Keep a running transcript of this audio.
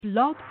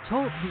Blog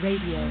Talk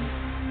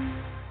Radio.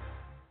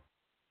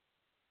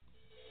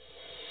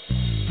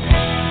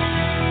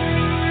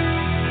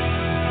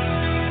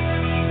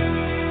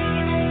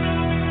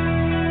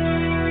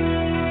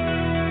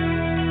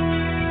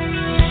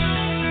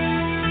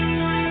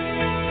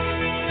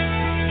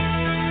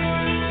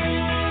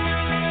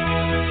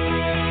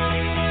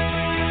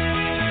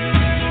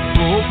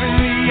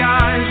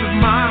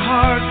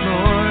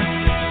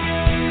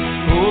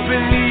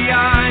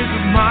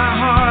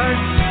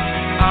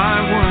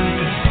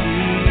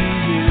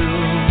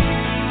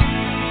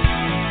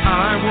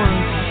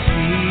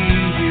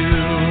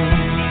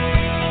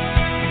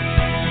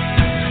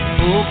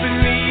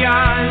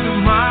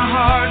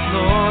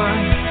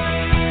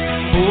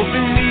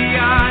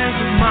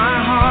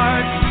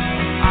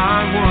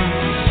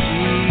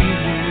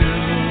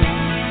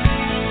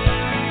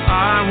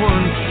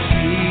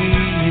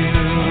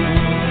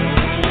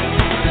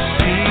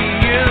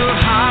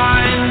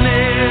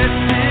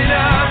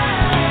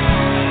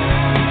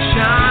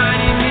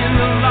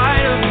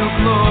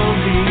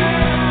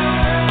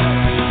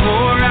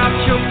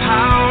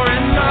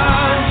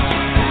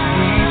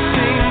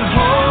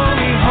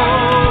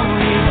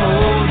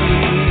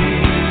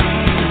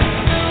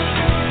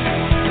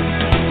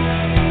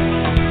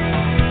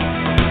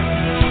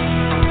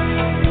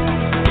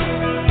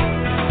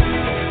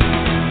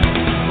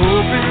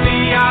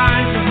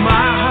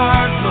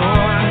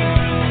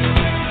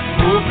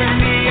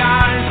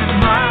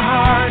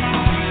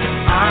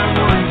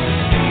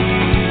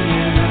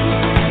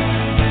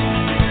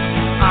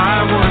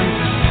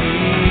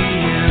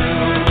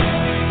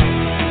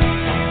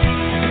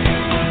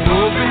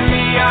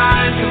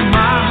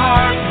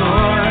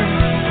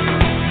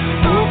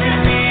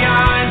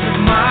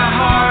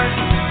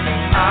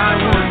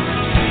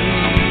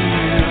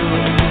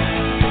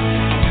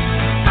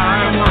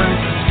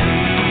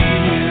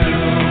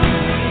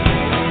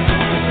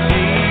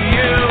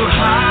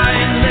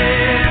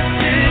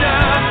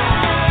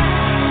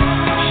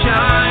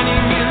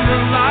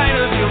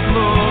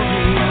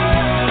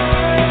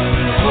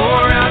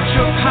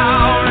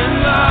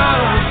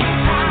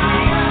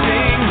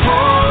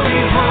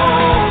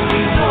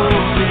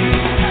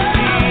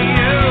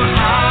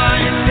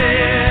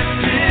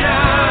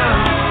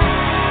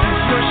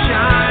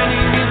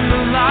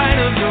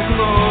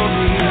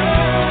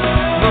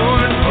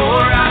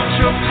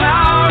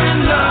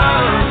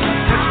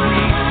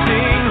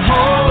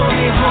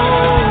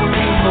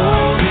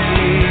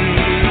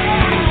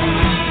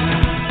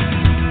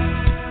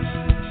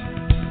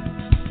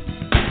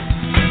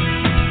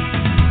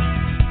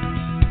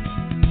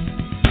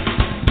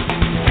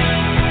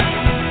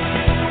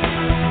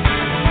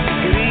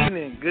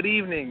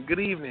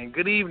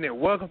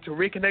 Welcome to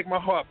Reconnect My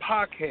Heart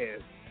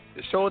podcast,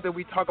 the show that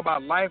we talk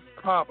about life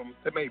problems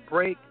that may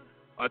break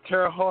or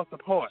tear our hearts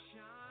apart.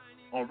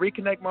 On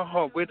Reconnect My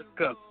Heart, we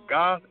discuss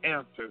God's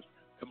answers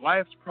to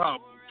life's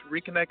problems to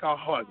reconnect our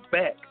hearts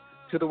back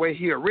to the way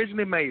He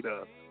originally made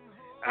us.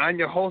 I'm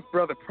your host,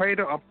 Brother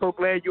Prater. I'm so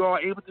glad you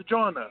are able to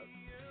join us.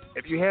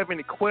 If you have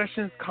any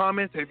questions,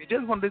 comments, or if you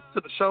just want to listen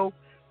to the show,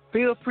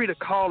 feel free to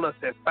call us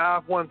at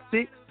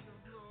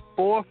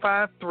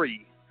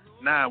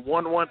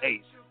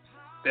 516-453-9118.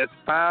 That's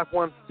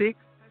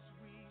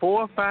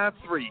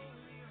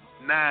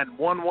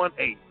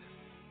 516-453-9118.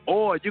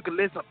 Or you can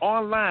listen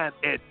online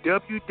at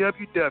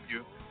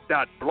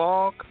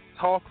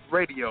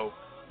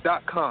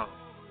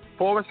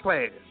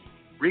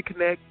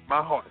www.blogtalkradio.com/Reconnect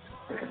My Heart.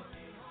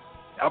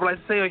 I would like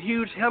to say a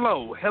huge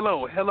hello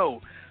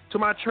to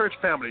my church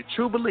family,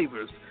 True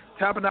Believers,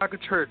 Tabernacle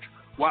Church,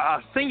 while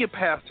our senior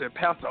pastor,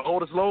 Pastor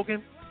Otis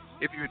Logan.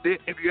 If you're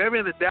ever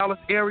in the Dallas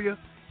area,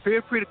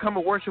 feel free to come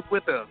and worship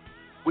with us.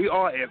 We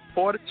are at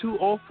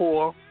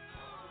 4204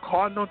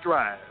 Cardinal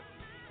Drive,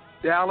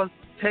 Dallas,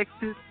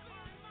 Texas,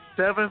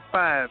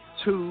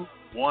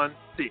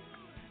 75216.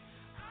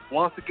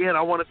 Once again,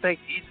 I want to thank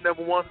each and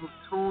every one who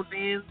tuned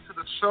in to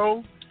the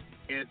show,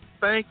 and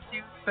thank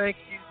you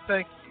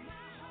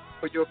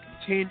for your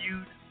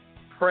continued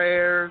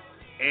prayers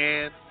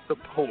and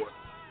support.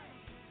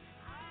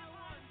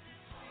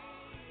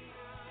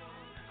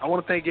 I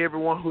want to thank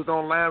everyone who's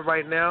online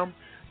right now.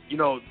 You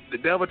know, the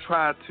devil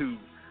tried to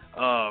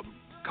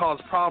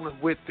cause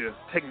problems with the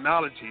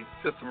technology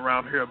system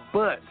around here,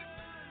 but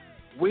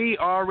we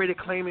are already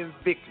claiming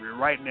victory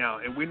right now,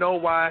 and we know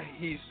why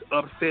he's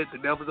upset. The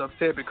devil's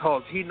upset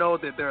because he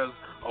knows that there's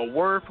a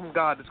word from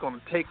God that's going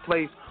to take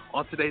place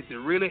on today to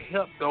really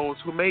help those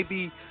who may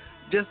be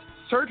just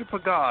searching for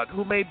God,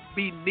 who may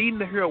be needing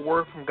to hear a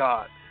word from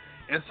God.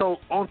 And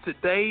so on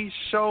today's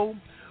show,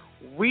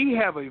 we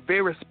have a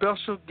very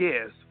special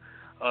guest,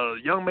 a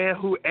young man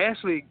who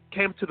actually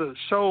came to the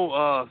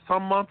show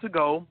some months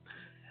ago,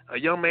 a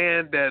young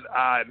man that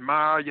I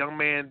admire, a young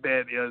man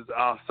that is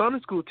a Sunday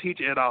school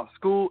teacher at our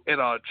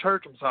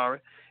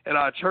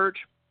church.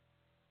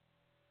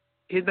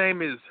 His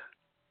name is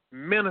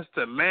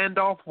Minister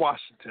Landolph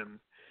Washington,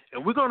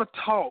 and we're going to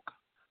talk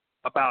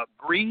about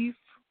grief,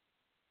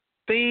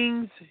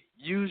 things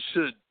you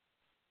should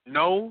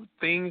know,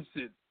 things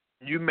that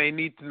you may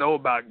need to know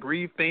about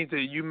grief, things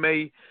that you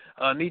may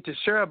need to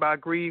share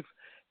about grief,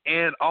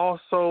 and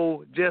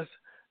also just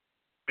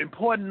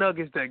important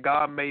nuggets that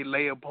God may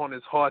lay upon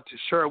his heart to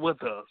share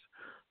with us.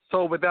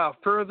 So without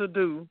further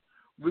ado,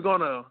 we're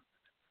going to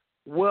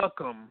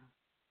welcome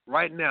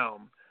right now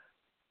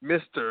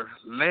Mr.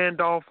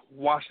 Landolph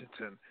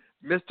Washington.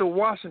 Mr.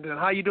 Washington,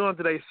 how you doing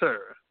today, sir?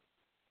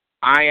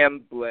 I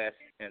am blessed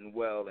and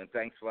well, and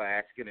thanks for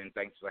asking, and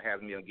thanks for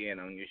having me again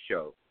on your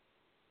show.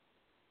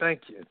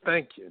 Thank you.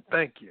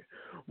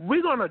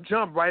 We're going to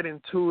jump right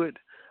into it.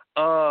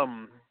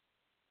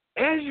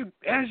 As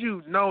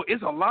you know,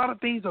 it's a lot of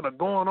things that are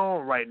going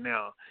on right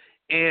now,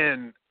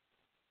 and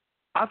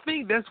I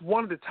think that's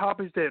one of the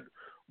topics that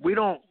we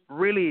don't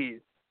really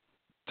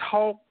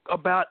talk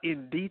about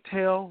in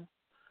detail,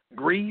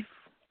 grief,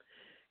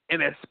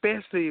 and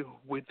especially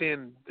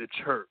within the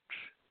church.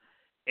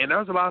 And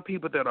there's a lot of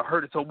people that are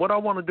hurting. So what I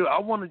want to do, I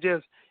want to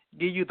just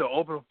give you the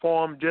open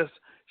forum, just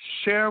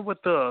share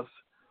with us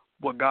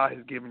what God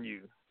has given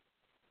you.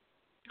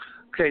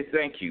 Okay,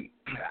 thank you.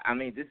 I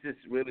mean, this is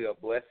really a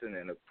blessing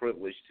and a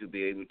privilege to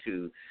be able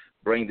to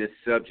bring this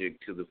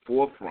subject to the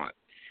forefront.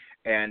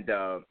 And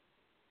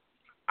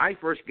I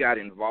first got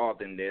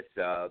involved in this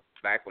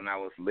back when I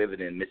was living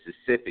in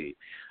Mississippi.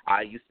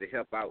 I used to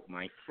help out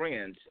my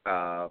friends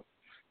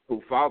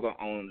whose father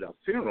owned a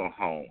funeral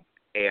home.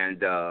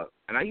 And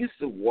I used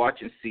to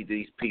watch and see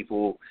these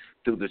people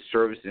through the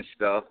service and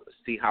stuff,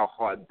 see how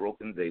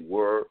heartbroken they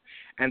were.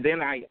 And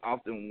then I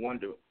often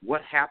wonder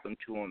what happened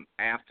to them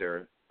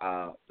after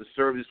the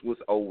service was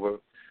over,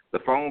 the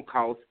phone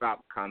calls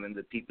stopped coming,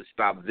 the people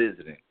stopped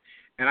visiting.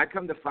 And I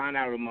come to find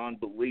out among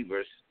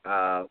believers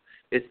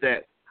it's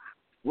that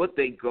what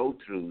they go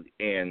through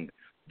and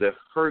the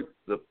hurt,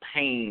 the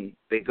pain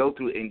they go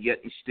through, and yet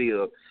and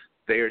still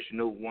there's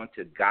no one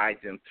to guide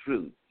them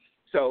through.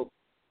 So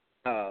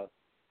I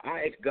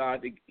ask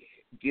God to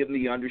give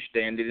me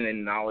understanding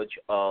and knowledge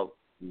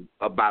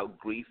about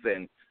grief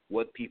and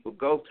what people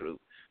go through.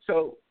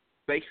 So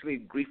basically,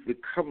 grief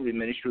recovery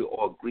ministry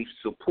or grief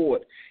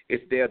support is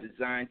there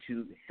designed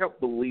to help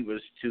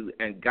believers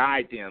and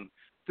guide them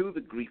through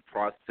the grief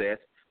process,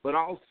 but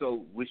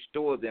also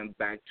restore them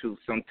back to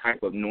some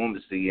type of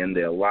normalcy in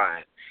their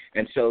life.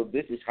 And so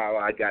this is how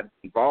I got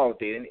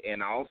involved in,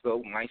 and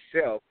also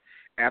myself,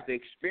 after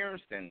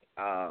experiencing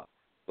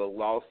the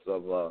loss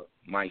of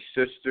my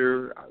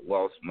sister, I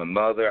lost my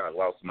mother, I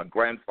lost my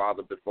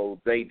grandfather before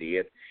they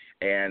did,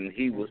 and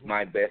he was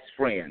my best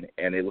friend.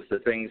 And it was the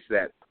things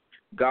that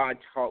God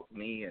taught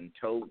me and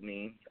told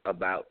me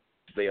about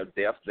their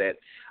death that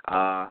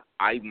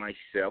I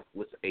myself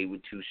was able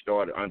to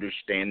start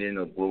understanding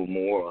a little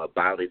more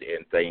about it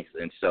and things.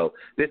 And so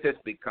this has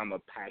become a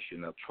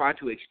passion of try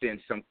to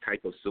extend some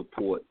type of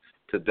support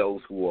to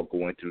those who are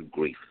going through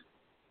grief.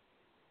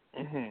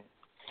 Mm-hmm.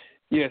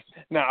 Yes.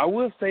 Now, I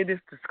will say this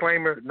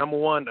disclaimer. Number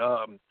one,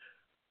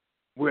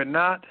 we're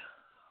not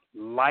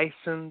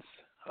licensed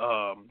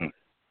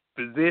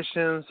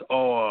physicians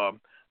or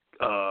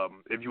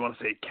if you want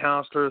to say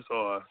counselors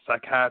or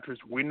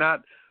psychiatrists. We're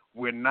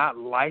not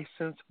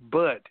licensed,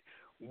 but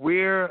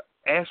we're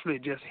actually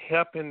just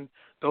helping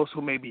those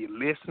who may be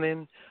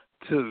listening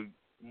to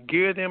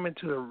gear them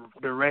into the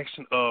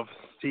direction of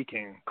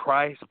seeking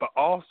Christ, but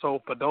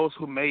also for those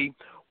who may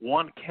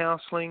want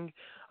counseling,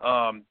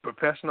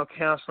 professional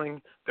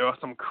counseling. There are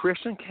some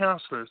Christian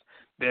counselors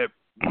that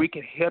we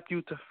can help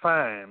you to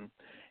find,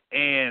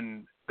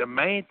 and the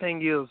main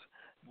thing is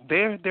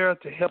they're there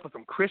to help us.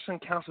 Some Christian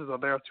counselors are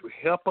there to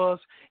help us,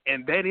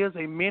 and that is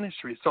a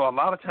ministry. So a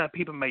lot of times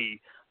people may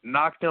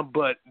knock them,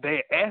 but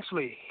they're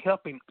actually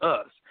helping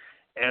us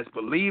as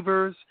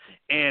believers,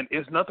 and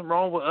there's nothing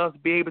wrong with us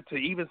being able to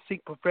even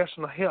seek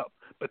professional help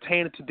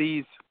pertaining to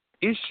these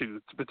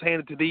issues,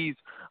 pertaining to these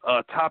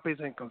topics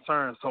and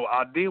concerns. So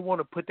I did want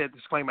to put that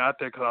disclaimer out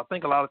there because I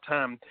think a lot of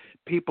times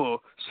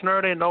people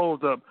snare their nose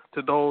up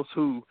to those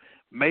who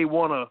may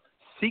want to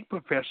seek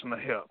professional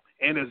help.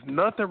 And there's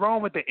nothing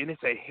wrong with it, and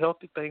it's a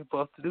healthy thing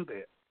for us to do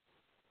that.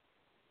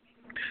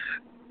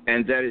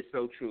 And that is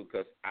so true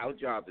because our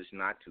job is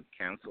not to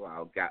counsel.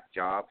 Our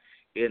job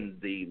in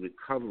the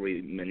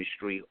recovery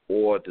ministry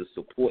or the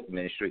support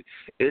ministry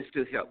is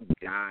to help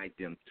guide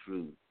them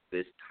through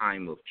this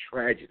time of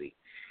tragedy.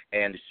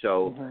 And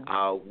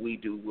so we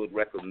would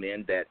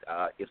recommend that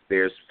if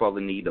there's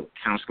further need of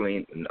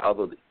counseling and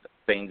other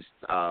things,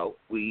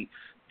 we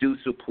do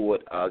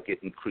support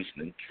getting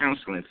Christian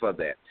counseling for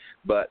that.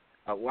 But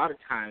a lot of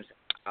times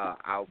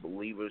our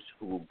believers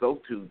who will go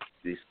through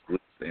this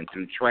grief and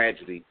through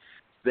tragedy,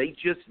 they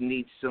just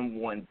need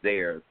someone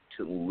there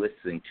to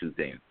listen to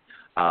them,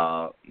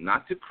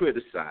 not to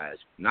criticize,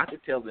 not to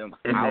tell them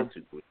how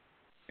to grieve.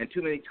 And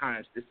too many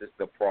times this is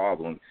the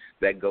problem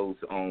that goes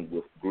on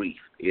with grief,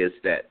 is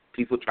that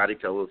people try to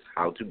tell us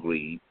how to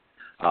grieve.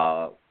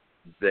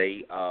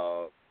 They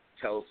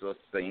tell us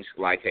things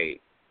like, hey,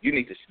 you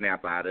need to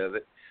snap out of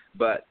it.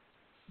 But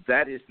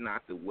that is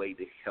not the way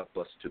to help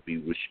us to be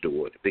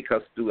restored,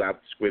 because throughout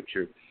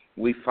Scripture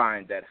we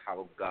find that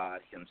how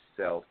God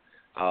himself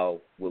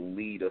will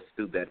lead us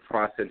through that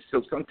process.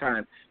 So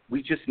sometimes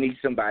we just need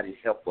somebody to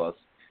help us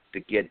to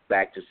get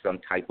back to some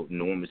type of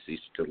normalcy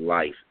to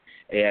life.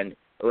 And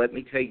let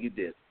me tell you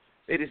this,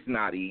 it is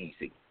not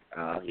easy.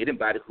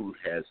 Anybody who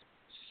has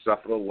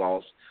suffered a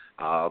loss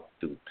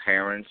through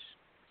parents,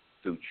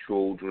 through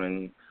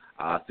children,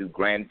 through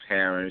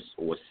grandparents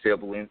or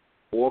siblings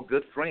or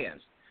good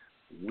friends,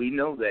 we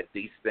know that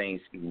these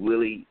things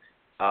really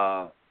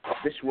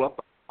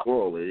disrupt our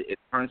world. It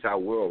turns our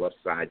world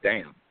upside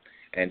down.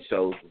 And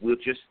so we're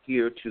just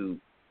here to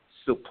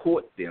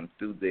support them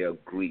through their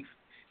grief,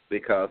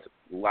 because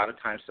a lot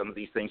of times some of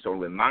these things are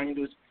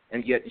reminders,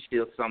 and yet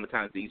still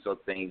sometimes these are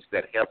things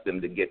that help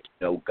them to get to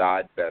know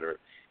God better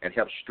and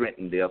help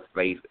strengthen their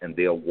faith and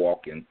their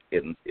walk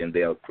in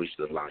their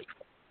Christian life.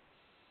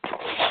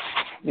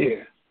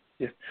 Yeah.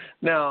 Yeah.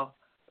 Now,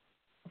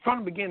 from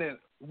the beginning,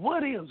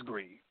 what is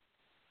grief?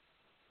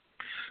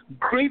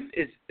 Grief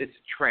is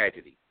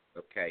tragedy,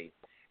 okay?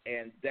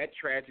 And that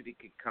tragedy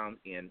can come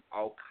in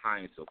all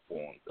kinds of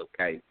forms,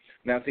 okay?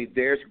 Now, see,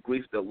 there's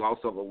grief, the loss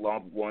of a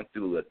loved one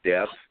through a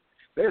death.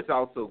 There's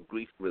also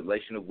grief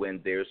relational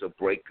when there's a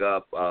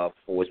breakup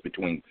force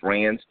between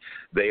friends.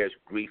 There's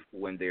grief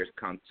when there's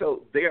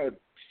so there are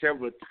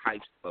several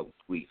types of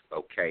grief,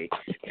 okay?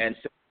 And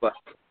so, but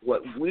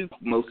what we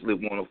mostly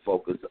want to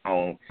focus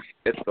on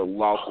is the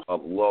loss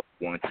of loved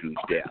one through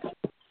death.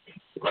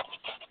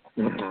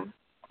 Mm-hmm.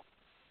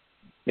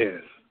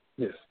 Yes,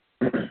 yes.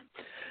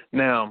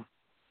 Now,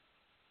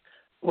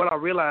 what I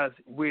realize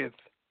with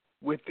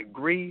the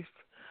grief,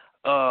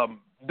 there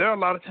are a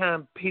lot of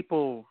times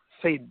people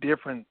say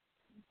different,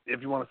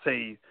 if you want to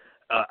say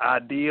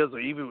ideas, or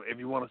even if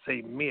you want to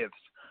say myths.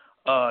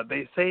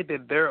 They say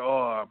that there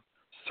are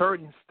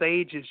certain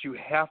stages you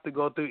have to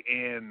go through,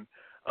 and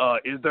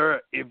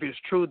if it's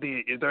true,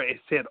 is there a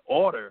set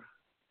order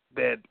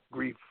that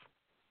grief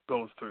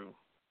goes through?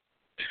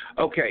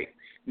 Okay,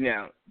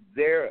 now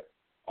there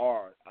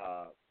are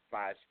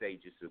 5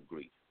 stages of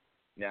grief.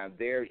 Now,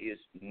 there is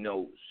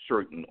no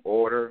certain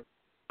order.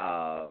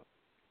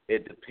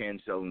 It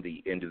depends on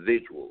the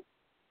individual,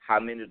 how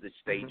many of the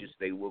stages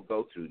they will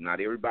go through. Not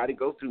everybody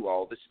go through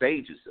all the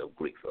stages of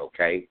grief,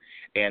 okay?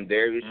 And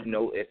there is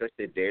no, as I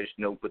said, there's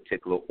no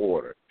particular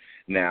order.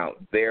 Now,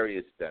 there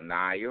is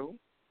denial,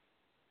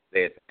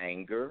 there's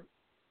anger,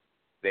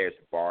 there's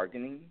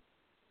bargaining,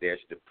 there's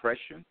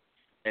depression,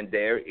 and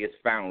there is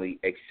finally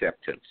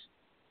acceptance.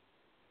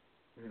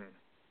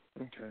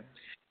 Okay.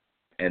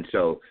 And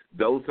so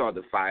those are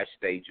the 5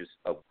 stages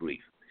of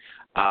grief.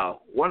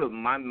 One of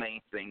my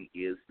main things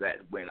is that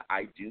when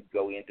I do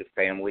go into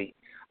family,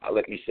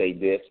 let me say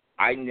this,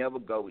 I never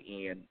go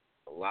in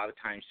a lot of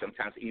times,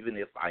 sometimes even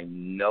if I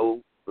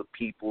know the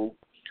people,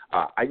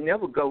 I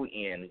never go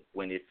in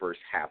when it first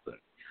happened.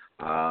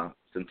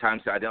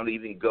 Sometimes I don't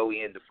even go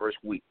in the first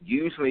week.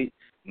 Usually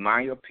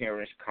my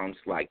appearance comes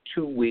like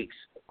 2 weeks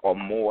or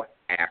more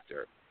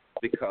after,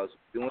 because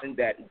during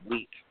that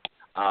week,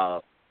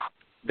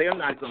 they're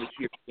not going to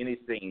hear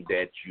anything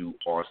that you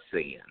are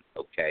saying,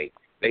 okay?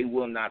 They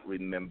will not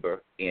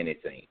remember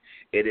anything.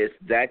 It is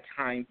that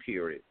time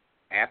period,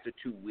 after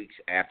 2 weeks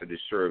after the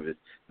service,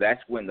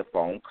 that's when the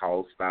phone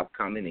calls stop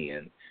coming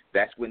in.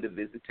 That's when the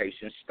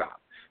visitations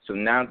stop. So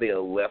now they are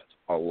left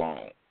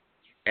alone.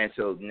 And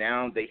so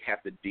now they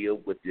have to deal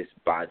with this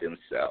by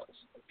themselves,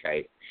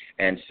 okay?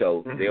 And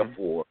so,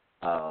 therefore,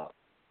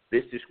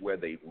 this is where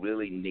they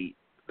really need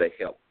the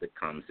help that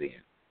comes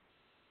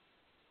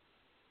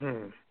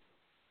in.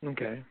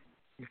 Okay.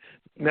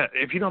 Now,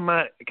 if you don't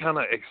mind kind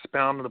of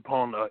expounding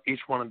upon each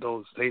one of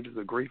those stages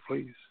of grief,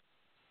 please.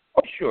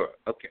 Oh, sure.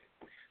 Okay.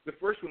 The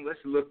first one, let's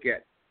look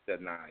at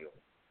denial.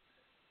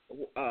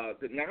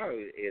 Denial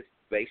is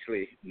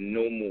basically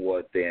no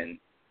more than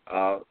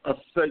a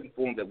certain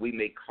form that we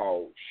may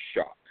call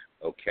shock,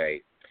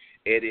 okay?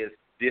 It is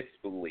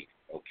disbelief,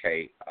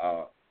 okay?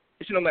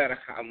 It's no matter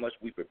how much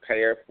we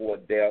prepare for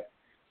death,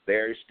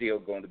 there is still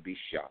going to be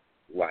shock.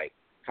 Like,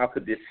 how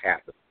could this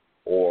happen?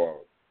 Or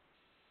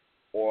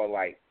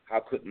like, how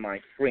could my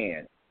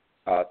friend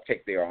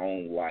take their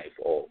own life?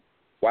 Or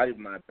why did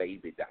my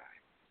baby die?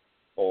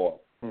 Or,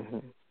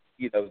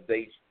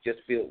 they just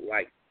feel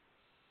like,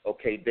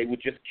 okay, they were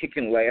just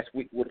kicking last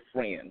week with a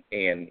friend,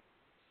 and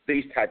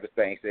these type of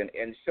things.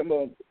 And some of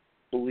them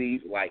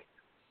believe, like,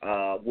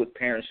 with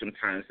parents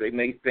sometimes, they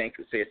may think,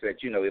 says that,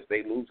 if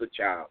they lose a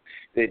child,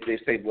 they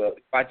say, well,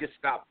 if I just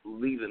stop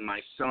believing,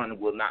 my son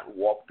will not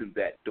walk through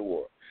that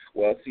door.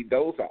 Well, see,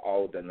 those are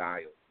all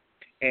denial.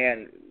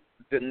 And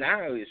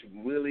denial is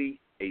really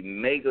a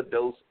mega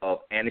dose of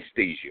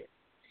anesthesia.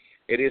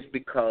 It is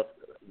because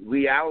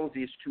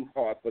reality is too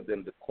hard for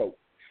them to cope.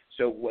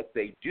 So what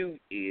they do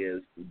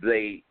is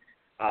they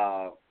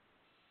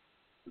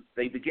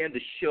begin to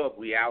shove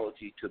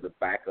reality to the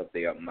back of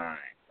their mind,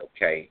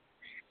 okay?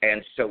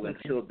 And so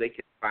until they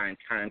can find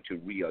time to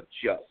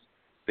readjust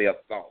their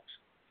thoughts.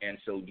 And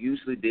so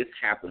usually this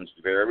happens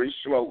very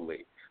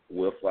slowly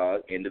with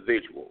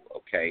individual,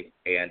 okay?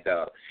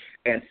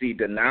 And see,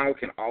 denial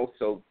can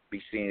also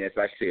be seen, as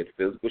I said,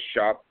 physical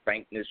shock,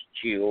 faintness,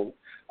 chill,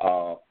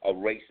 a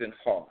racing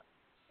heart.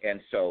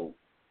 And so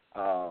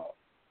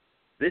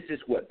this is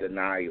what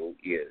denial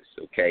is,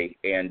 okay?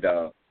 And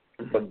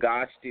but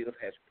God still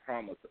has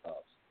promised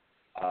us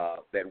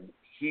that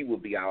He will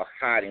be our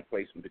hiding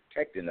place and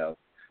protecting us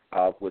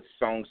with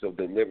songs of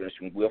deliverance.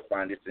 And we'll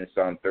find this in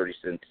Psalm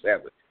 32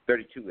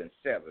 and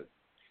 7.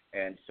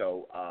 And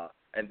so,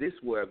 and this is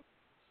where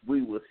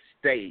we will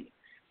stay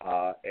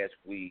as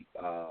we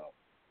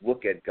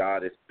look at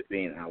God as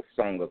being our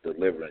song of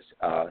deliverance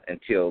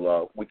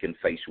until we can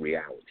face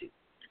reality.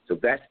 So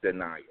that's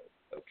denial,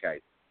 okay?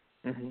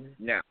 Mm-hmm.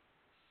 Now,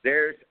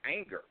 there's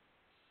anger,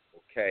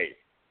 okay?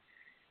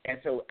 And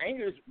so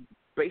anger is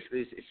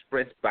basically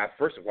expressed by,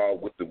 first of all,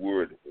 with the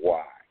word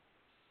why.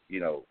 You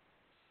know,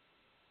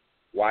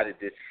 why did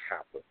this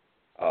happen?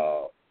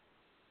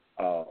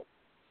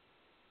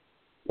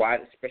 Why,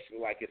 especially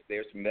like if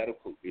there's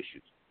medical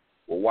issues.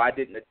 Well, why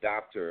didn't the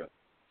doctor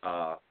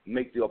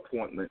make the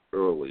appointment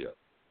earlier?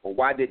 Or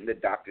why didn't the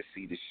doctor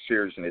see the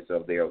seriousness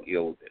of their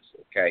illness,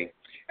 okay?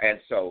 And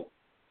so,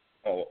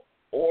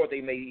 or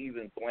they may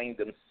even blame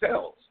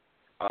themselves.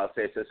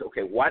 Says,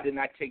 okay, why didn't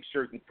I take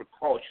certain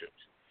precautions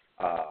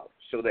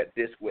so that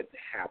this would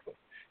happen?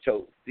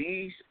 So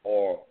these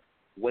are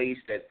ways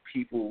that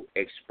people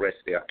express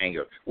their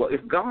anger. Well,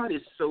 if God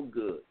is so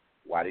good,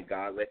 why did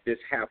God let this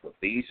happen?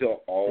 These are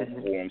all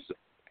forms of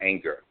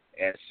anger.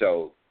 And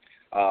so,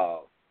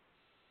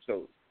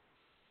 so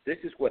this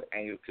is what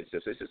anger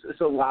consists of.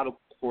 It's a lot of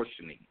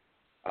questioning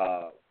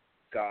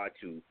God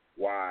to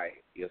why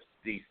if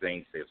these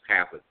things have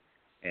happened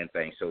and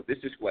things. So this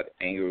is what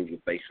anger will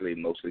basically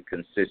mostly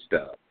consist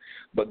of.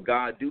 But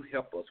God do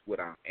help us with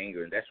our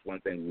anger, and that's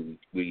one thing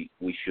we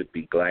should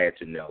be glad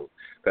to know.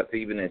 Because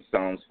even in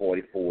Psalms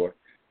 44,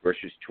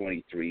 verses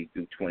 23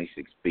 through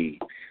 26b,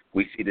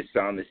 we see the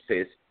psalmist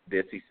says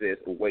this. He says,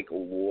 "Awake, O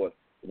Lord,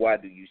 why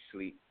do you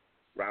sleep?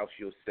 Rouse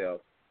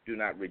yourself. Do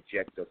not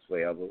reject us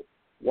forever.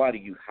 Why do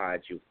you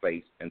hide your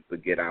face and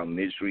forget our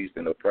miseries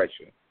and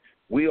oppression?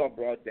 We are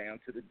brought down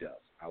to the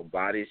dust. Our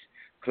bodies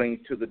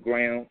cling to the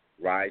ground.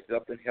 Rise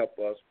up and help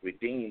us,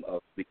 redeem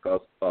us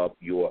because of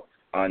your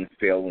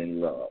unfailing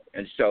love."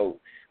 And so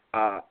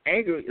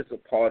anger is a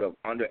part of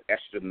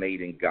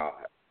underestimating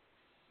God.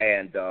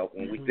 And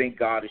when we think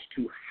God is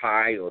too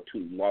high or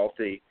too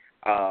lofty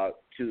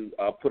to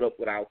put up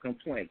with our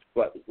complaints.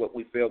 But what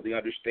we fail to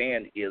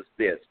understand is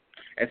this.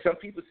 And some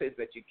people say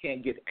that you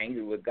can't get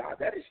angry with God.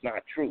 That is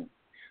not true,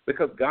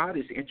 because God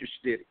is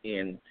interested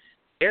in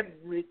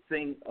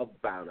everything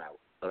about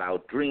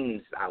our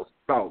dreams, our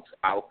thoughts,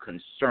 our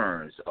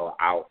concerns, or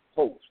our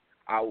hopes,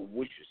 our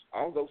wishes,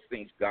 all those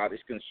things God is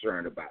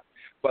concerned about.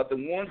 But the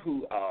one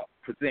who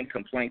present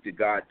complaint to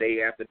God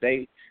day after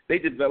day, they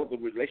develop a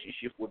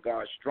relationship with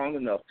God strong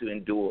enough to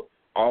endure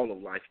all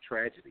of life's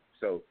tragedy.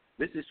 So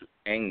this is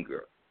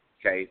anger,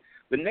 okay?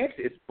 The next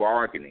is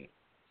bargaining.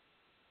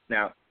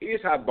 Now,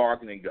 here's how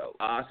bargaining goes.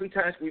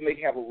 Sometimes we may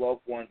have a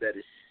loved one that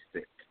is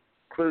sick,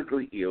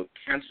 critically ill,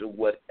 cancer,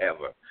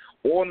 whatever,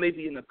 or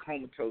maybe in a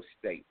comatose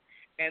state.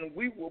 And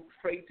we will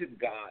pray to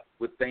God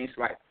with things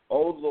like,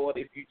 "Oh, Lord,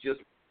 if you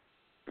just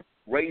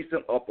raise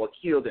them up or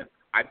heal them,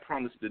 I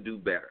promise to do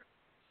better,"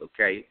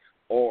 okay?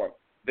 Or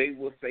they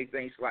will say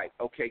things like,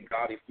 "Okay,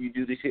 God, if you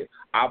do this here,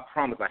 I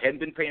promise I hadn't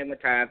been paying the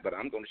tithes, but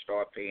I'm going to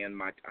start paying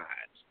my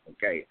tithes,"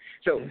 okay?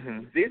 So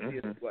this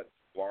is what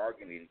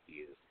bargaining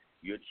is.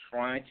 You're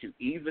trying to,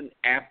 even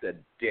after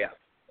death,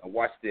 and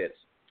watch this,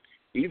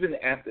 even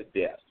after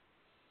death,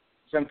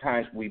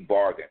 sometimes we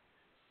bargain.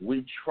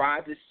 We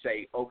try to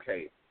say,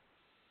 okay,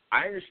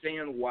 I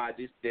understand why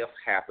this death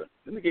happened.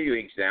 Let me give you an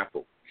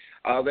example.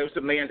 There was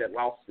a man that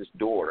lost his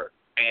daughter,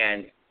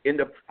 and in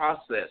the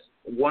process,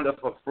 one of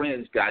her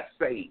friends got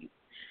saved.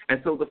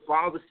 And so the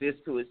father says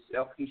to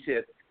himself, he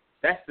said,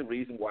 that's the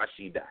reason why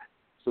she died,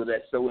 so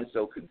that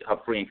so-and-so, her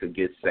friend, could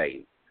get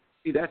saved.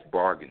 See, that's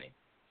bargaining.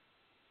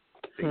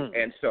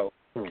 And so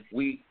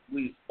we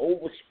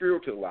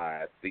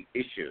over-spiritualize the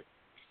issue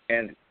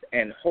and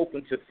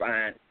hoping to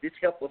find, this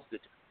helps us to,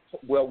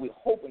 well, we're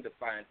hoping to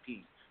find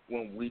peace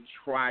when we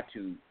try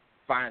to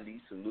find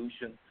these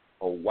solutions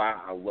or why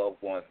our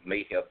loved ones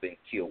may have been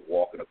killed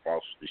walking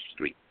across the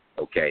street,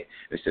 okay?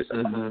 It's just,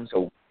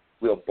 so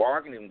we're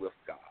bargaining with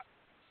God.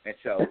 And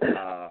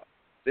so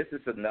this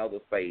is another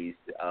phase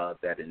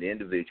that an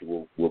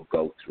individual will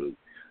go through.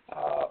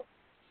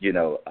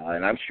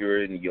 And I'm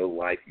sure in your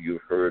life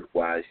you've heard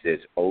why it says,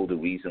 oh, the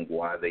reason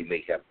why they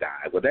may have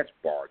died. Well, that's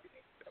bargaining,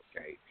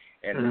 okay?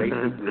 And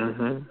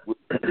basically we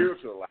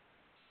spiritualize,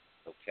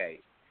 okay?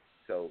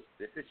 So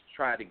this is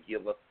try to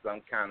give us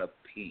some kind of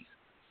peace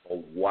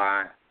of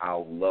why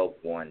our loved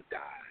one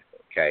died,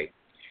 okay?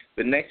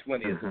 The next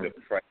one is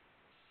depression.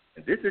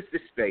 And this is the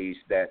stage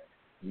that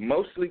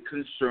mostly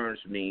concerns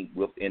me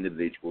with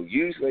individuals.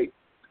 Usually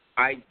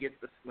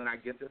when I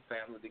get the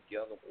family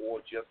together or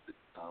just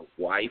the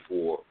wife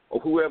or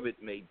whoever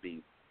it may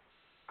be,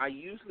 I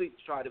usually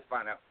try to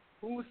find out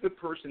who is the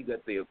person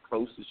that they are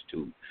closest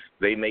to.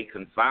 They may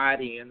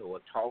confide in or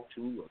talk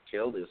to or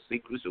tell their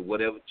secrets or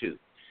whatever to.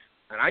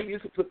 And I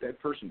usually put that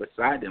person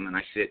beside them and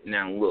I said,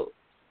 now look,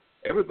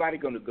 everybody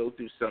going to go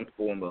through some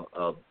form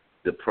of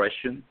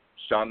depression,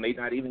 Some may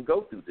not even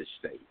go through this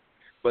stage.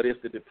 But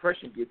if the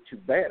depression gets too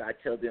bad, I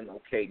tell them,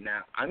 okay,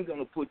 now I'm going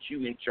to put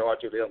you in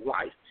charge of their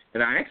life.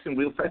 And I ask them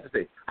real fast, I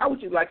say, how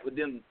would you like for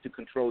them to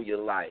control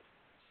your life?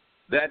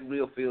 That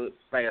real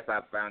fast I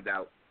found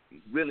out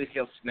really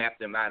helped snap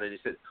them out of it.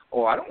 They said,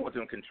 oh, I don't want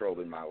them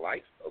controlling my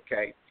life,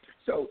 okay?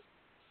 So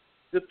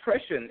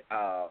depression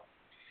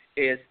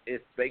is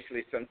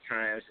basically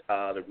sometimes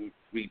the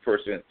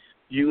person,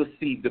 you will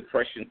see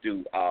depression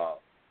through,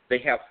 they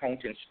have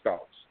haunting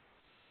thoughts,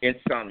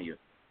 insomnia,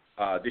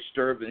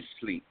 disturbing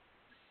sleep.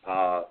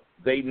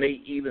 They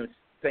may even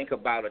think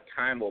about a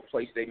time or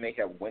place they may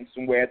have went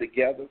somewhere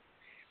together,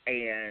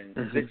 and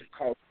this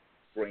causes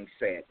bring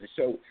sadness.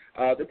 So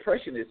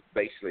depression is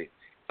basically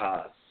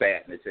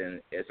sadness,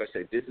 and as I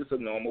said, this is a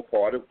normal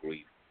part of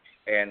grief,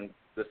 and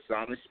the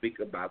psalmist speak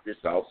about this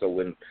also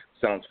in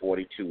Psalms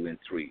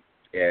 42:3.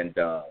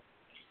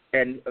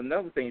 And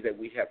another thing that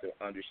we have to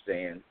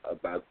understand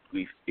about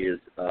grief is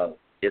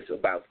it's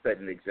about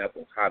setting an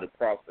example of how to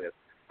process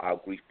our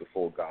grief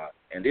before God.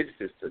 And this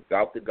is to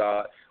talk to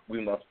God. We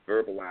must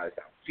verbalize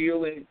our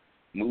feelings,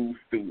 move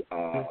through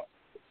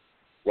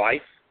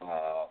life,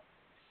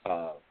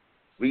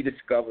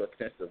 rediscover a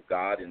sense of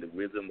God in the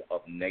rhythm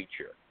of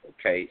nature,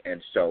 okay?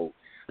 And so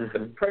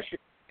depression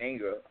and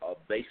anger are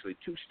basically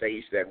two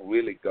stages that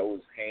really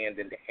goes hand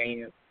in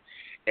hand.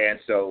 And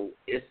so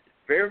it's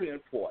very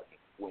important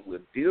when we're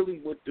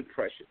dealing with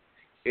depression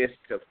is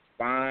to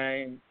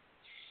find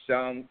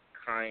some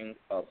kind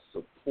of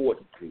support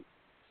group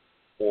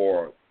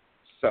or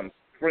some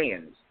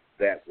friends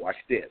that, watch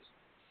this,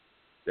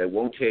 that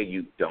won't tell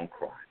you don't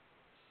cry.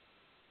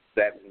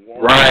 That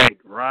won't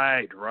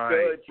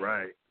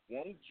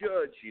won't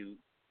judge you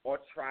or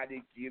try to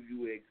give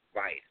you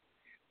advice.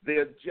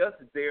 They're just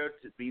there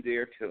to be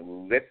there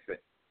to listen.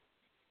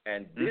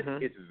 And this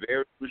is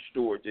very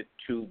restorative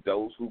to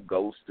those who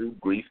go through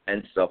grief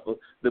and suffering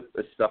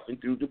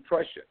through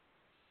depression.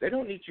 They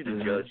don't need you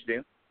to judge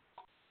them.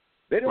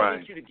 They don't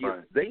need you to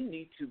give. They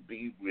need to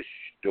be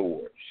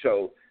restored.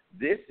 So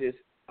this is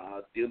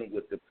dealing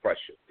with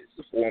depression. It's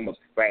a form of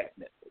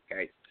sadness,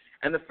 okay?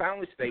 And the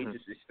final stage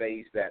is the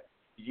stage that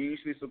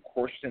usually is a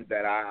question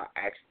that I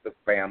ask the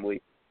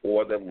family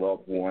or the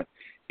loved one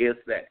is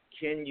that,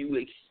 can you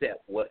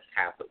accept what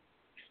happened?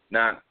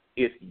 Now,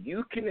 if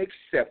you can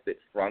accept it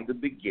from the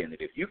beginning,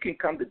 if you can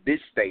come to this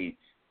stage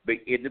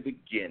in the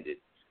beginning,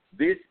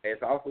 this, as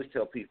I always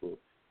tell people,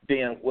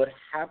 then what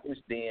happens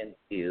then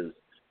is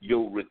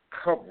your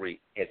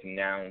recovery has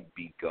now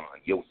begun.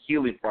 Your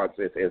healing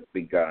process has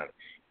begun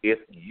if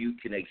you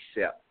can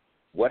accept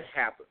what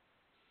happened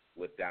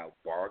without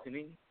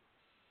bargaining,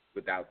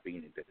 without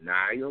being in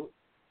denial,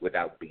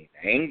 without being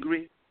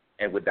angry,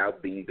 and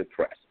without being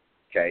depressed,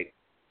 okay?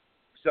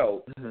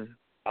 So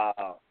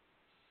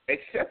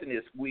accepting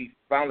this, we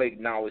finally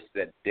acknowledge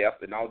that death,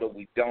 and although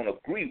we don't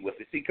agree with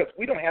it, see, because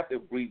we don't have to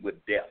agree with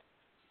death,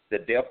 the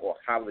death or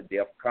how the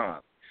death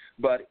comes,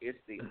 but it's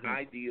the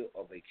idea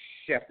of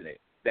accepting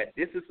it, that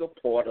this is a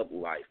part of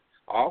life.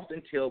 I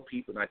often tell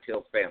people, and I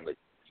tell families,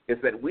 is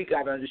that we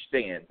got to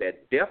understand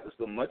that death is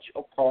as much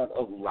a part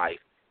of life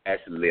as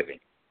living.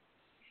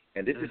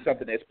 And this is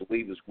something as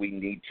believers we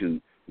need to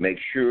make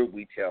sure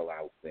we tell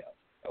ourselves,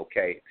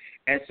 okay?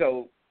 And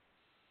so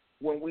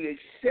when we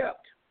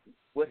accept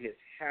what has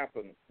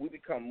happened, we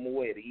become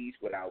more at ease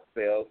with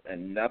ourselves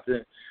and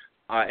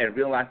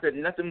realize that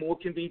nothing more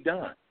can be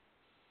done.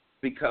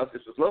 Because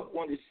if a loved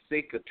one is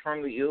sick or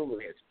terminally ill or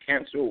has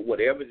cancer or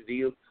whatever it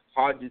is,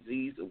 heart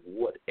disease or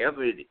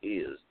whatever it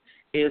is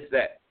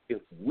that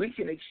if we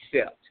can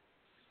accept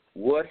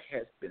what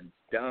has been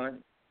done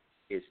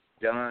is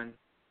done,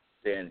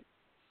 then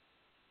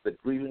the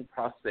grieving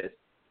process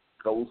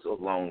goes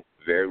along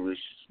very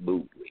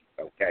smoothly,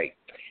 okay?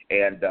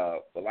 And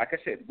but like I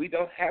said, we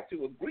don't have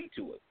to agree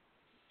to it,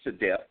 to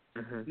death,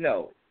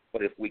 no.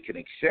 But if we can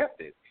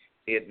accept it,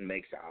 it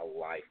makes our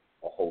life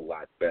a whole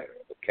lot better,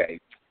 okay?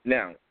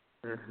 Now,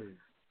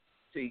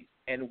 see,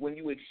 and when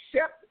you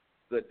accept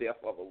the death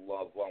of a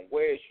loved one,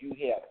 whereas you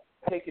have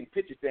taken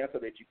pictures down so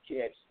that you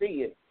can't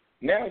see it,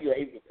 now you're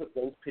able to put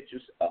those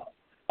pictures up.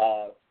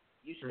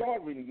 You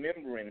start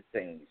remembering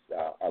things,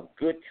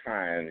 good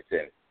times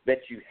that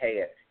you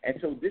had, and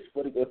so this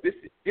puts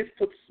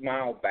a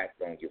smile back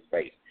on your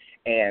face,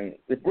 and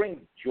it brings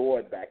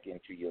joy back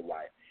into your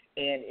life.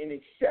 And in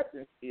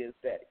acceptance is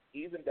that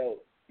even though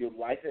your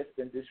life has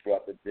been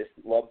disrupted, this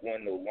loved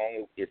one no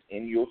longer is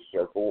in your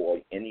circle or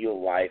in your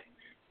life,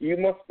 you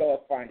must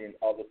start finding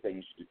other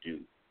things to do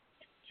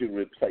to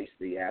replace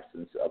the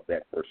absence of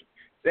that person.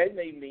 That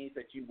may mean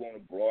that you want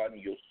to broaden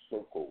your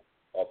circle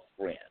of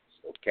friends,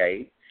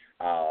 okay?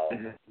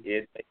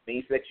 It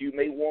means that you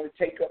may want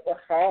to take up a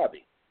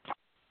hobby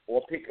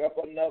or pick up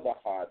another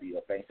hobby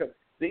or thing. So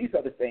these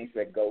are the things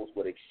that goes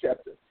with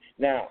acceptance.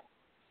 Now,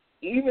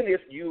 even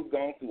if you've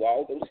gone through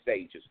all those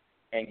stages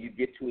and you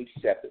get to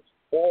acceptance,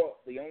 or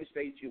the only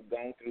stage you've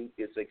gone through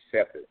is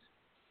acceptance,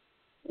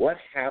 what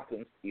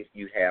happens if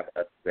you have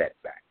a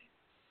setback?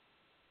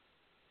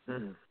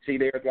 See,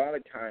 there are a lot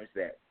of times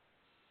that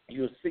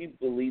you'll see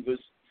believers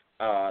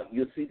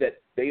you'll see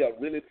that they are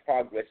really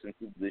progressing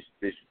through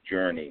this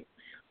journey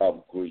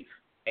of grief.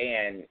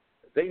 And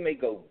they may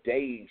go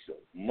days or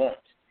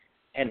months,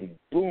 and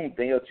boom,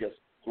 they are just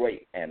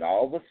great. And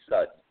all of a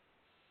sudden,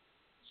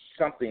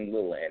 something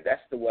little, and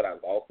that's what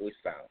I've always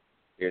found.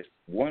 There's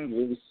one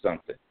little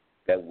something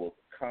that will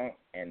come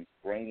and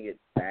bring it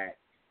back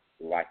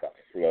like a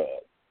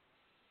flood.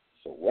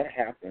 So what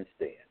happens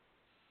then?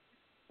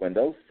 When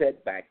those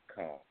setbacks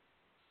come,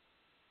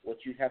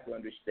 what you have to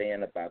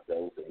understand about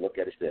those and look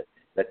at it is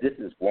that this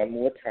is one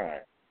more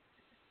time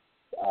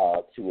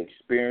to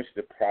experience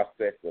the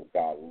process of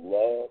God's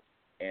love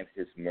and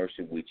his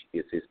mercy, which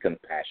is his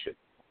compassion.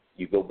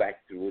 You go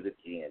back through it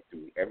again,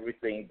 through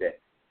everything that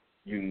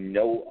you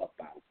know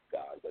about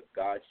God, what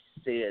God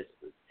says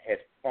has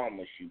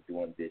promised you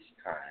during this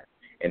time,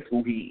 and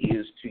who he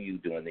is to you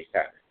during this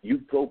time. You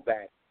go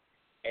back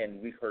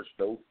and rehearse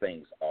those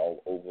things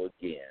all over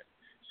again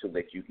so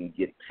that you can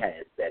get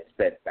past that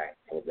setback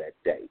for that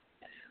day.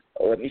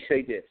 Let me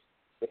say this.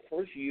 The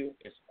first year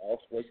is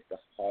always the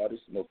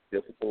hardest, most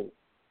difficult,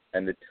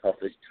 and the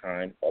toughest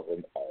time of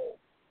them all.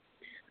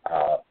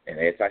 And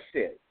as I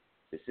said,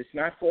 this is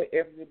not for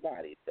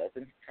everybody. It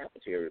doesn't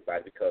happen to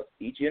everybody because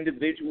each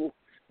individual,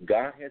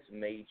 God has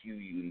made you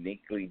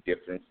uniquely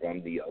different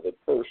from the other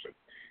person.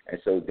 And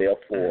so,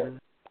 therefore,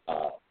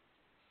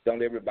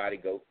 don't everybody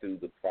go through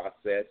the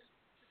process.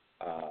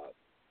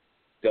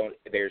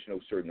 There's no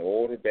certain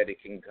order that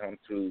it can come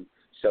through.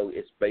 So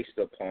it's based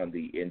upon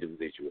the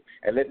individual.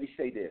 And let me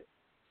say this.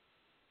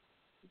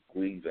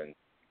 Grieving,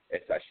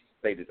 as I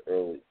stated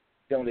earlier,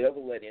 don't ever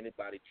let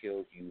anybody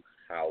tell you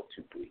how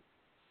to grieve.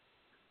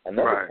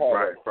 Another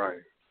part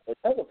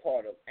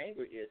of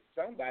anger is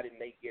somebody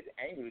may get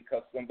angry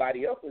because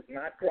somebody else is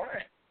not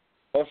crying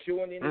or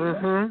showing any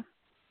emotion.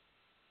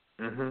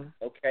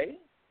 Okay?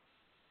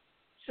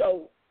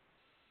 So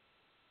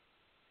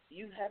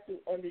you have to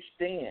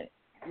understand,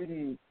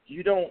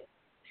 you don't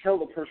tell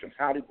the person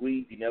how to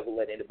grieve. You never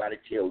let anybody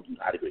tell you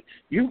how to grieve.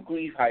 You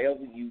grieve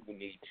however you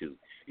need to.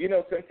 You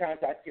know, sometimes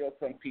I tell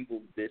some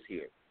people this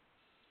here.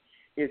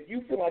 If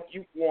you feel like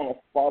you want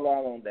to fall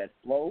out on that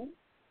floor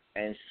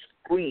and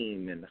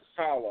scream and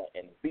holler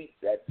and beat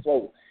that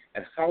floor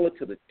and holler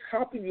to the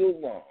top of your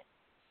lungs,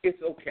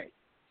 it's okay.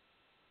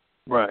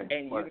 Right.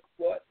 And you know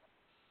what?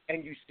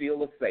 And you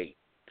still are saved.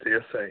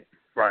 Still saved.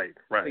 Right.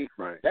 See,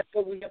 that's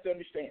what we have to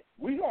understand.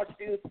 We are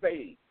still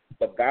saved,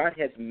 but God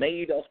has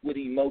made us with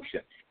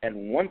emotion.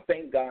 And one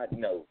thing God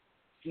knows,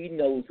 he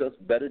knows us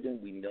better than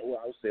we know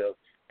ourselves,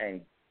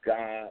 and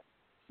God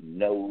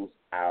knows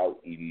our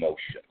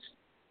emotions.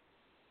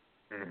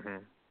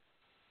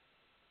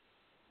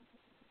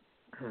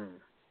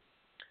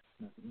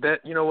 That,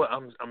 you know what,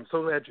 I'm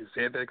so glad you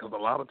said that because a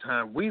lot of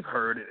times we've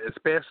heard it,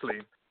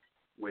 especially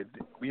with,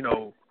 you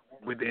know,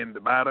 within the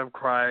body of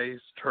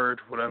Christ, church,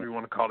 whatever you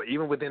want to call it,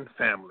 even within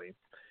family.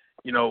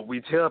 You know,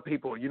 we tell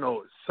people, you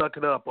know, suck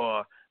it up,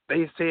 or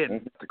they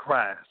said to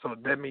cry, so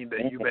that means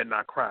that you better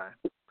not cry.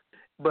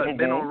 But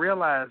they don't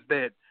realize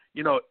that,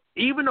 you know,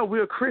 even though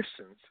we're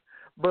Christians,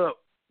 but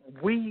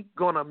we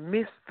gonna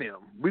miss them.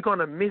 We're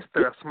gonna miss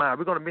their smile.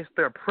 We're gonna miss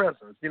their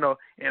presence. You know,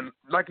 and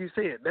like you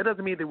said, that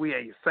doesn't mean that we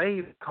ain't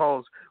saved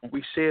because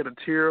we shed a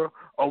tear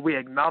or we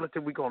acknowledge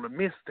that we're gonna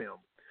miss them.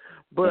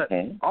 But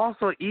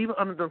also, even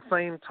under the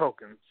same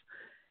tokens,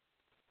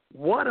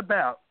 what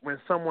about when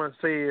someone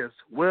says,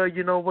 "Well,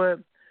 you know what?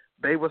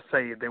 They were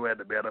saved. They were at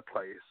a better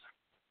place."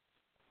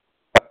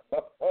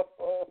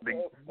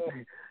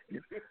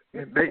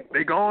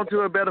 They gone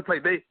to a better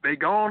place. They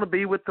gone to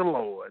be with the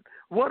Lord.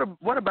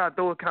 What about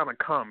those kind of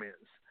comments?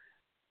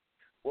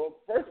 Well,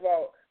 first of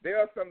all, there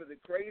are some of the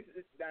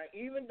craziest. Now,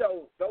 even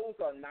though those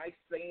are nice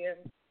sayings,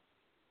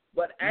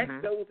 but ask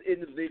those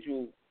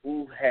individuals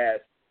who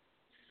have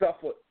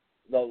suffered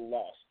the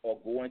loss or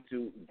going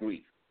through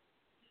grief.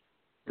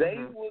 They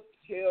will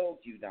tell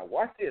you. Now,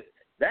 watch this.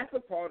 That's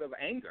a part of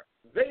anger.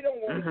 They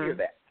don't want to hear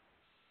that.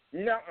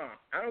 Nuh-uh.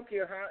 I don't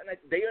care how.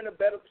 They're in a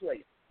better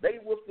place. They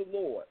with the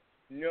Lord.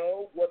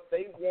 No, what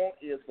they want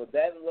is for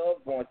that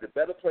loved one. The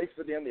better place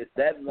for them is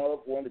that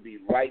loved one to be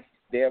right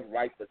there,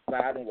 right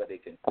beside them, where they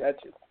can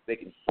touch it. They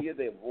can hear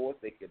their voice.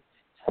 They can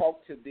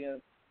talk to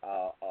them.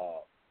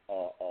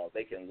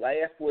 They can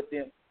laugh with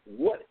them.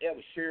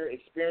 Whatever, share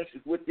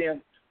experiences with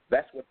them.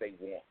 That's what they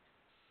want.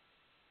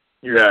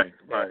 Right.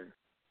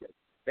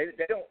 They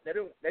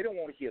don't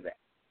want to hear that.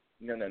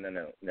 No.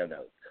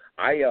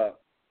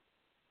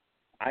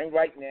 I'm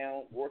right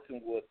now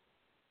working with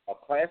a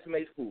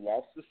classmate who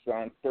lost his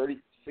son,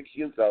 36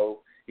 years old.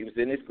 He was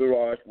in his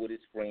garage with his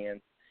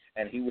friends,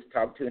 and he was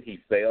talking to him. He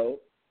fell.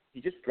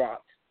 He just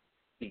dropped.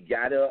 He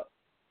got up,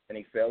 and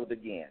he fell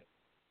again.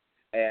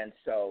 And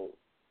so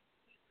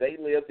they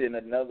lived in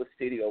another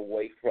city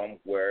away from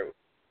where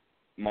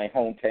my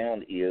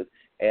hometown is.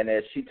 And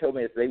as she told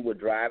me, as they were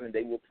driving,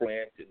 they were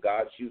praying to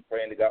God. She was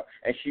praying to God,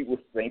 and she was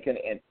thinking,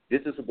 and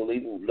this is a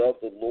believer who loves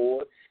the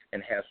Lord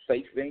and has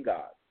faith in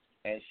God.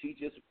 And she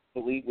just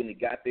believed when he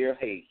got there,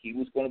 hey, he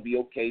was going to be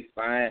okay,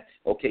 fine.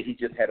 Okay, he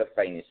just had a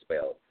fainting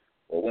spell.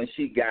 Well, when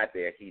she got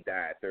there, he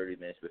died 30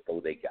 minutes before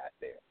they got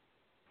there.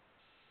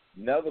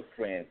 another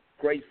friend,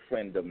 great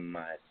friend of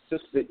mine,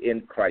 sister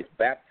in Christ,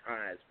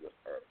 baptized with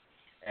her.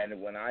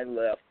 And when I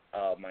left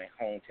my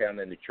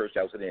hometown in the church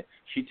I was in,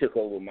 she took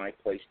over my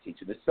place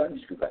teaching the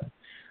Sunday school class.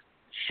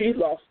 She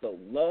lost the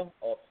love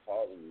of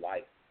her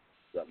life.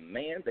 The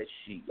man that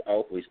she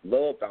always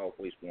loved,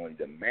 always wanted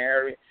to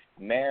marry,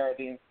 married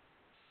him,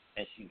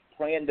 and she's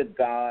praying to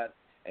God.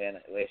 And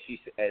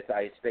as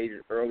I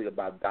stated earlier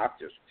about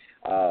doctors,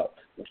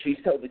 she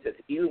told me that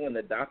even when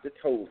the doctor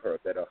told her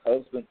that her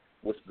husband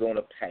was going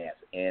to pass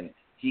and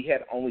he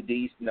had only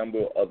these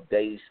number of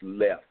days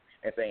left,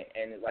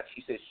 and like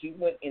she said, she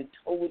went in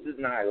total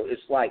denial.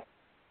 It's like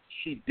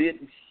she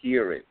didn't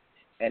hear it.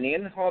 And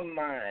in her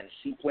mind,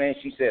 she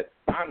said,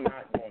 I'm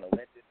not going to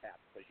let this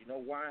happen. Because you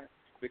know why?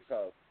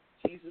 Because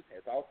Jesus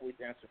has always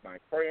answered my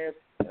prayers,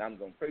 and I'm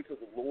going to pray to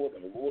the Lord,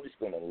 and the Lord is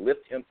going to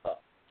lift him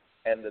up.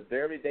 And the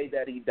very day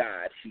that he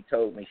died, she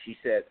told me, she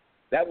said,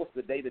 that was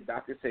the day the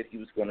doctor said he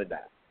was going to die.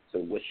 So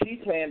what she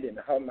planned in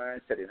her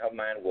mind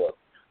was,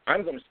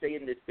 I'm going to stay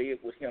in this bed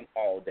with him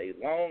all day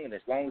long, and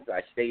as long as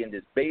I stay in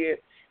this bed,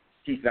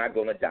 he's not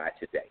going to die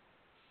today.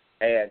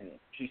 And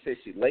she said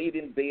she laid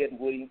in bed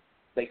with him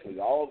basically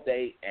all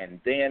day, and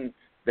then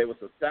there was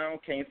a sound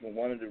came from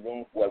one of the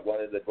rooms where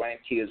one of the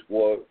grandkids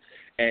were,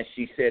 and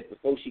she said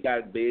before she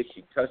got in bed,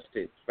 she touched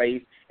his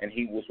face, and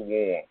he was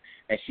warm.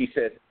 And she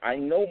said, I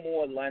no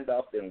more lined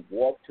up than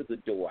walked to the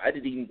door. I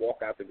didn't even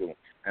walk out the room.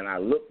 And I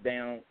looked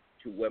down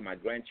to where my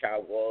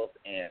grandchild was,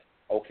 and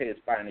okay, it's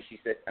fine. And she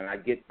said, and I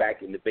get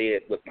back in the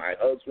bed with my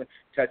husband,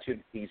 touch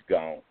him, he's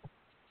gone.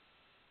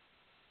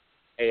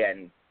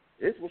 And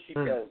this is what she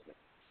tells me.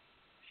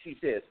 She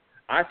says,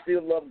 I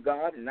still love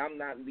God, and I'm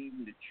not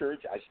leaving the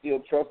church. I still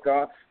trust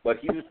God, but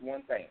here's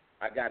one thing.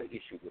 I got an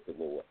issue with the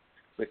Lord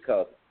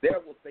because there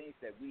were things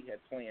that we had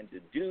planned to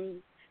do,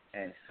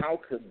 and how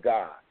could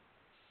God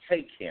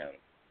take him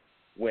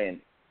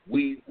when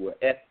we were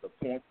at the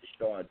point to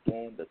start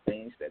doing the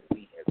things that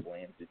we had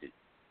planned to do?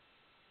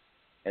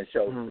 And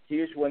so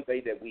here's one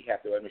thing that we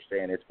have to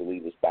understand as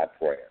believers by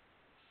prayer.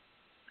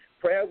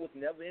 Prayer was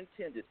never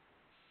intended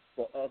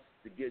for us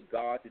to get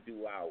God to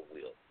do our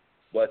will.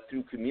 But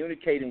through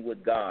communicating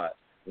with God,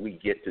 we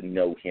get to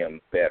know him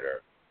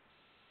better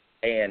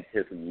and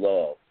his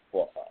love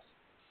for us.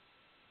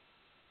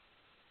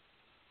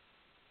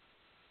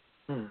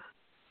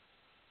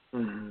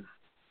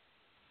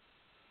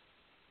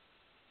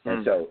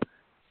 And so,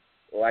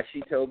 like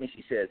she told me,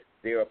 she says,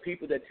 there are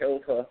people that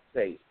tell her,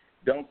 say,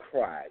 don't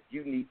cry.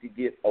 You need to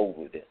get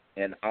over this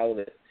and all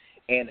this.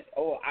 And,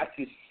 I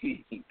could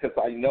see, because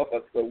I know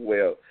her so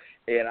well,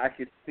 and I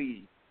could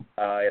see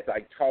as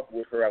I talked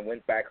with her, I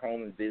went back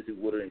home and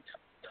visited with her and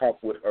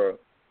talked with her.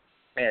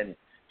 And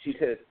she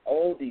says,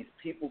 these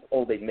people,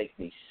 they make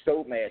me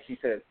so mad. She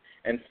says,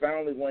 and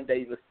finally one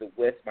day, Mr.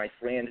 West, my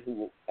friend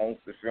who owns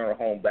the funeral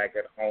home back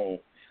at home,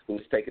 who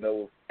was taken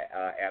over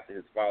after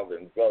his father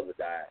and brother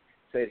died,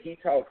 said he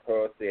told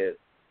her, says,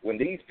 when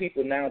these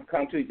people now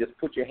come to you, just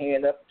put your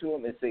hand up to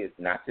them and say, it's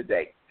not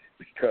today.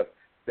 Because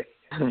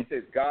he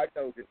says, God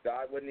knows if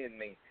God wasn't in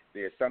me,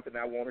 there's something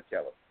I want to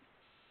tell him.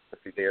 But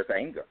see, there's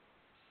anger.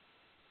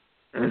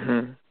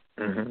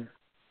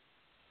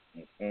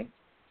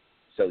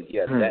 So,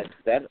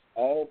 that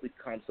all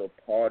becomes a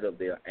part of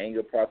their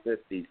anger process,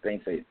 these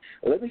things.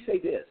 Well, let me say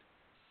this.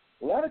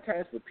 A lot of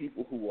times for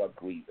people who are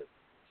grieving,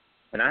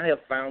 and I have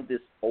found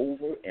this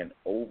over and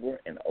over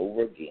and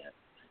over again,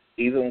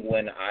 even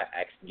when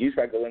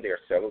usually I go in there,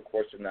 several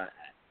questions I ask.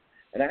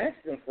 And I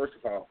ask them, first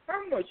of all,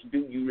 how much do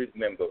you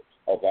remember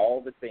of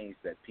all the things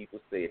that people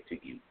said to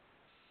you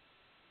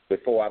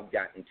before I've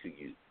gotten to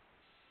you?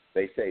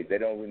 They say they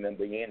don't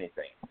remember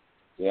anything.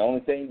 The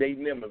only thing they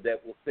remember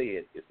that was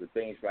said is the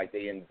things like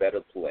they're in a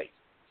better place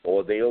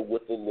or they're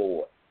with the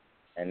Lord.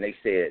 And they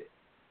said,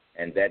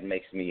 and that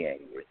makes me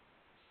angry.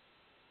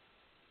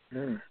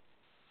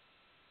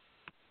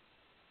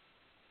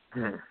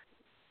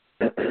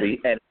 See,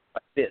 and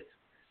like this,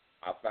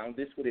 I found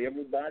this with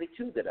everybody,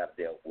 too, that I've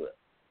dealt with.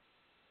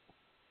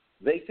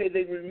 They say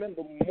they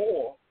remember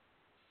more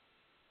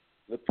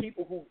the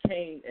people who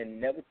came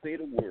and never said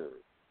a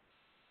word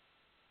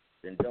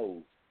than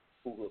those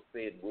who have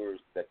said words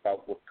that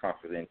felt was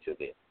confident to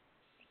them.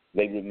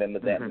 They remember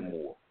that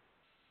more.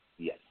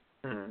 Yes.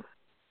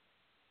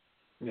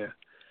 Yeah.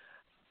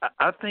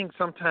 I think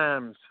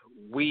sometimes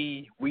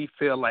we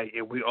feel like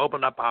if we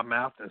open up our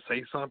mouth and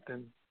say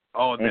something,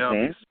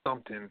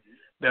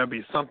 there'll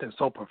be something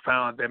so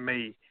profound that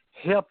may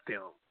help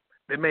them.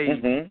 That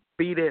may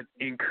be that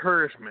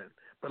encouragement.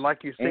 But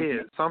like you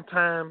said,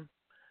 sometimes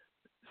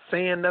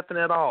saying nothing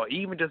at all,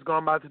 even just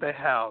going by to their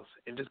house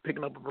and just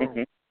picking up a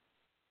room,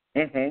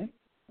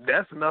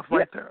 that's enough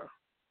right there.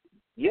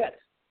 Yes.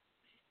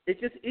 It's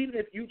just, even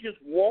if you just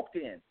walked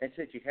in and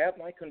said, you have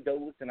my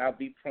condolence and I'll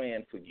be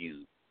praying for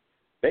you,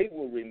 they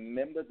will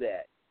remember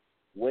that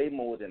way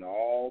more than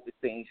all the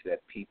things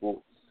that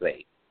people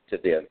say to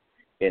them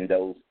in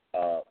those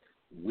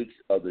weeks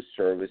of the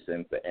service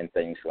and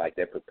things like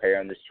that,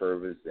 preparing the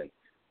service and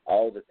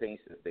all the things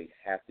that they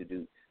have to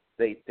do.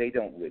 They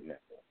don't remember.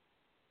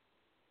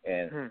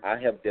 And I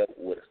have dealt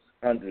with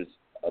hundreds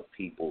of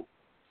people,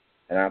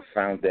 and I've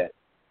found that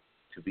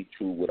to be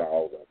true with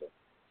all of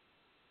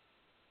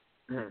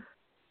them.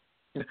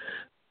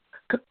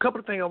 Couple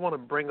of things I want to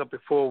bring up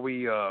before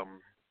we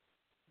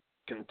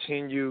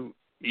continue,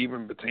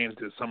 even pertaining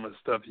to some of the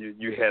stuff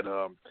you had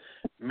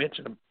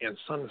mentioned in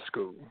Sunday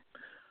school.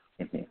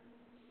 Mm-hmm.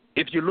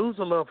 If you lose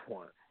a loved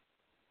one,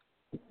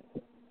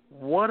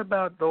 what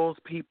about those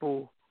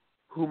people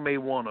who may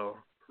want to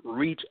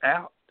reach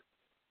out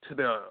to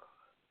their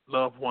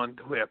loved one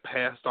who have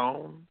passed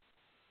on?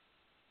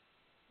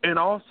 And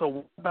also,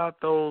 what about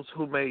those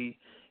who may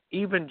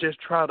even just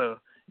try to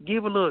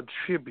give a little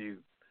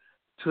tribute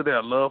to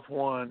their loved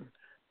one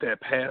that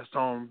passed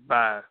on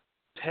by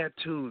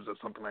tattoos or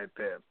something like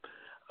that?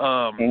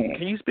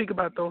 Can you speak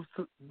about those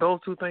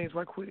two things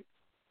right quick?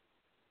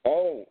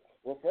 Oh,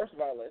 well, first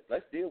of all,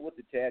 let's deal with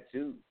the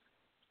tattoos.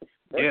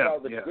 First of all,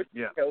 the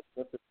scripture tells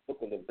us in the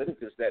book of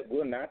Leviticus that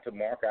we're not to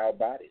mark our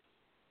bodies,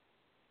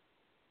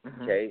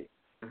 okay,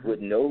 with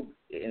no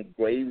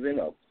engraving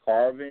or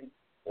carving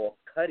or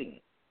cutting,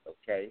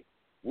 okay?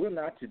 We're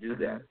not to do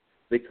that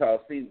because,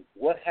 see,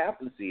 what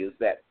happens is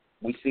that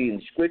we see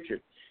in Scripture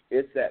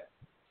is that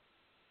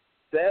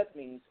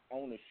means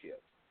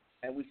ownership.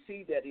 And we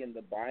see that in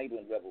the Bible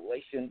in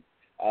Revelation,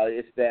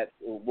 is that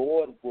the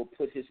Lord will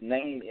put his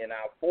name in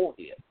our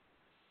forehead.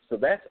 So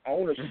that's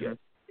ownership.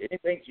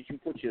 Anything that you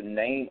put your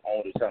name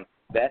on or something,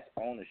 that's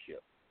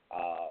ownership.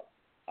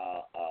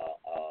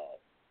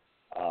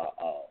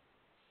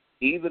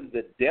 Even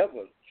the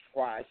devil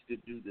tries to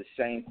do the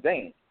same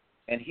thing,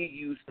 and he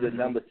used the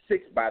number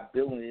 6 by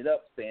building it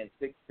up, saying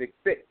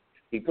 666.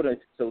 He put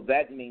it, so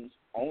that means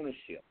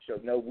ownership. So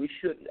no, we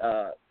should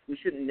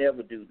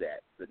never do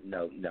that. But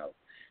no.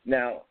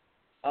 Now,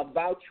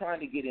 about trying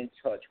to get in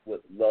touch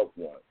with loved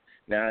ones.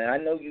 Now, I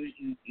know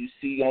you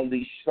see on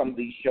some of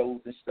these shows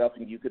and stuff,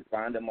 and you could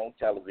find them on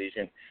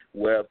television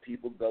where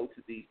people go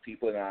to these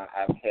people, and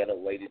I've had a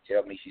lady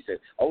tell me, she said,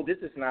 oh, this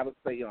is not a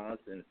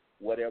seance and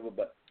whatever,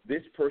 but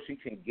this person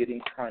can get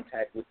in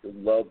contact with the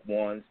loved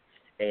ones,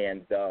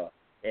 and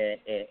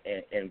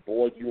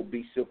boy, you'll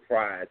be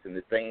surprised in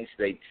the things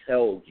they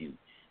tell you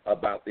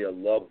about their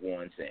loved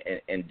ones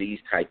and these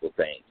type of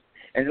things.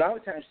 And a lot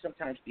of times,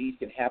 sometimes these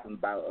can happen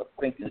by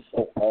thinking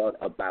so hard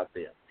about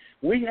them.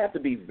 We have to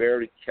be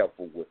very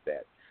careful with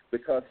that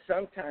because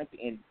sometimes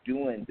in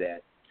doing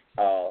that,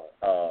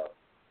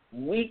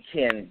 we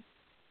can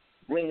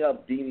bring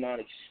up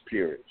demonic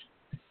spirits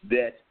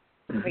that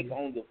take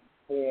on the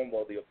form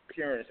or the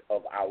appearance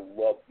of our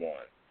loved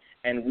one,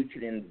 and we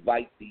can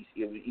invite these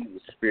evil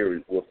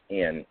spirits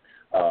within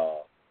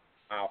our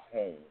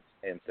homes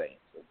and things,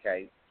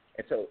 okay?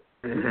 And so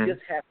we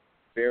just have to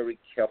be very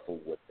careful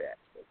with that,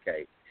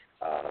 okay?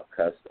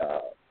 Because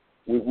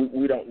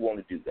we don't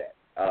want to do that.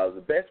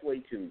 The best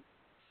way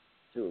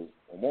to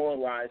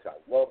memorialize our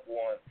loved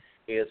one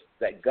is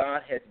that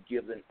God has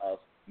given us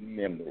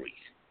memories,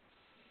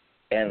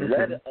 and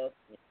let us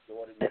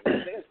enjoy the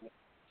memories.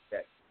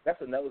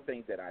 That's another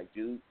thing that I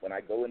do when I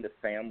go into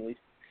families,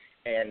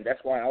 and that's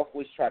why I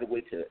always try to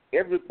wait till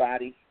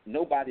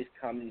nobody's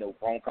coming, no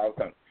phone calls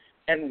coming.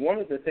 And one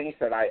of the things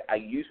that I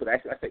use with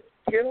actually, I say,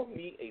 tell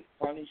me a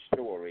funny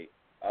story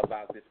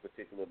about this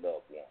particular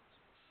loved one.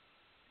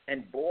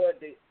 And boy,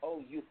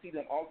 you see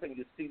them, all of a sudden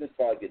you see them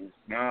start getting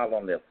a smile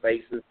on their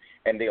faces,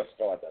 and they'll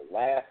start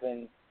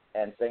laughing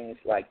and things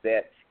like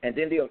that. And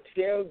then they'll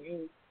tell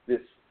you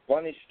this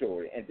funny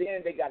story, and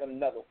then they got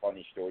another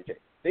funny story to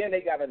tell. Then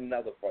they got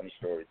another funny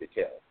story to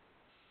tell.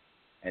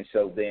 And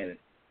so then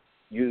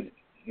you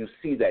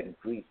see that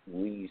grief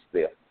leaves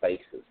their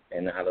faces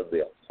and out of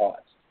their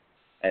hearts.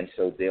 And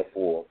so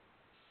therefore,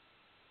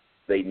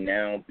 they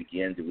now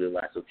begin to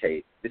realize,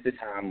 okay, this is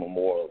how I'm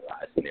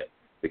memorializing them,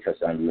 because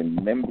I'm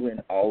remembering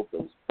all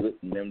those good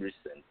memories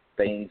and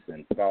things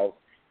and thoughts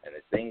and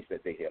the things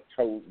that they have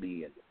told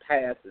me in the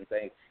past and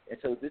things. And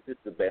so this is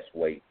the best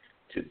way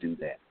to do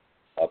that,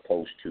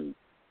 opposed to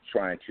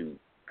trying to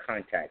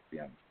contact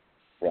them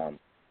from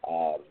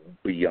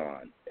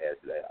beyond, as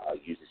I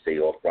used to say,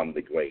 or from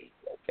the grave,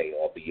 okay,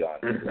 or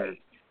beyond the grave.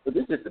 So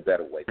this is the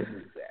better way to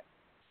do that.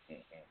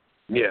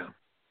 Yeah.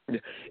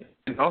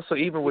 And also,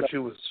 even what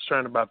you was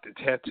sharing about the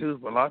tattoos,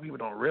 but a lot of people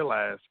don't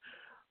realize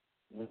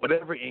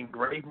whatever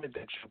engraving that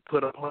you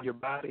put upon your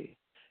body,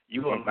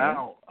 you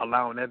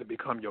allowing that to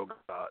become your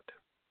God.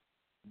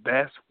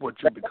 That's what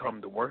you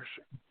become to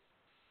worship.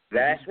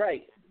 That's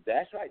right.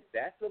 That's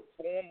a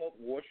form of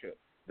worship.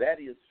 That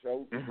is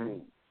so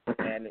true.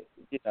 And,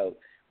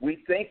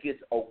 we think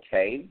it's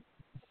okay,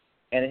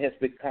 and it has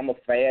become a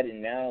fad,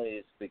 and now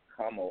it's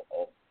become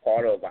a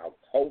part of our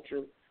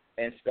culture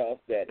and stuff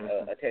that,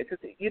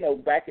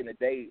 back in the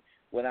day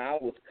when I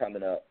was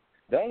coming up,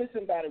 the only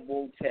somebody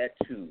wore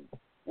tattoos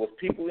was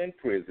people in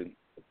prison,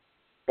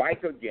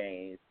 biker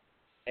gangs,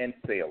 and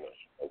sailors,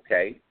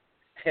 okay?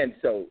 And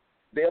so,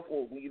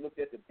 therefore, when you looked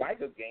at the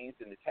biker gangs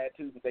and the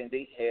tattoos and things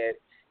they had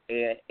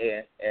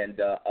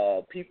and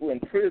people in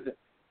prison,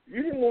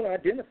 you didn't want to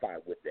identify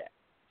with that.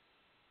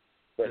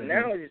 But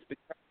now it's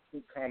become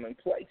too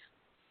commonplace.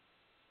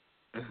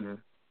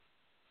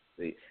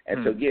 See?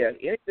 And so, yeah,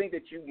 anything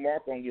that you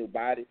mark on your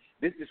body,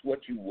 this is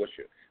what you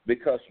worship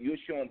because you're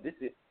showing this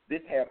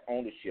have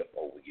ownership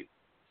over you.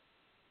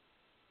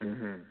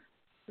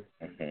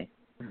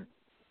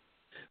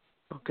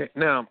 Okay.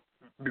 Now,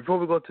 before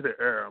we go to the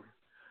era,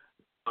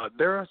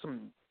 there are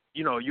some.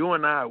 You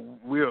and I,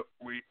 we are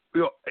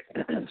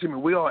excuse me,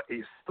 we are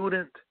a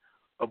student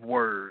of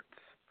words.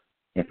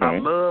 I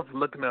love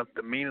looking up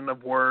the meaning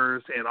of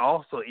words and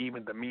also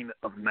even the meaning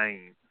of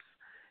names.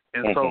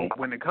 And so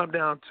when it comes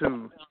down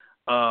to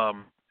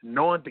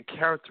knowing the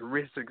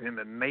characteristics and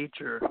the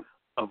nature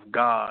of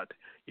God,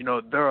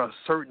 there are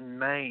certain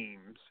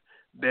names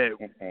that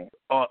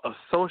are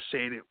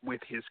associated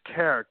with his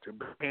character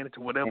pertaining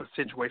to whatever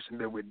situation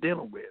that we're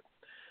dealing with.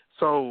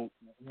 So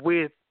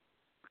with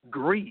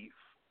grief,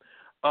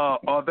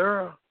 are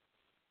there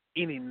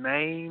any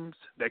names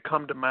that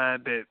come to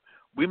mind that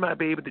we might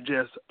be able to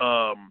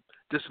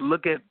just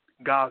look at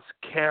God's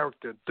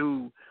character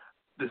through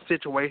the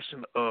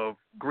situation of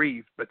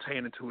grief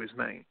pertaining to his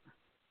name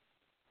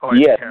or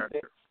his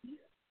character?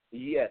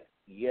 Yes,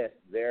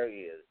 there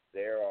is.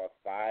 There are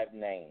 5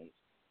 names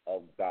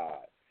of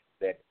God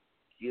that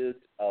gives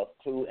a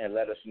clue and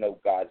let us know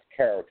God's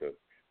character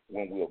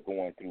when we're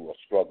going through or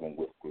struggling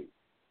with grief.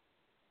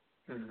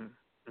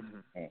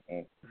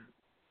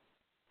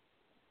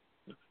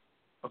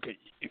 Okay,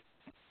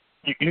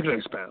 you can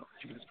expound.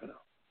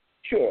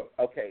 Sure.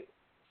 Okay,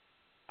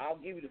 I'll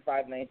give you the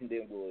 5 names and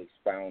then we'll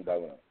expound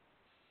on them.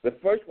 The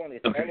first one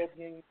is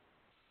Elohim.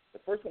 The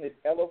first one is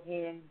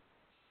Elohim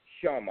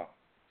Shammah.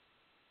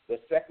 The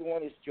second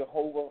one is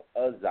Jehovah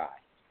Azai.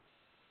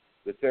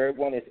 The third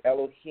one is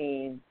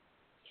Elohim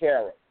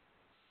Kara.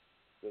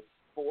 The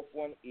fourth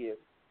one is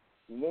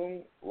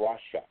Lum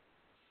Rasha.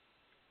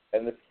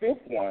 And the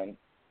fifth one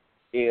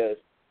is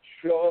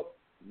Shub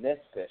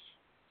Nefesh.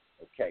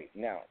 Okay,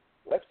 now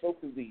let's go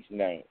through these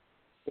names.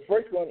 The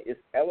first one is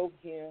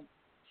Elohim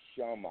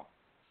Shammah.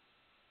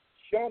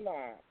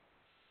 Shammah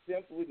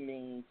simply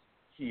means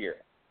hear.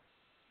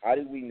 How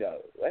do we know?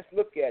 Let's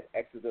look at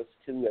Exodus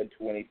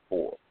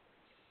 2:24.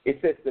 It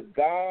says, the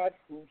God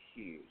who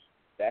hears.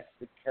 That's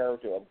the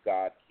character of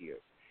God here.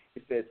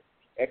 It says,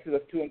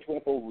 Exodus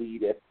 2:24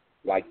 read it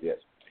like this.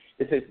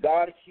 It says,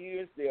 God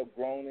hears their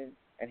groaning,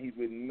 and he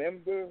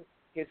remembers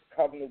his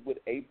covenant with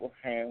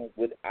Abraham,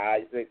 with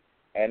Isaac,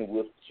 and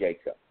with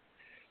Jacob.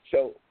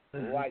 So,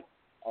 like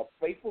a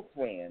faithful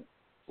friend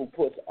who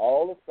puts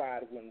all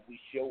aside when we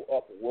show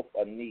up with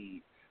a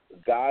need,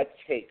 God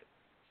takes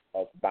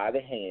us by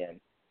the hand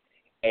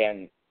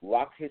and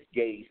locks his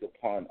gaze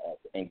upon us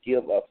and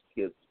give us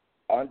his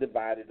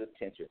undivided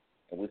attention.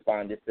 And we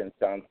find this in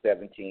Psalm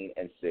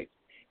 17:6.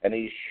 And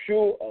he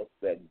assures us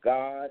that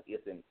God is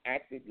an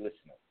active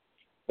listener,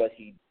 but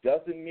he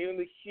doesn't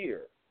merely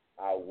hear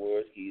our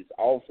words. He is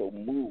also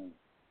moved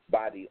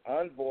by the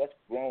unvoiced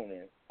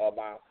groaning of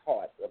our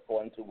hearts,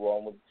 according to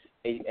Romans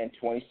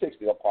 8:26.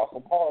 The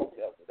Apostle Paul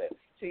tells us that.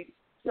 See,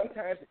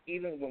 sometimes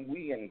even when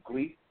we in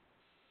grief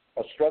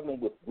or struggling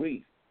with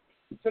grief,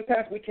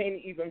 sometimes we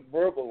can't even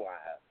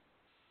verbalize.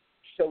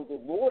 So the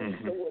Lord is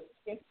so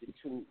attentive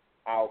to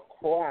our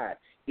cry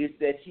is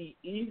that he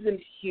even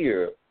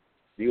hears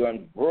the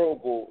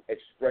unverbal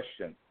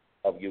expression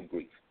of your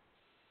grief.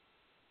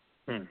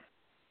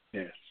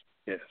 Yes.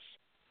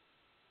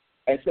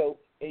 And so,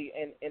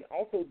 and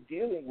also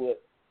dealing with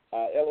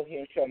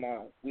Elohim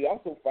Shammah, we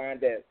also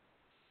find that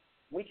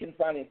we can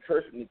find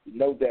encouragement to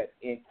know that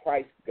in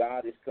Christ,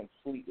 God is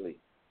completely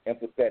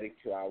empathetic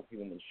to our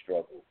human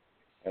struggle.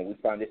 And we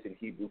find this in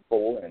Hebrews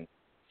 4 and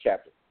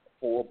chapter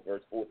 4,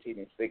 verse 14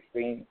 and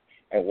 16.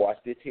 And watch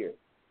this here.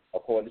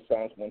 According to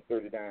Psalms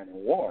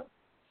 139:1,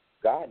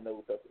 God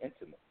knows us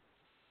intimately.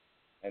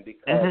 And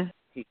because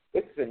he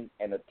listens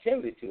and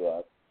attended to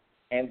us,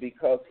 and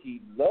because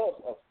he loves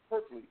us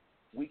perfectly,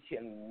 we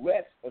can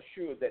rest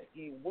assured that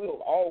he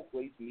will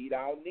always meet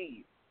our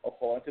needs,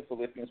 according to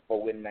Philippians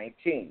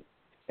 4:19.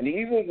 And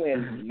even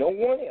when no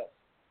one else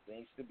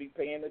seems to be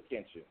paying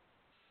attention,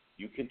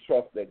 you can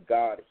trust that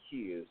God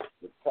hears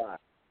the cry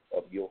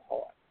of your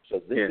heart. So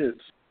this is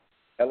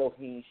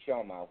Elohim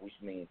Shammah, which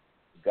means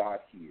God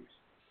hears.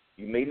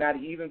 You may not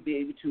even be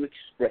able to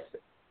express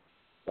it,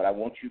 but I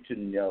want you to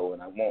know,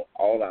 and I want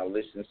all our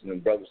listeners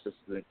and brothers and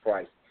sisters in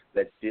Christ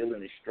that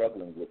dealing and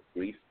struggling with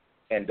grief,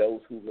 and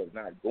those who are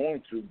not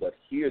going through but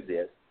hear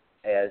this,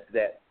 as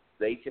that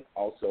they can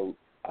also,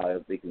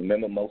 they can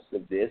remember most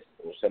of this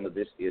or some of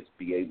this is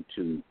be able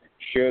to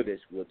share this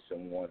with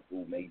someone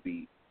who may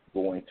be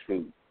going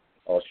through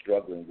or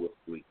struggling with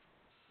grief,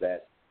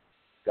 that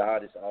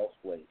God is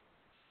always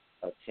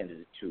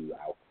attentive to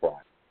our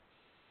cry,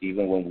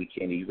 even when we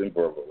can't even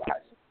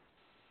verbalize it.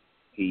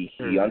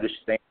 He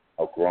understands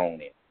our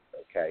groaning,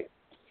 okay?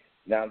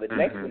 Now, the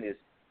next one is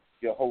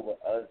Jehovah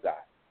Azai.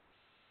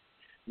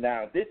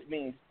 Now, this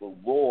means the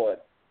Lord,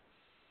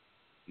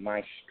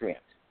 my strength.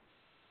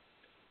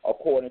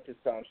 According to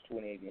Psalms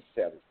 28:7,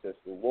 it says,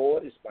 the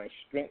Lord is my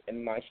strength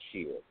and my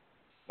shield.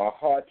 My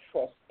heart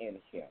trusts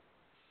in him,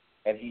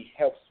 and he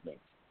helps me.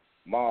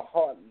 My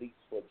heart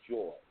leaps for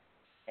joy,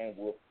 and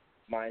with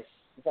my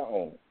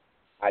song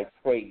I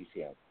praise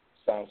him.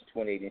 Psalms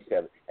 28 and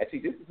 7. And see,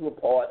 this is a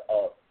part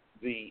of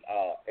the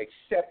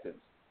acceptance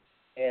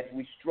as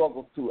we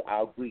struggle through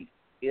our grief.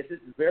 It is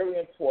very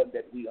important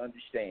that we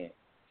understand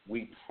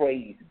we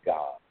praise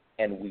God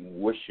and we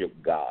worship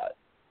God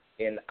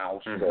in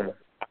our struggle.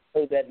 I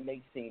know that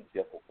may seem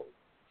difficult,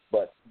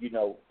 but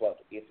but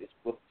if it's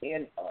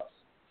within us,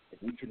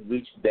 if we can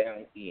reach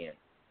down in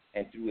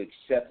and through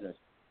acceptance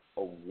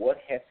of what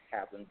has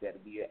happened, that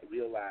we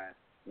realize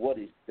what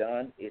is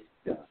done is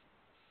done.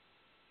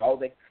 All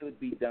that could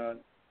be done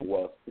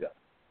was done.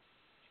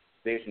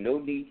 There's no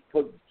need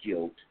for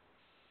guilt.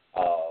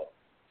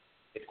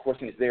 The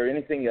question is there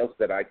anything else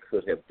that I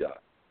could have done?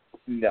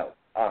 No.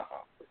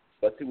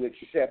 But through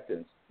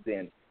acceptance,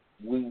 then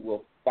we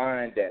will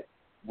find that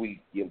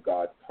we give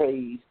God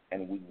praise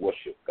and we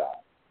worship God.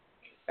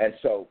 And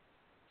so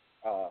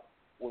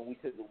when we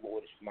say the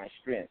Lord is my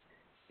strength,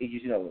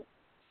 here's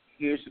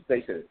the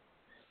thing that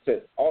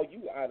says, are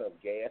you out of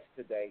gas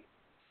today?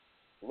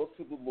 Look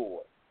to the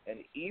Lord. And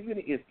even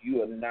if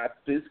you are not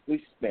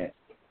physically spent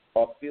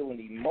or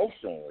feeling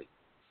emotionally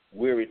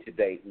weary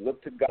today,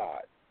 look to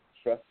God.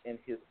 Trust in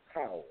his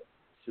power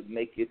to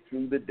make it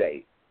through the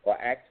day, or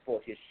ask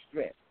for his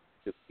strength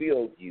to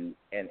fill you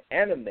and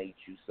animate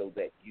you so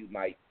that you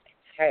might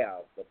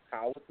have the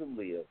power to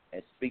live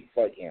and speak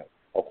for him,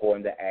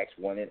 according to Acts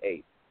 1 and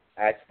 8.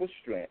 Ask for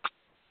strength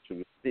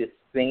to resist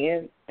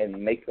sin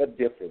and make a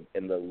difference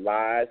in the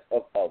lives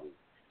of others,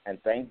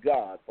 and thank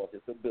God for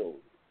his ability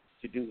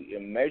to do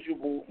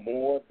immeasurable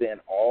more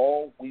than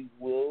all we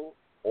will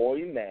or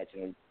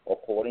imagine,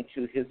 according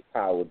to his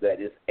power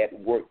that is at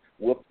work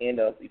within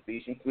us,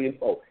 Ephesians 3 and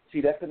 4.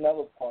 See, that's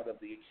another part of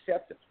the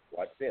acceptance,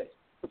 like this.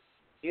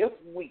 If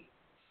we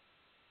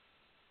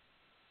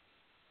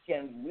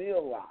can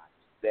realize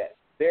that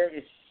there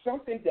is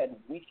something that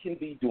we can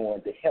be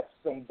doing to help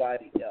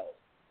somebody else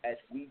as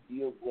we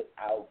deal with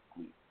our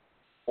grief,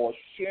 or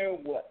share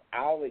what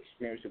our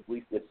experience of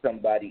grief with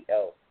somebody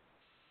else,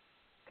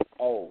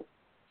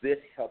 this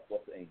helps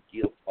us and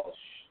gives us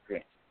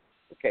strength.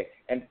 Okay,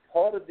 and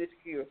part of this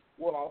here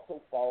will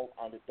also fall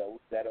under those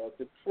that are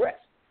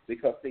depressed,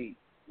 because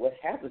what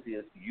happens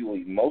is you are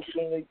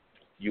emotionally,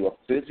 you are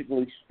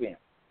physically spent,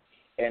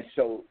 and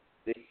so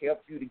to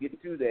help you to get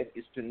through that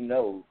is to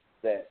know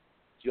that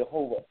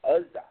Jehovah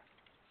Uzzah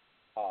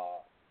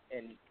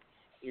and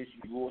is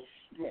your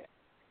strength,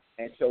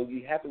 and so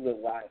you have to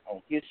rely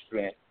on his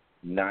strength,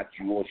 not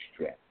your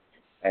strength,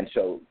 and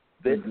so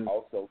this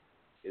also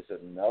is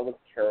another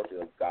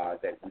character of God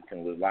that we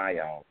can rely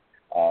on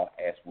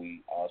as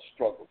we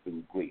struggle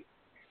through grief.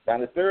 Now,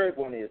 the third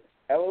one is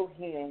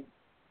Elohim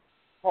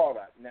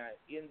Hara. Now,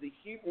 in the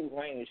Hebrew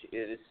language,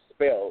 it is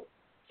spelled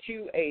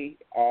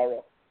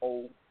Qarob,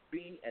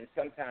 and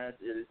sometimes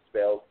it is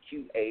spelled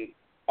Qarib.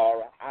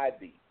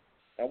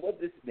 Now, what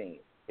does this mean?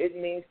 It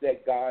means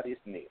that God is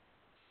near.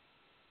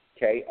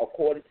 Okay,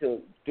 according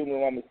to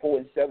Deuteronomy 4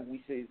 and 7,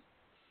 we see,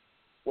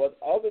 what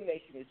other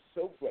nation is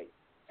so great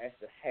as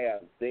to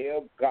have their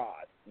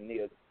God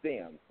near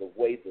them, the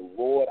way the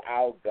Lord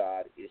our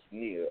God is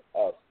near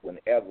us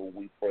whenever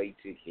we pray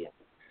to him.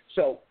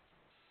 So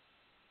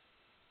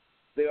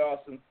there are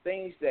some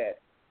things that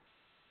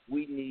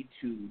we need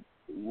to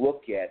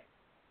look at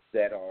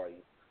that are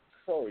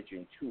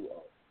encouraging to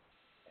us,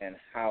 and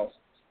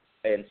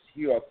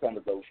here are some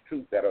of those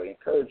truths that are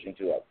encouraging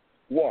to us.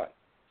 One,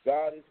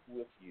 God is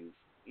with you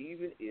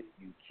even if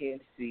you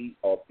can't see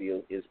or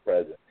feel his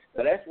presence.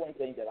 Now, that's one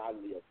thing that I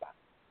live by.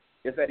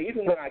 Is that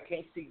even when I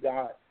can't see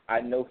God,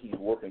 I know he's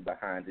working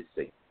behind the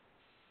scenes.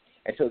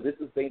 And so this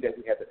is the thing that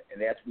we have to,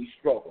 and as we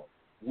struggle,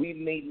 we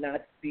may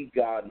not see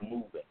God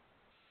moving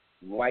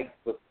right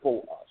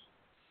before us.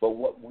 But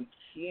what we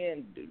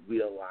can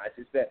realize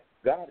is that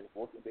God is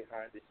working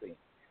behind the scenes.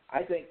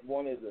 I think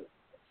one of the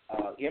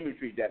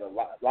imagery that a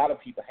lot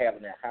of people have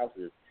in their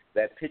houses,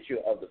 that picture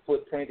of the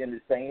footprint in the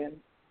sand.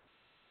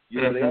 They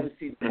only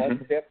see one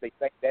step, they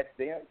think that's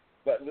them,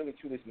 but really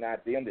truly it's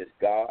not them, it's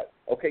God.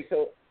 Okay,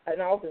 so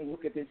and I often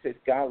look at this and say,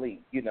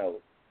 golly,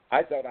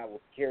 I thought I was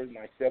carrying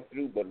myself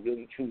through, but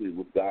really truly it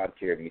was God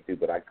carrying me through,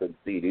 but I couldn't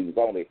see it. He was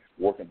only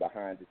working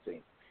behind the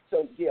scenes.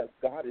 So, yeah,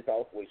 God is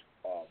always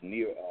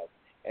near us,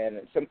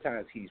 and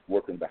sometimes he's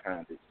working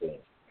behind the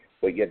scenes,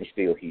 but yet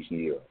still he's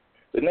near us.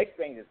 The next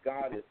thing is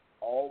God is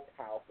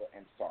all-powerful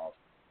and sovereign.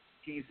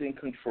 He's in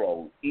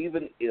control,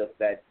 even if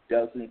that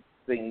doesn't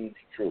seem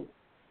true.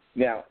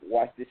 Now,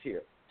 watch this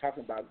here.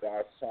 Talking about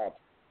God's sovereignty.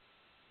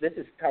 This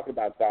is talking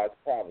about God's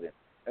providence.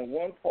 And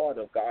one part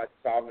of God's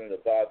sovereignty,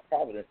 of God's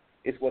providence,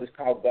 is what is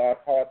called God's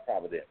hard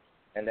providence,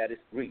 and that is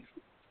grief.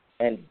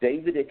 And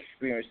David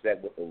experienced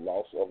that with the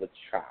loss of a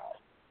child.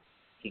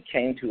 He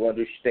came to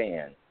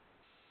understand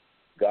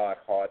God's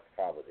hard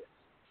providence,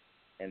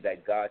 and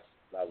that God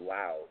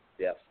allowed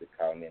death to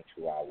come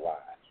into our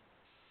lives.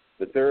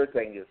 The third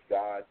thing is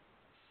God's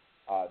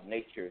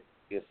nature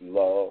is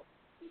love,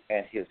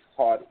 and his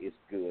heart is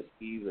good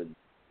even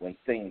when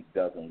things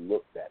doesn't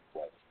look that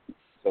way.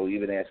 So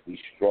even as we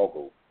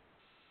struggle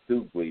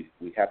through grief,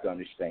 we have to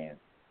understand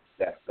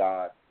that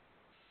God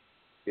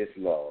is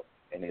love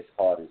and his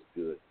heart is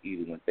good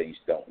even when things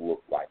don't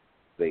look like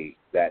they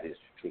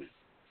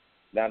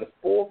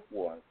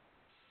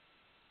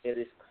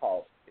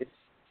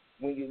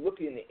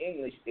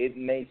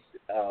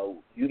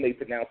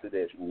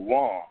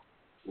Ram,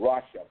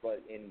 Rasha,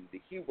 but in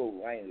the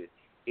Hebrew language,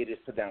 it is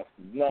pronounced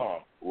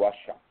Lam,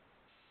 Rasha.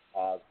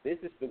 This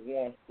is the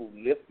one who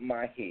lifts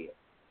my head.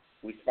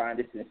 We find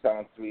this in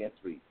Psalm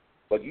 3:3.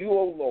 But you,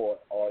 O Lord,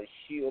 are a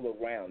shield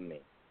around me,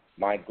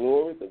 my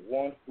glory, the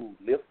one who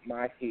lifts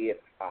my head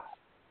high.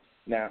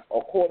 Now,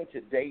 according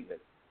to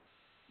David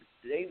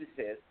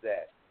says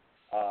that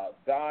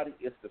God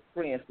is the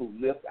friend who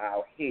lifts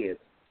our heads,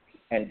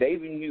 and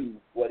David knew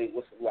what it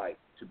was like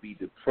to be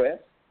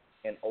depressed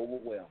and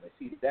overwhelmed. And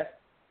see,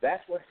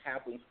 that's what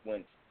happens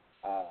when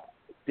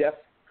death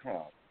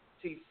comes.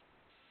 See,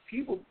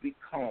 people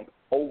become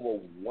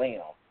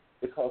overwhelmed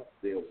because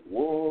their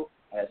world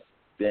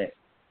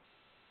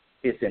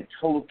is in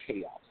total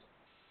chaos.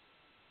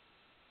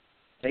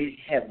 They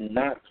have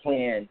not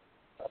planned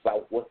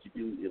about what to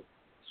do if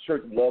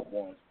certain loved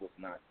ones was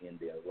not in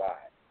their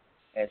lives.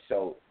 And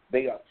so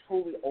they are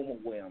totally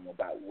overwhelmed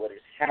about what has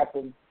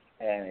happened,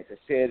 and as I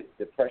said,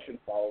 depression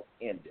falls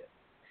in this.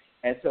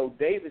 And so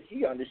David,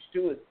 he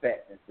understood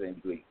sadness and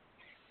grief.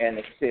 And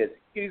it says,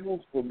 he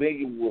who's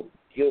familiar with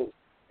guilt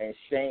and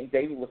shame,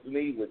 David was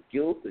familiar with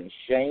guilt and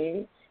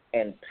shame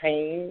and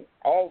pain,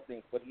 all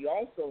things, but he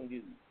also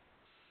knew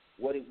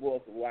what it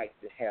was like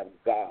to have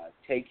God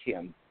take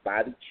him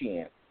by the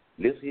chin,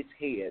 lift his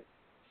head,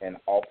 and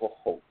offer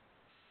hope.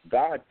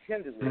 God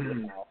tenderly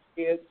lifts our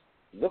heads,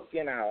 look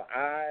in our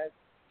eyes,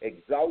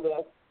 exalt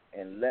us,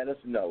 and let us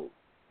know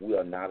we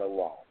are not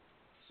alone.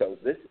 So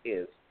this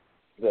is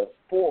the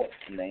fourth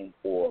name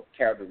or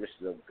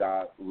characteristic of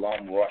God,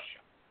 Lam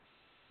Rasha.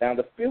 Now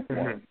the fifth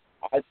one,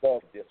 I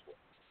love this one.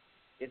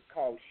 It's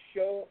called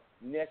Shah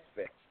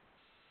Nesfet.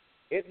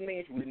 It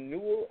means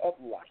renewal of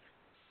life.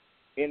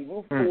 In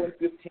Ruth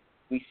 4:15,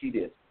 we see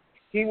this.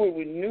 He will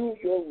renew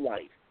your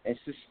life and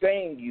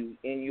sustain you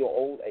in your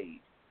old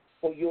age.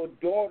 For your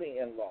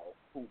daughter-in-law,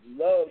 who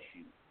loves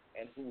you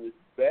and who is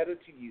better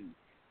to you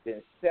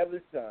than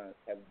 7 sons,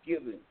 have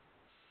given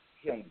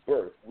him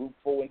birth. Ruth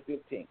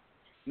 4:15.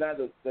 Now,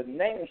 the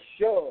name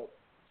Shah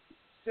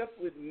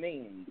simply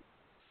means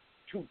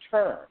to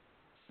turn.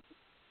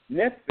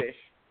 Nephesh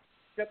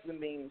simply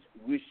means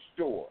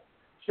restore.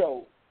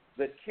 So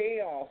the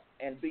chaos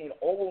and being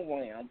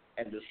overwhelmed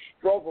and the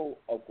struggle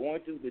of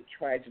going through the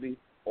tragedy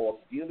or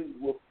dealing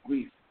with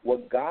grief,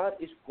 what God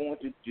is going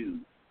to do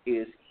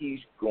is he's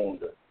going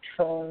to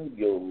turn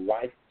your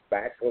life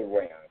back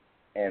around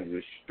and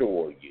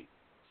restore you.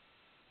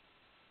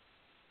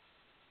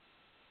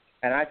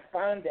 And I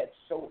find that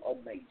so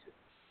amazing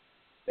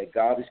that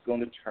God is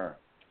going to turn.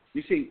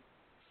 You see,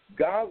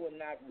 God will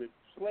not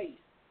replace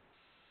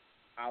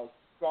our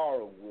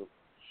sorrow with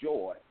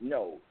joy.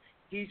 No,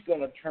 he's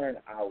going to turn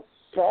our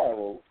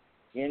sorrow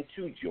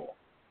into joy.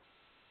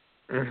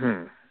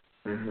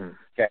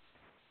 Okay.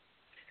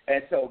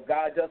 And so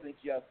God doesn't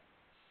just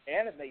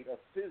animate us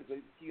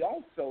physically. He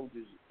also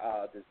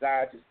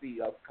desires to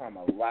see us come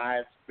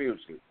alive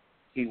spiritually.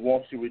 He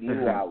wants to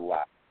renew our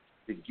life,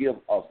 to give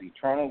us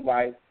eternal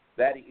life.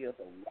 That is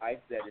a life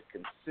that is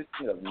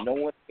consistent of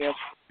knowing him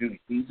through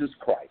Jesus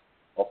Christ,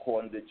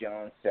 according to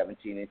John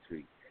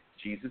 17:3.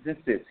 Jesus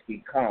insists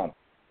he come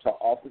to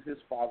offer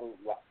his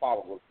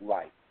followers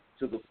life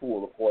to the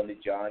full, according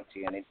to John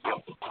 10:10.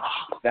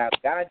 Now,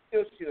 God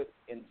still should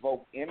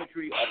invoke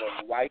imagery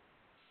of a life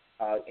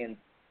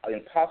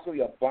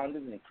impossibly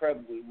abundant,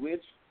 incredibly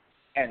rich,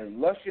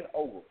 and lushing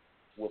over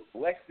with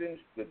blessings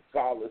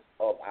regardless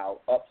of our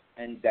ups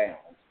and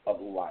downs of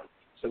life.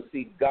 So,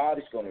 see, God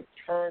is going to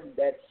turn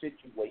that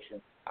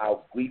situation,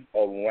 our grief,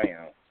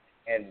 around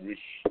and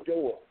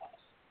restore us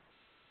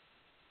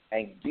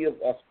and give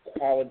us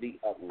quality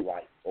of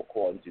life,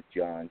 according to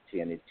John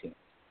 10:10.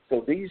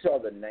 So these are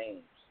the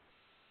names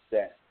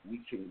that we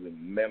can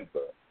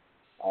remember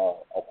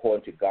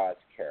according to God's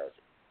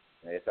character.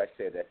 And as I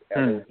said, that's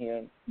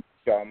Elohim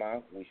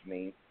Shammah, which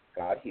means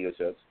God hears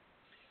us.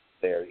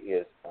 There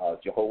is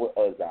Jehovah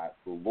Uzzah,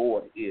 the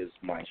Lord is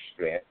my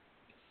strength.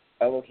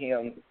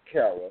 Elohim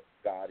Kara,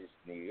 God is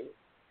near.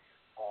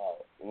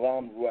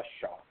 Lam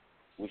Rasha,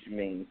 which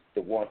means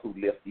the one who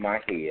lifts my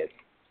head.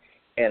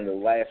 And the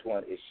last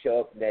one is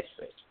Shah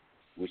Nesfet,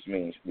 which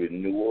means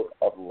renewal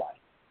of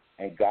life.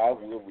 And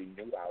God will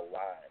renew our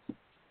lives,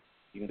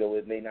 even though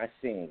it may not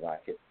seem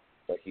like it,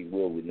 but he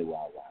will renew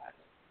our lives.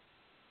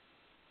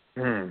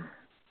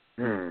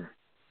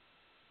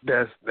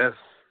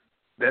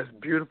 That's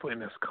beautiful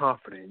and that's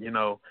comforting,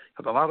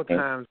 because a lot of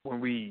times when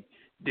we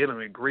dealing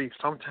with grief,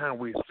 sometimes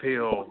we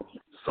feel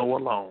so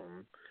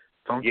alone.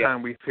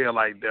 Sometimes we feel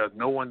like there's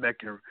no one that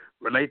can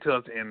relate to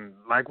us. And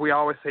like we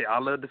always say,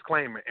 our little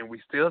disclaimer, and we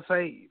still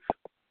save.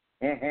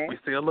 We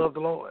still love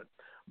the Lord.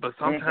 But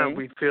sometimes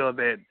we feel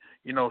that,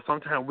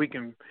 sometimes we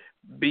can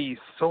be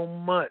so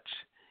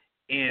much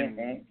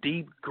in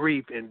deep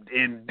grief and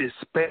in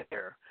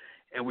despair.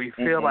 And we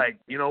feel like,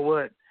 you know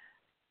what,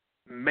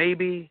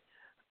 maybe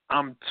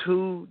I'm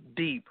too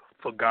deep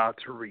for God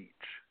to reach.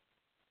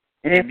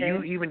 And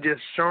you even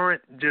just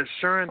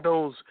sharing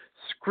those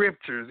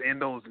scriptures and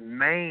those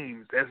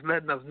names, that's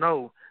letting us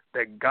know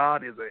that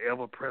God is an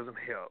ever-present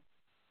help.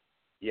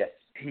 Yes.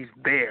 He's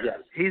there. Yes.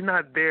 He's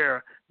not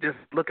there just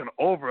looking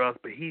over us,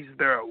 but he's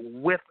there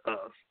with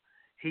us.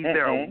 He's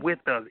there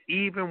with us.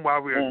 Even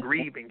while we're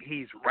grieving,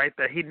 he's right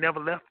there. He never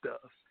left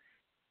us.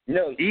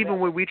 No, even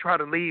when we try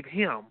to leave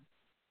him,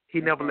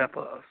 he never left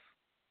us.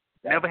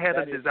 Never had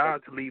a desire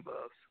to leave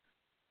us.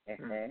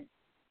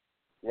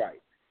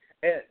 Right.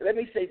 And let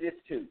me say this,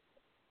 too,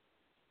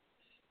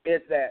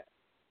 is that,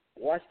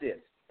 watch this.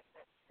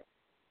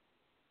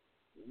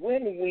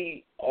 When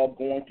we are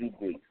going through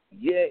grief,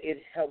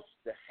 it helps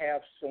to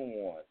have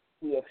someone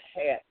who have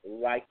had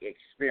like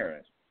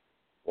experience.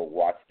 But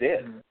watch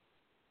this.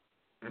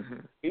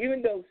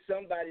 Even though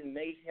somebody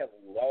may have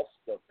lost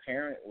a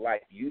parent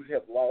like you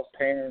have lost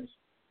parents,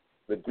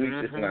 the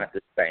grief is not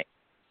the same.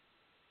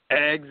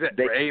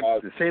 Exactly.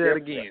 Say that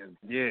again.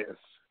 Yes.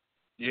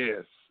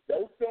 Yes.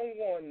 Though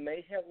someone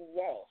may have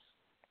lost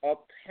a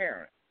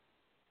parent,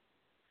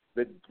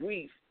 the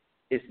grief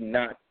is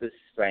not the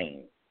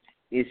same.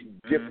 It's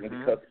different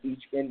because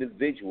each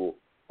individual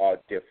are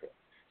different.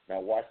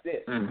 Now watch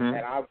this, and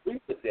I agree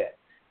with that.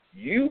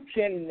 You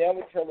can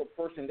never tell a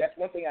person. That's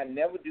one thing I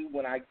never do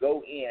when I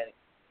go in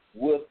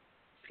with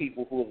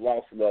people who have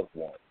lost loved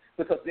ones,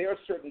 because there are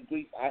certain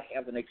grief I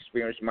haven't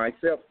experienced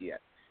myself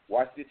yet.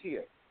 Watch this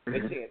here.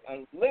 It says,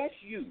 unless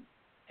you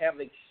have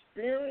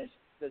experienced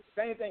the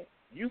same thing,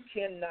 you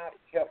cannot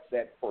help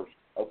that person,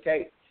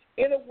 okay?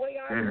 In a way,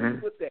 I agree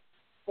with that.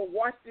 But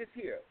watch this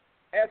here.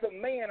 As a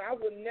man, I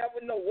would never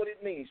know what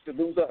it means to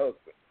lose a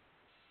husband.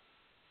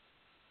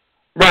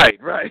 Right.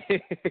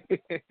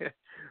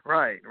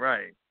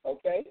 right.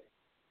 Okay?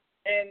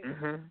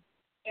 And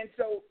and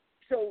so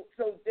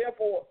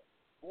therefore,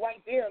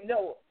 right there,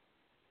 no,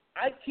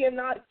 I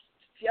cannot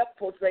help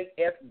per se,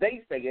 as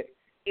they say it,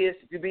 is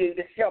to be able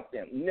to help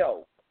them.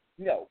 No,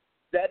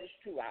 that is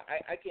true.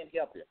 I can't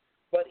help them.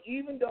 But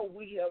even though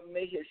we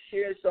may have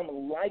shared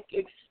some like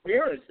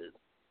experiences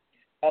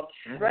of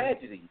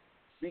tragedy,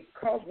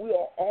 because we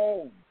are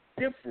all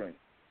different,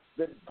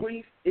 the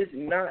grief is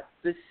not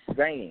the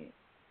same.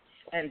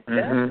 And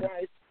that's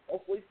why it's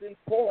always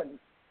important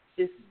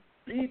is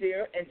be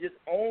there and just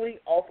only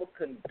offer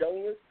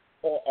condolence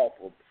or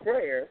offer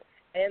prayer,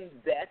 and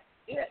that's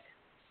it.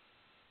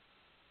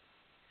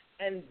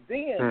 And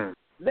then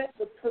let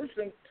the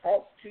person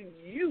talk to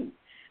you.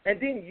 And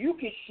then you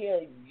can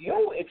share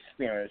your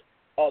experience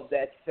of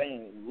that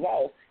same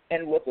loss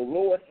and what the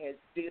Lord has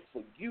did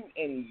for you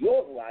in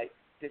your life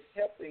to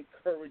help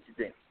encourage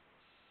them.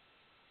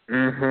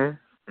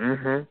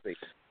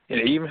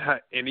 And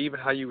even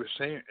how you were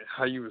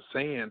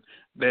saying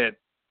that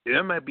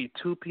there might be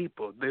two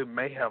people that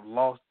may have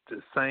lost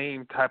the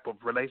same type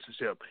of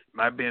relationship. It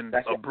might have been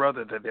a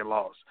brother that they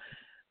lost.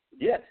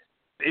 Yes.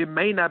 It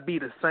may not be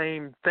the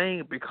same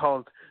thing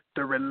because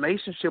the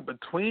relationship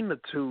between the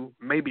two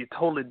may be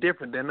totally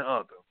different than the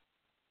other.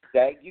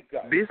 There you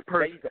go.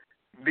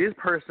 This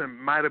person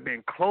might have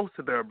been close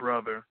to their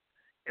brother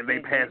and they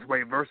passed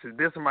away, versus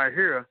this one right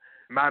here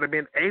might have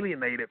been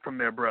alienated from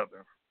their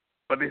brother,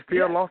 but they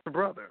still lost a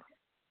brother.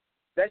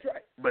 That's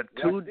right. But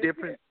two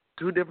different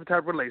type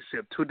of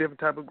relationships, two different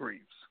type of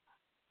griefs.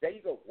 There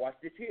you go. Watch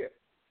this here.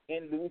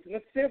 In losing a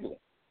sibling,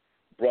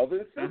 brother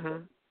and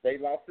sister, they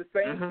lost the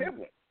same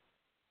sibling.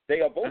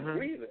 They are both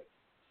grieving.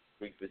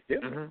 Grief is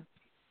different.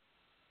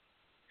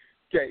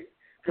 Okay.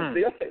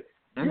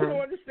 You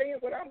don't understand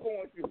what I'm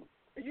going through.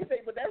 And you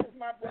say, but that was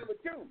my brother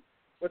too.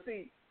 But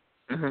see,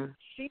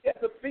 she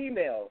as a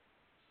female,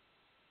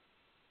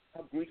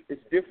 her grief is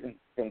different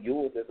from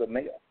yours as a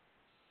male.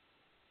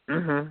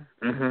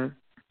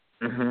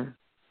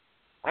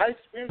 I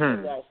experienced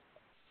a loss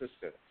of a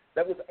sister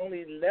that was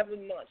only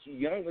 11 months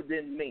younger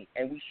than me,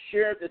 and we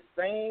shared the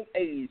same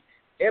age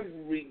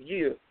every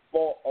year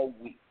for a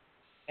week.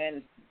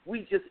 And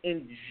we just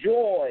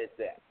enjoyed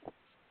that.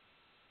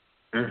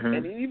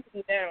 And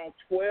even now,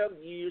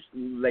 12 years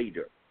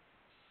later,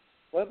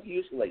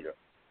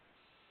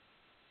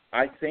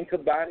 I think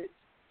about it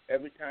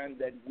every time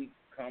that we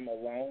come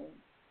along,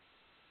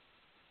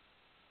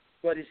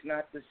 but it's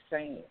not the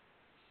same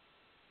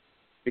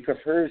because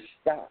hers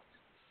stopped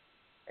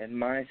and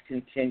mine's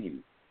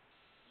continued.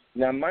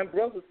 Now, my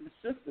brothers and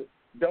sisters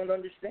don't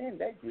understand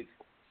that grief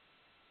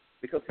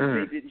because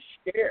they didn't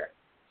share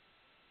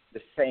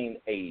the same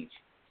age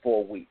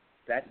for a week.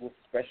 That was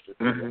special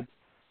to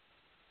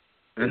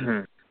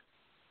them.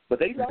 But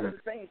they lost the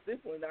same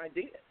sibling I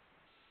did.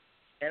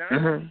 And I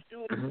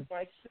understood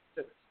my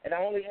sister, and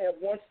I only had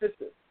one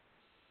sister.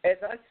 As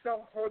I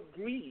saw her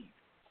grieve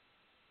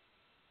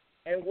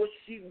and what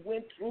she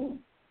went through,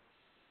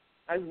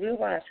 I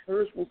realized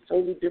hers was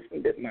totally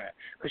different than mine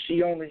because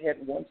she only had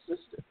one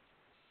sister.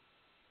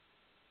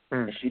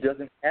 And she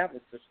doesn't have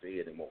a sister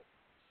anymore,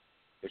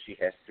 but she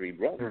has 3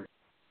 brothers.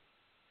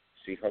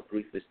 See, her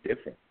grief is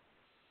different.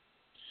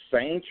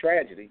 Same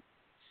tragedy,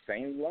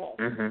 same loss,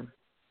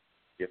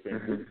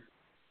 different grief.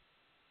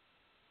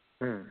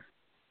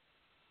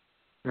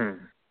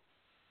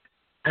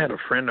 I had a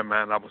friend of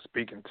mine I was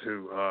speaking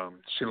to.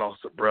 She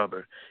lost a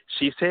brother.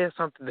 She said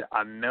something that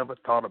I never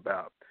thought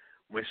about.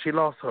 When she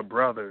lost her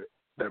brother,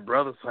 the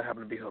brother so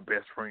happened to be her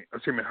best friend. Her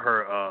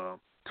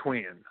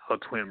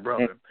twin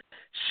brother.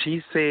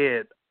 She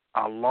said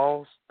I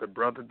lost the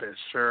brother that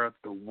shared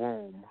the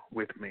womb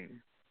with me.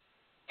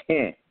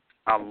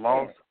 I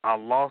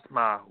lost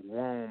my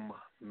womb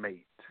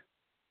mate.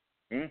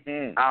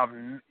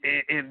 Mm-hmm.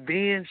 And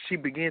then she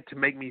began to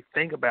make me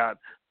think about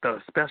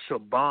the special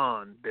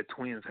bond that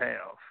twins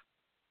have.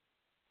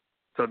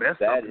 So that's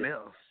something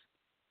else.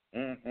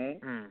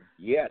 Mm-hmm. Mm.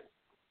 Yes.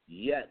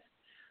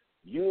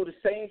 You're the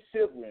same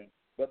sibling,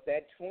 but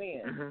that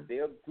twin,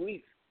 their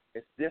grief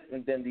is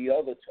different than the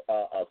other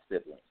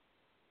siblings.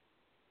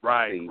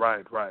 Right.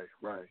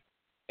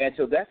 And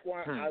so that's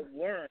why I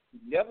learned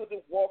never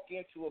to walk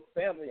into a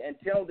family and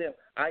tell them,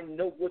 I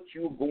know what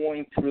you're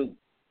going through.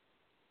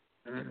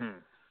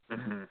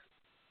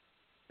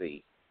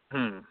 See?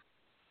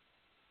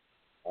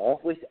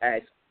 Always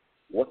ask,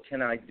 what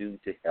can I do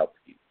to help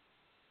you?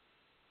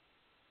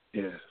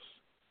 Yes.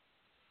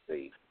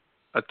 See?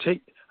 I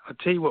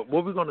tell you what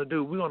we're going to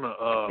do. We're going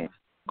to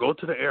go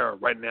to the air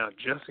right now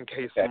just in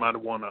case somebody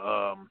want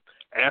to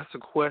ask a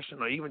question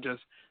or even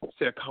just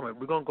say a comment.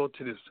 We're going to go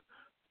to this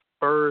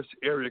first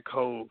area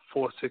code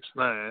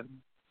 469.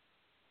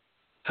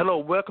 Hello,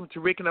 welcome to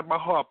Waking Up My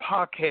Heart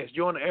podcast.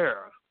 You're on the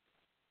air.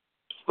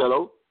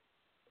 Hello?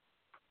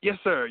 Yes,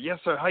 sir.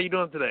 How you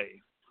doing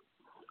today?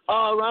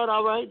 All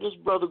right. This is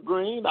Brother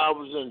Green. I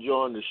was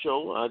enjoying the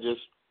show. I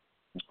just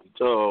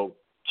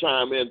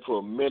chime in for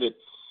a minute.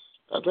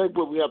 I think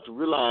what we have to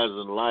realize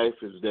in life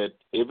is that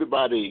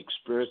everybody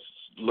experiences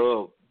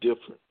love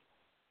different.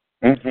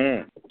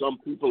 Mm-hmm. Some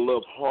people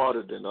love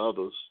harder than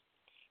others.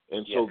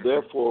 And so,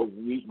 therefore,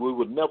 we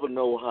would never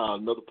know how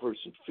another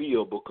person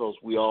feels because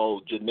we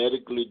all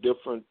genetically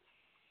different.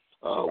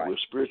 We're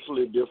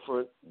spiritually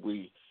different.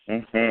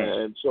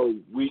 And so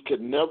we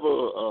could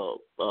never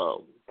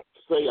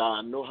say,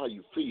 I know how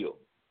you feel.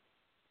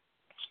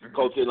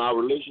 Because in our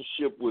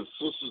relationship with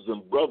sisters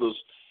and brothers,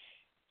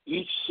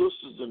 each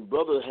sisters and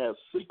brother has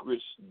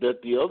secrets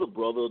that the other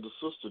brother or the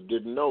sister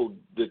didn't know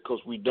because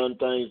we done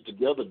things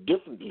together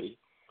differently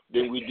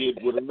than we did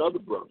with another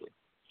brother.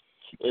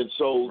 And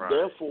so,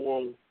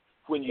 therefore,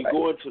 when you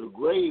go into the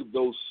grave,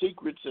 those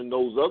secrets and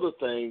those other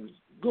things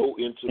go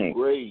into the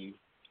grave.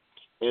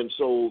 And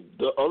so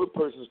the other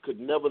persons could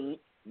never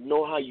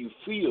know how you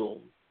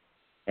feel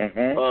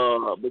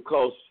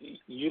because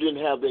you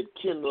didn't have that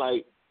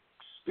kin-like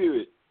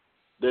spirit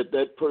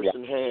that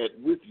person had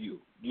with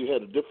you. You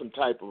had a different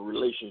type of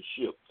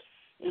relationship.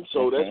 And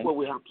so that's what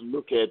we have to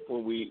look at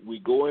when we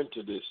go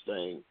into this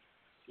thing,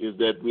 is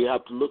that we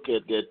have to look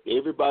at that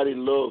everybody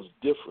loves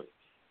different.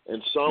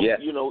 And some,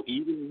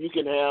 even you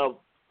can have,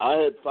 I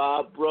had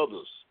 5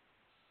 brothers.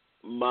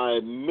 My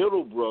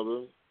middle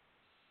brother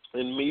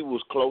and me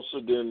was closer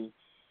than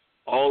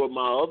all of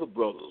my other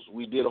brothers.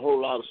 We did a whole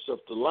lot of stuff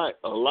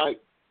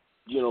alike,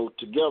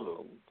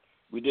 together.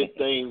 We did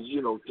things,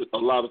 a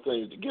lot of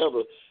things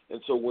together.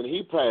 And so when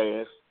he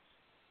passed,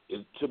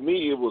 to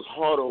me, it was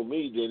hard on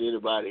me than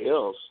anybody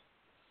else.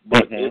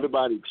 But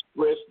everybody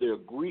expressed their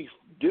grief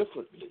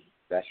differently.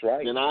 That's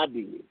right. Than I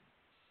did.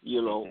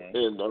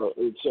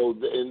 And so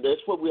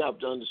that's what we have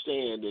to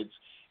understand.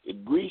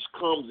 Grief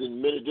comes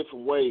in many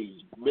different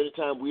ways. Many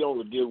times we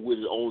only deal with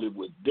it only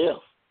with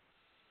death.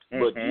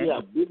 But you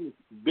have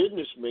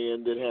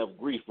businessmen that have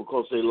grief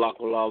because they lock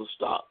a lot of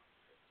stock.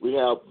 We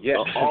have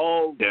a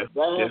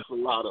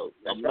lot of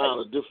amount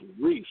of different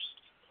griefs.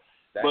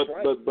 But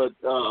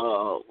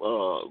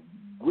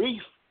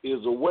grief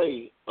is a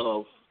way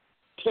of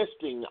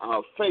testing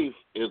our faith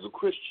as a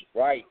Christian.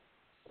 Right.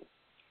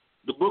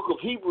 The book of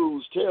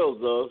Hebrews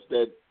tells us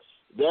that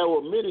there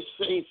were many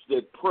saints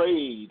that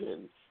prayed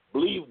and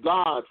believed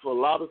God for a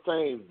lot of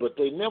things, but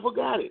they never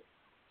got it.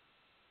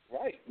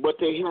 Right. But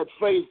they had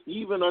faith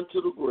even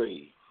unto the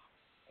grave.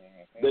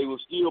 They were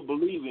still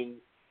believing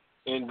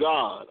in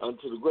God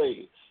unto the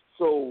grave.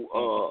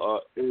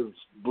 So as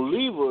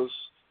believers,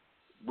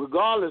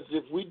 regardless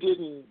if we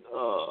didn't,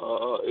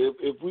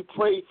 if we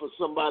prayed for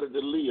somebody to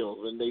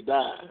live and they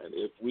died,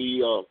 if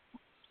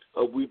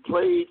we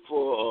prayed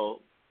for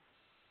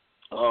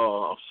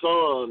a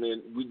son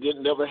and we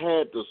never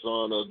had the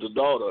son or the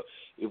daughter,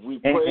 if we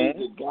prayed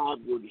that God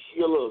would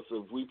heal us,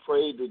 if we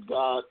prayed that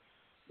God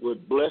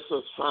would bless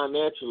us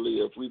financially,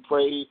 if we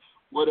prayed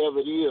whatever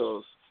it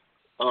is,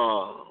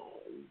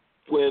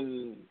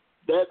 when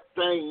that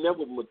thing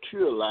never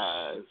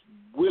materialized,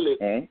 will it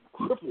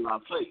cripple our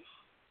faith?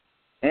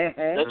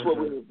 That's what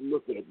we have to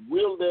look at.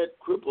 Will that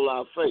cripple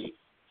our faith?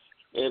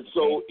 And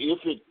so if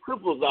it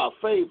cripples our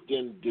faith,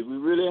 then did we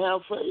really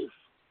have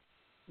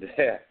faith?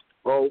 Yeah.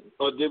 Or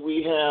did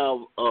we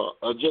have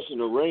just an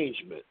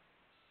arrangement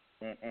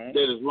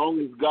that as long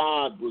as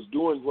God was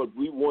doing what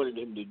we wanted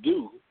him to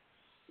do,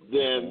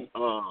 then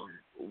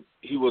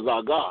he was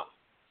our God.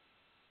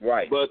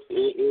 Right. But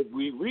if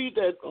we read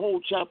that whole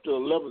chapter,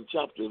 11th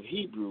chapter of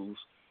Hebrews,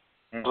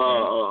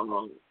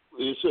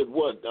 it said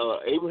what?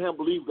 Abraham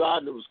believed God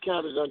and it was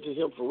counted unto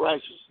him for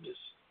righteousness.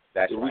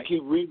 That's and right. We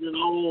keep reading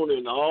on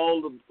and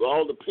all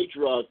the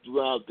patriarchs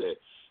throughout that.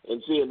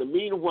 And see, in the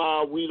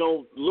meanwhile, we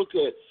don't look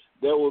at,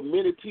 there were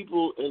many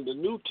people in the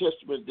New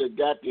Testament that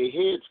got their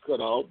heads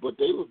cut off, but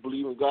they was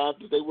believing God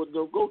that they wasn't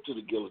going to go to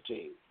the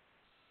guillotine.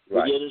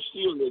 Right. But yet and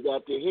still they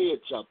got their head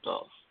chopped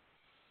off.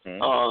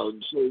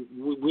 So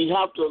we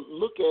have to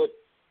look at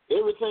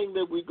everything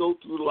that we go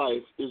through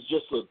life is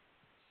just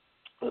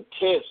a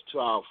test to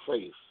our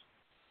faith.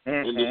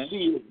 And to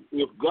see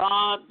if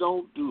God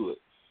don't do it,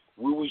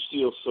 will we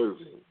still serve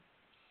him?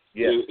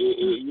 Yes.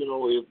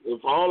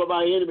 If all of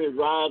our enemies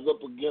rise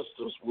up against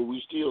us, will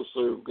we still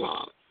serve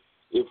God?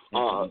 If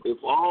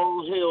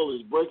all hell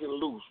is breaking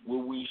loose,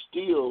 will we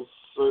still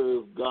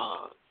serve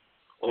God?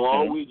 Or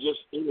are we just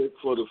in it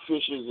for the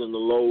fishes and the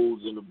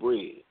loaves and the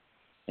bread?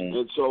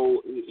 And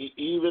so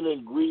even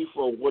in grief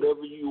or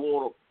whatever you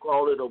want to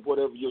call it or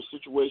whatever your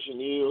situation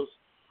is,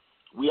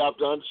 we have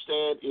to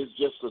understand it's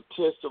just a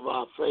test of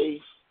our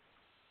faith.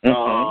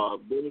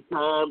 Many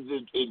times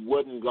it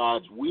wasn't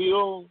God's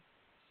will.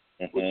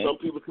 But some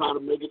people try to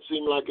make it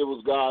seem like it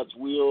was God's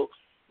will.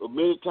 But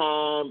many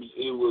times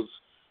it was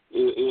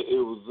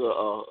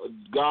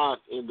God.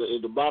 And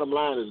the bottom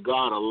line is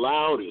God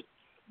allowed it,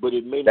 but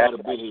it may not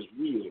have been His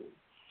will.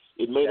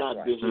 It may not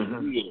have been His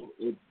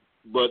will,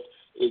 but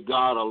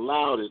God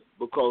allowed it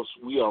because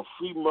we are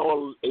free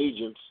moral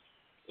agents,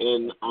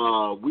 and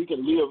we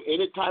can live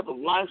any type of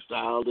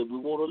lifestyle that we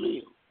want to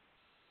live.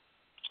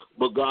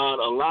 But God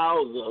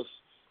allows us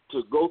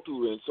to go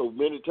through it. So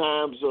many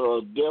times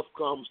death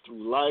comes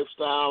through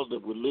lifestyles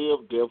that we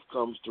live. Death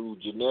comes through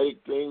genetic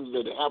things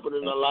that happen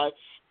in our life.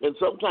 And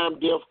sometimes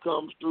death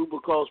comes through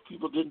because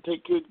people didn't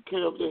take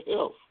care of their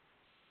health.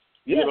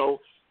 Yeah. You know,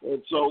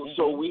 and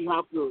so we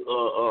have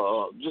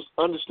to just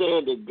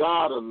understand that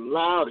God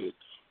allowed it,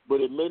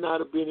 but it may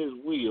not have been His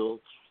will,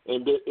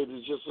 and that it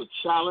is just a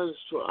challenge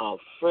to our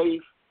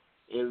faith.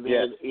 And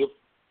then if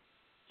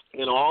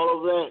in all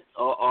of that,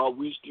 are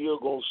we still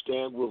going to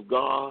stand with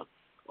God,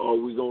 or are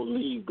we going to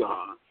leave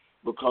God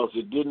because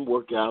it didn't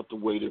work out the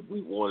way that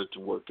we wanted to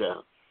work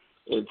out?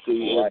 And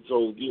see, and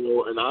so,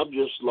 and I've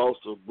just lost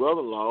a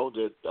brother-in-law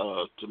that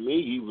to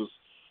me he was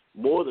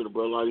more than a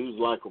brother-in-law. He was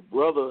like a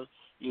brother.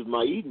 He was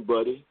my eating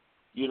buddy,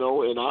 and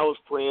I was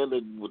praying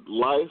that with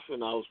life,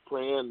 and I was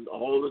praying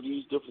all of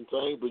these different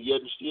things, but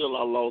yet and still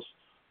I lost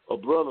a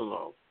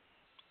brother-in-law.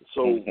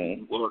 So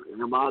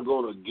am I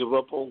going to give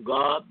up on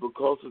God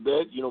because of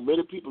that?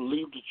 Many people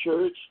leave the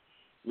church.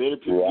 Many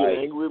people get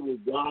angry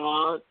with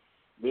God.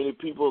 Many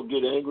people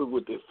get angry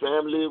with their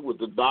family, with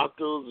the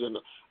doctors, and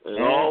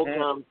all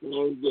kinds of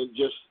things. And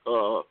just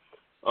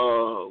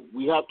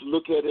we have to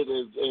look at it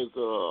as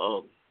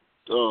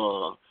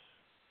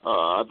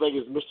I think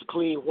it's Mr.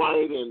 Clean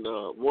White and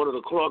one of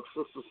the Clark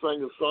sisters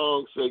sang a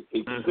song, said,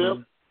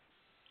 accept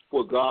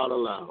what God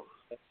allows.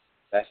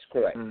 That's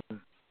correct.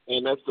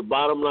 And that's the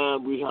bottom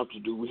line we have to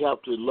do. We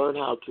have to learn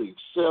how to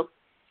accept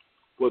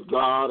what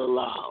God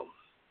allows.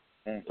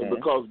 And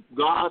because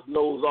God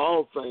knows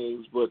all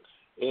things,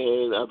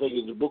 and I think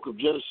in the book of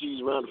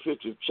Genesis, around the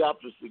 50th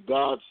chapter, that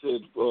God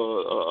said,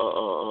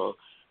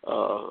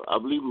 I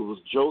believe it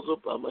was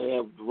Joseph, I may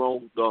have the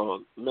wrong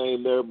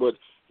name there, but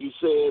he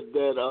said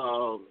that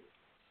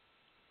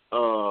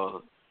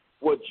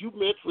what you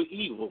meant for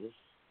evil,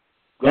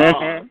 God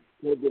turned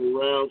it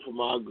around for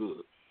my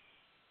good.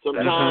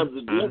 Sometimes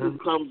the devil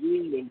comes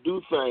in and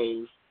do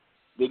things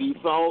that he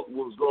thought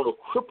was going to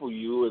cripple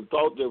you and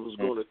thought that was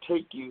going to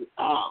take you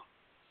out.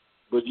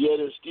 But yet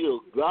and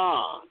still,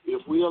 God,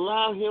 if we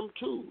allow him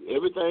to,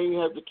 everything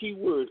has the key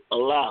word,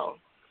 allow.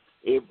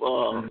 If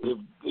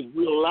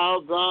we allow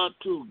God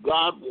to,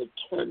 God will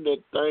turn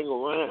that thing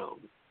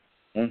around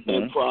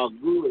and for our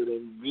good,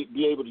 and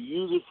be able to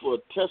use it for a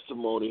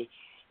testimony,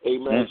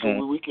 amen,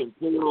 so we can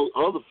tell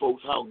other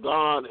folks how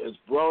God has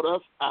brought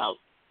us out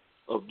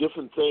of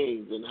different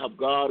things, and how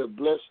God has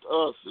blessed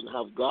us, and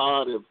how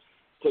God has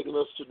taken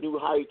us to new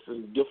heights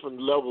and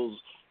different levels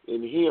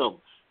in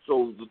him.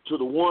 So to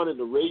the one in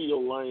the radio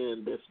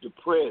land that's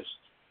depressed,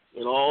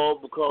 and all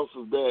because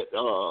of that,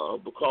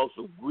 because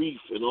of grief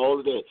and all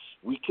of that,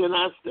 we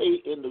cannot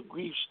stay in the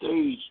grief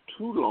stage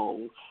too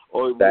long,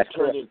 or it will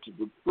turn into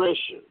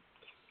depression.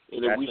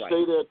 And if we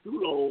stay there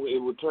too long, it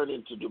will turn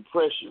into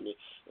depression.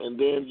 And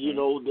then,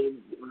 then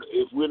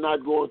if we're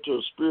not going to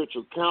a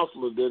spiritual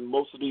counselor, then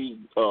most of these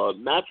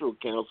natural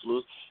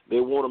counselors, they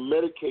want to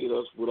medicate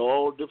us with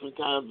all different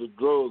kinds of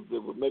drugs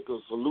that would make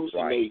us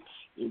hallucinate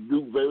and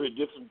do very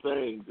different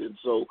things. And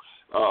so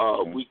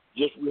we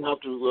have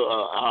to,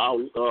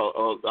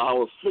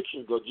 our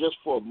afflictions are just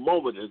for a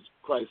moment, as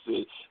Christ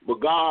said, but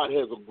God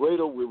has a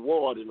greater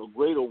reward and a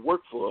greater work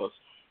for us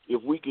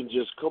if we can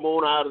just come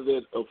on out of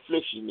that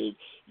affliction.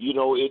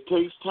 It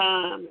takes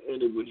time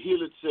and it will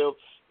heal itself,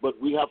 but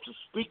we have to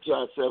speak to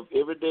ourselves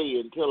every day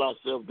and tell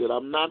ourselves that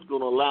I'm not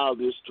going to allow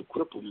this to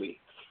cripple me.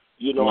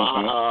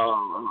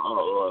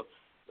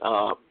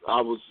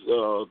 I was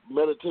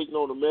meditating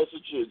on the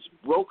message, it's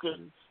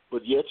broken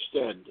but yet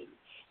standing.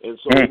 And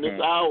so in this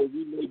hour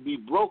we may be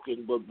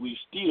broken, but we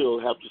still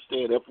have to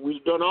stand. After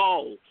we've done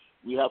all,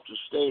 we have to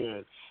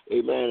stand.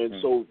 Amen.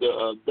 And so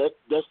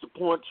that's the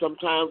point.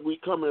 Sometimes we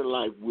come in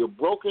life, we're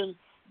broken,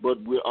 but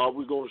are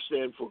we going to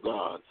stand for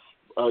God?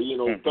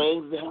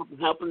 Things have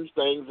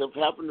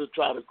happened to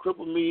try to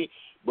cripple me,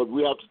 but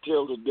we have to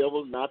tell the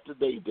devil, not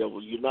today,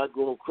 devil. You're not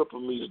going to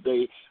cripple me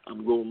today.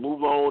 I'm going to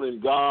move on in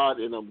God,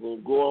 and I'm going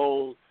to go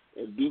on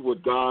and be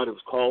what God has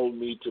called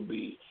me to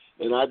be.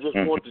 And I just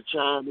want to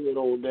chime in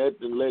on that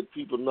and let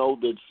people know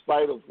that in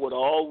spite of what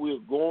all we're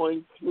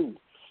going through,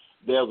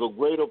 there's a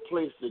greater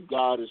place that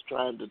God is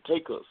trying to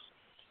take us.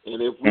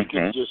 And if we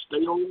can just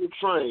stay on the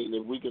train,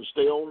 if we can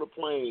stay on the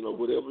plane or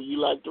whatever you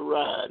like to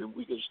ride, if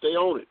we can stay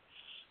on it,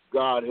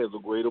 God has a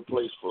greater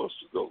place for us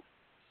to go.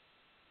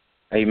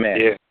 Amen.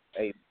 Yeah.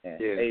 Amen.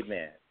 Yeah.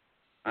 Amen.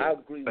 Yeah. I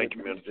agree with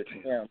Minister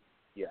Tim.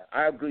 Yeah,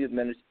 I agree with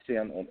Minister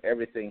Tim on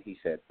everything he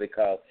said,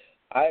 because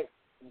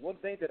one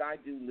thing that I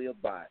do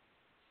live by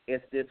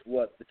is this: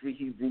 what the 3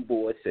 Hebrew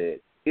boys said.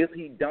 If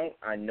he don't,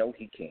 I know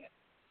he can.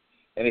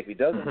 And if he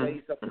doesn't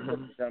raise up the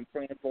person that I'm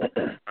praying for,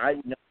 I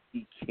know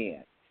he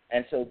can.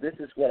 And so this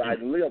is what I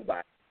live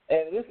by.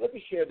 And let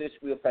me share this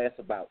real fast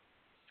about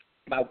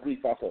grief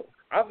also.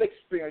 I've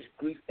experienced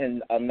grief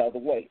in another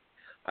way.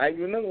 I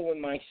remember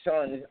when my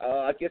son,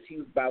 I guess he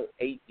was about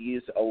 8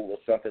 years old or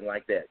something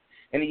like that,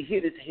 and he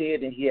hit his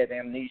head and he had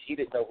amnesia. He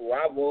didn't know who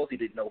I was. He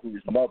didn't know who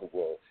his mother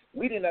was.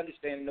 We didn't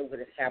know what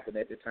had happened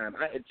at the time.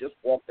 I had just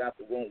walked out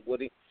the room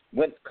with him,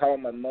 went to call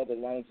my mother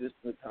long distance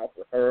to talk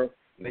to her.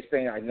 Next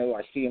thing I know,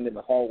 I see him in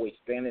the hallway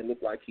standing,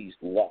 look like he's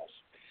lost.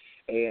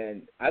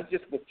 And I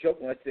just was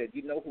joking. I said,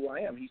 "You know who I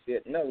am?" He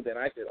said, "No." Then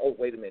I said, "Oh,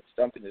 wait a minute,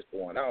 something is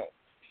going on."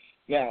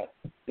 Now,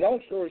 long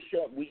story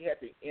short, we had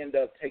to end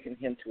up taking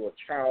him to a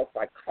child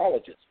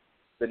psychologist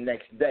the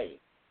next day.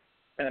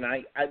 And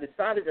I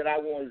decided that I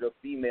wanted a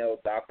female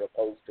doctor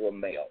opposed to a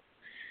male.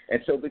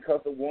 And so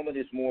because the woman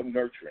is more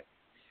nurturing.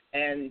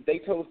 And they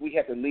told us we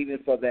had to leave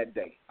him for that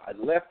day. I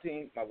left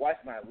him. My wife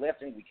and I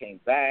left him. We came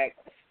back,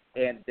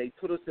 and they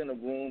put us in a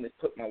room and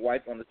put my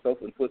wife on the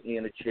sofa and put me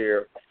in a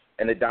chair.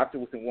 And the doctor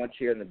was in one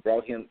chair, and they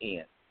brought him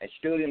in and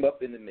stood him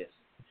up in the midst.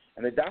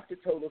 And the doctor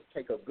told us to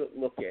take a good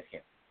look at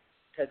him.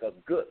 Take a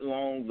good,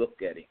 long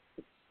look at him.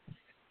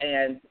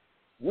 And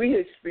we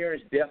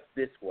experienced death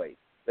this way.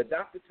 The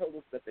doctor told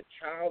us that the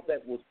child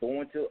that was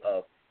born to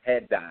us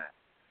had died.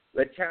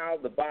 The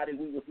child, the body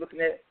we was looking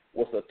at,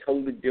 was a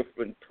totally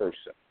different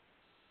person.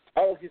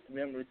 All his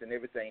memories and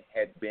everything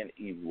had been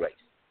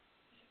erased.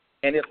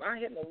 And if I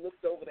hadn't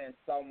looked over there and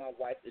saw my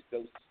wife as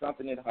though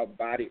something in her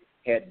body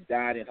had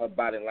died in her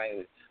body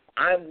language,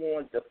 I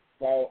wanted to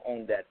fall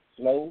on that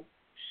floor,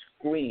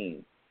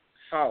 scream,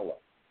 holler,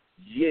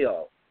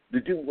 yell, to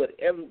do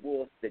whatever it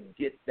was to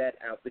get that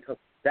out, because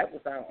that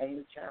was our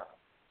only child.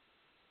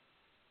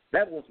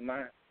 That was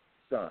my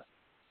son.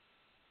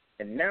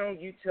 And now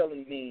you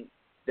telling me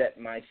that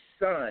my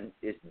son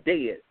is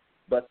dead,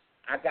 but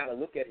I got to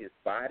look at his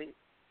body,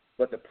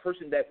 but the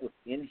person that was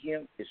in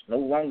him is no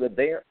longer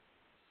there?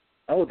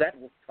 Oh, that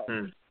was tough.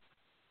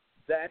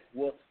 That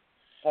was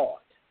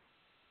hard.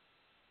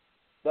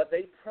 But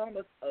they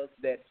promised us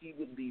that he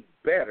would be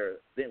better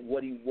than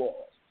what he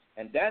was.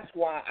 And that's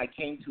why I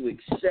came to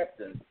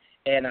acceptance,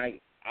 and I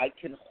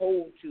can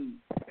hold to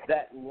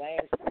that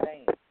last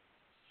name,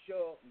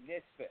 Shul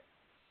Nisbet.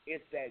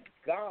 It's that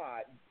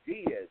God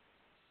did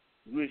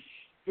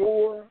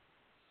restore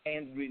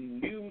and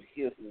renew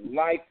his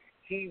life.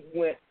 He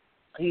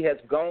has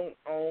gone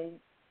on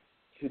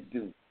to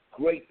do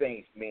great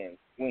things, man,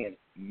 win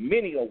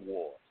many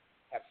awards,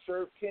 have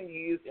served 10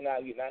 years in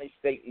our United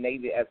States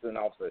Navy as an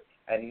officer,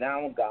 and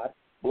now God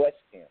blessed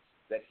him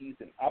that he's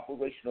an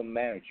operational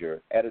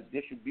manager at a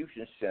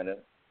distribution center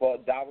for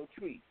Dollar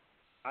Tree.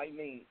 I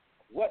mean,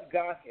 what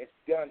God has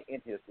done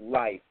in his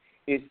life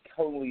is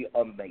totally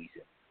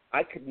amazing.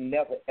 I could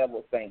never,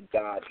 ever thank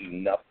God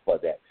enough for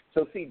that.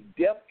 So, see,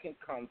 death can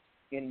come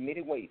in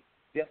many ways.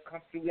 Death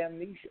comes through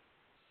amnesia.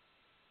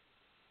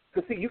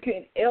 Because, see, you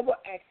can't ever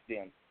ask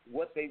them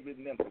what they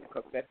remember,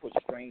 because that puts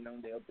strain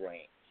on their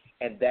brain,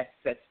 and that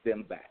sets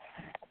them back.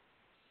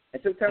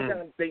 And so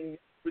sometimes they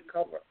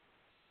recover.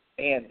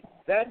 And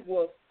that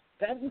was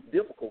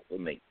difficult for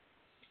me.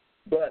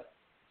 But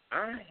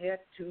I had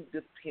to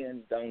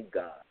depend on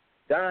God.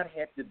 God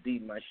had to be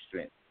my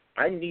strength.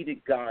 I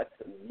needed God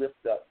to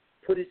lift up,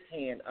 put his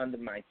hand under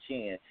my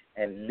chin,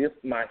 and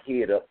lift my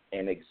head up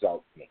and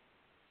exalt me.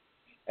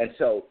 And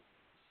so,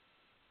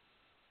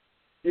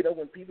 you know,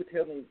 when people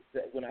tell me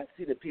that, when I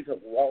see that people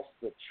have lost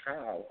a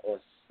child or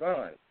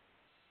son,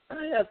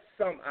 I have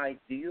some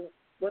idea,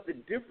 but the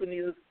difference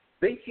is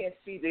they can't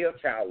see their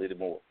child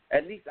anymore.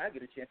 At least I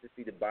get a chance to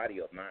see the body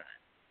of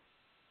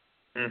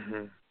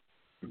mine.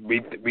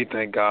 We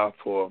thank God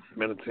for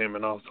Minister Tim,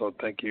 and also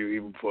thank you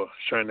even for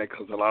sharing that,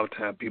 because a lot of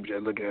times people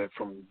just look at it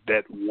from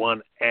that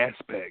one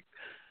aspect.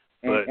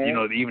 But, you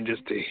know, even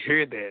just to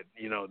hear that,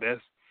 you know,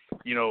 that's,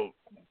 you know,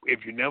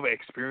 if you never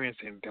experienced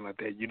anything like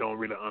that, you don't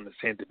really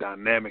understand the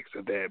dynamics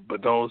of that.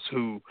 But those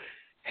who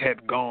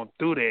had gone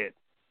through that,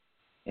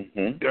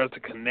 there's a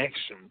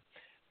connection.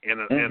 And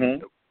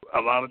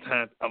a lot of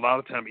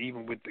time,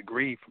 even with the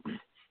grief,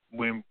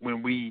 when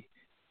we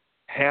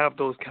have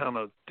those kind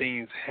of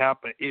things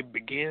happen, it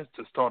begins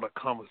to start a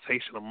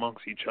conversation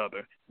amongst each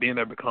other. Then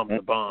there becomes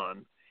a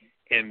bond,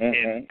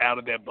 and out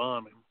of that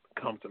bond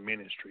comes to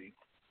ministry.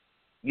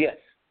 Yes.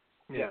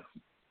 Yeah.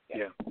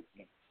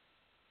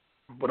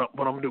 What I'm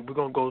gonna do, we're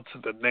gonna go to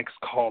the next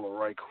caller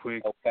right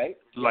quick. Okay.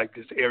 Like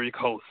this area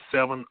code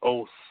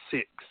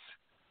 706.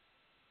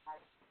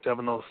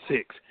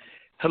 706.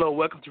 Hello,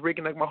 welcome to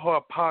Reconnect My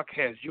Heart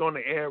podcast. You're on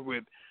the air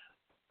with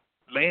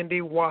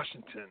Landy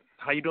Washington.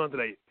 How you doing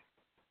today?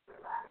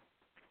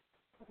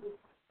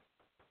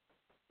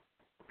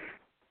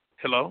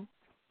 Hello?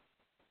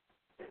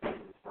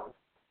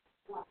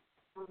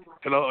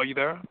 Hello, are you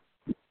there?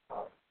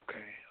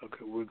 Okay,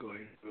 we'll go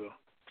ahead. We'll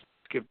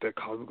skip that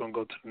call. We're going to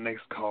go to the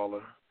next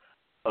caller.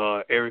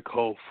 Area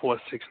code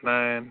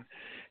 469.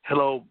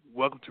 Hello,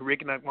 welcome to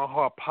Reconnect My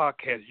Heart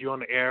podcast. You're on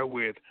the air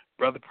with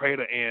Brother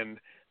Prater and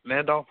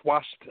Landolph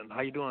Washington.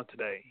 How you doing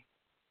today?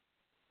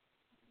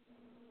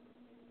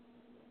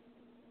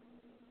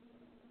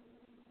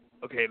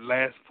 Okay,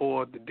 last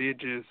four, the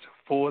digits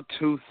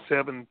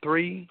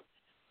 4273.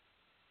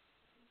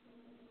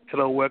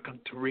 Hello, welcome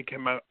to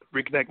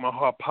Reconnect My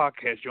Heart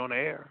podcast. You're on the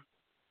air.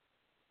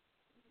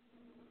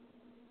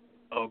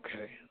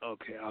 Okay, I'll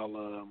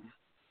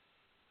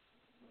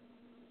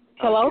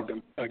Hello?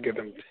 I'll give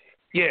them.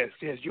 Yes,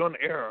 you're on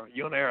the air.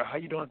 How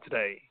you doing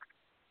today?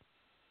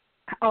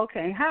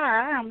 Okay,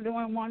 hi, I'm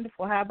doing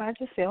wonderful. How about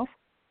yourself?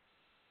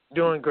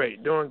 Doing great.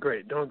 You're on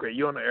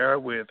the air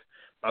with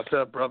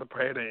myself, Brother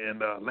Prater,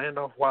 and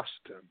Landolph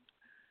Washington.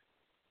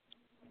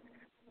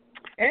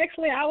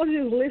 Actually, I was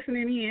just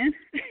listening in.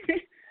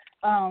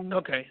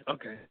 Okay.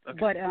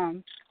 But I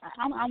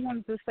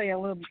wanted to say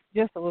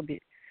just a little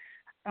bit.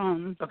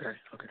 Okay.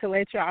 To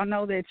let y'all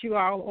know that you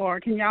all are.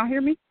 Can y'all hear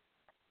me?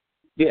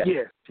 Yes.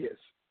 Yes.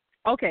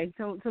 Okay,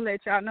 so to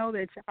let y'all know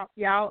that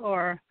y'all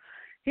are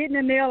hitting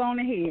the nail on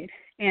the head,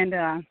 and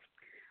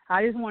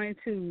I just wanted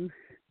to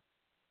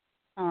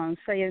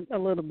say a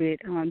little bit,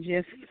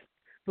 just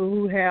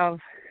who have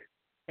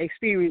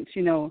experienced,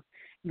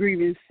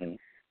 grievance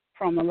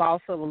from the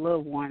loss of a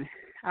loved one.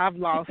 I've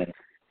lost,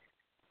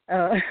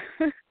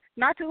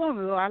 not too long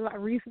ago, I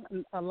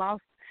recently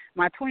lost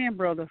my twin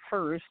brother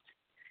first,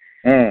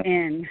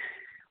 and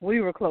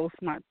we were close,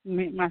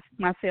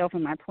 myself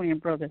and my twin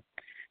brother,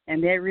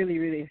 and that really,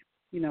 really,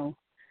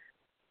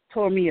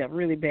 tore me up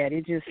really bad.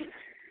 It just,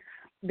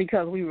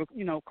 because we were,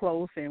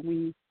 close and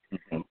we,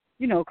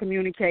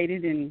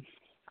 communicated and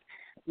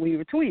we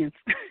were twins.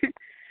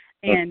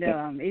 And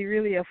it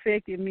really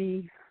affected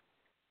me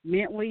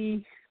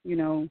mentally,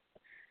 the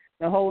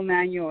whole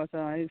 9 yards.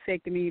 It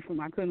affected me from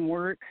I couldn't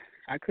work.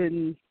 I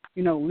couldn't,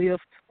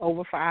 lift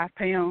over 5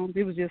 pounds.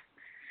 It was just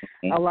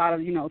a lot of,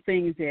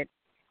 things that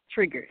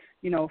triggered,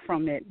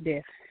 from that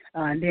death.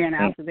 And then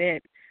after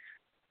that,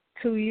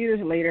 2 years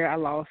later, I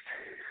lost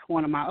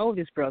one of my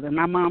oldest brothers.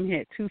 My mom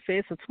had 2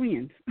 sets of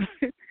twins.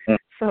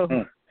 So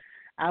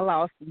I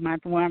lost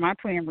one of my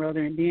twin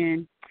brother, and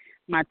then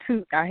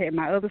I had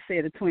my other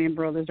set of twin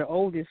brothers, the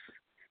oldest,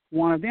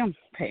 one of them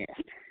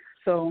passed.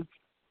 So,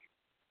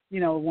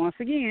 once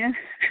again,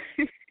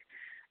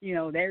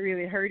 that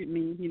really hurted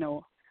me,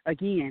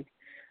 again.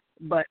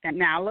 But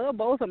now I love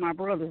both of my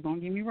brothers,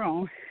 don't get me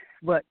wrong.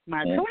 But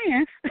my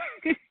twins,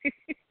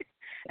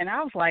 and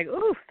I was like,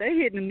 ooh, they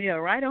hitting the nail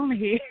right on the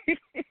head.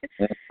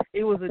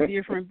 It was a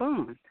different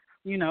bond,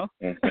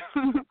 but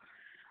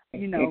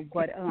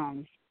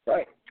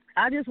right.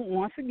 I just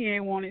once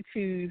again wanted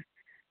to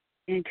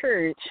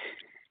encourage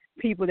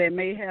people that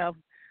may have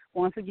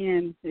once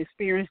again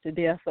experienced the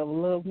death of a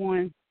loved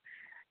one.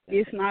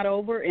 It's not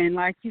over, and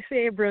like you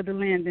said, Brother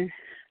Landon,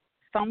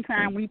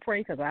 sometimes we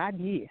pray, because I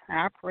did.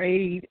 I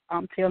prayed.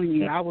 I'm telling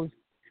you, I was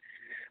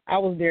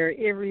there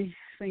every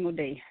single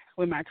day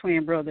with my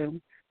twin brother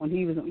when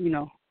he was,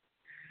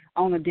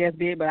 on the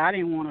deathbed. But I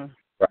didn't want to.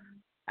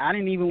 I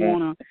didn't even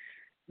want to,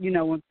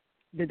 when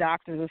the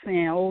doctors are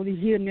saying, "Oh,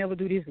 he'll never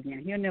do this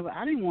again. He'll never."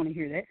 I didn't want to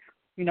hear that,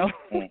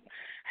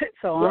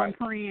 So I'm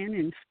praying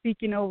and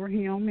speaking over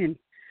him and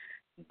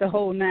the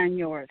whole 9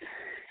 yards.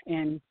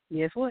 And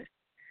guess what?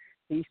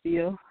 He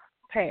still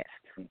passed,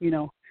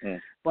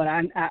 But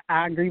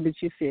I agree with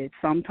you said.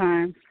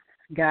 Sometimes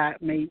God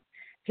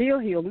he'll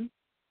heal him,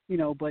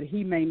 but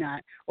he may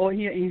not, or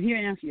he'll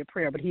answer your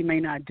prayer, but he may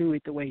not do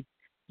it the way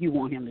you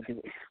want him to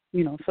do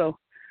it, So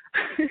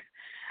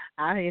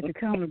I had to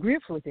come to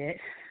grips with that.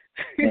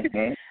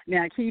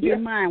 Now, keep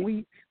in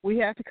mind, we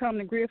have to come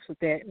to grips with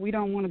that. We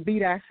don't want to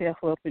beat ourselves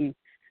up and,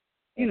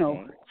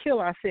 kill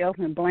ourselves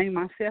and blame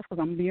ourselves, because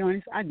I'm going to be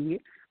honest, I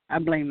did. I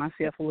blame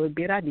myself a little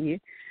bit. I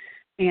did.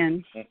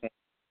 And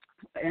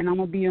I'm going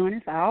to be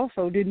honest, I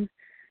also didn't.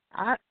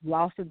 I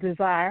lost a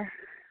desire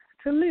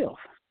to live.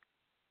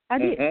 I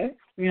did,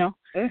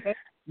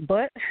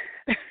 But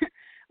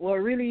what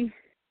really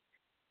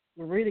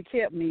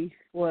kept me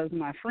was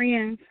my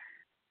friends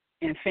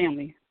and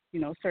family,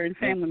 certain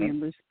family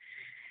members,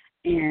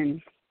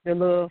 and the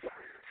love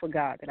for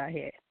God that I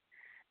had.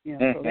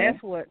 So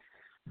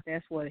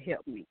that's what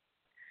helped me,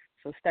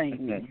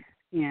 sustained me.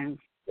 And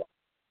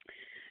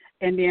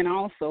then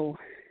also,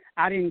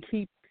 I didn't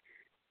keep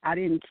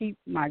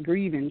my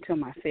grieving to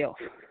myself.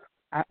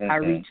 I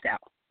reached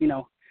out,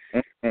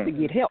 to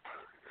get help.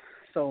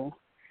 So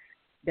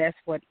that's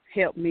what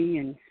helped me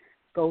and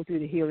go through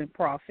the healing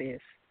process.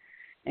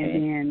 And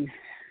then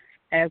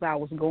as I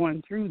was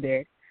going through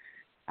that,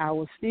 I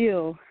was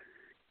still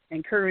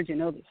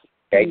encouraging others.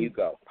 There you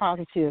go.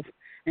 Positive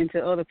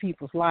into other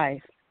people's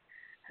lives,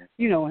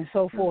 and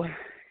so forth.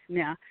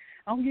 Now,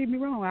 don't get me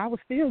wrong, I would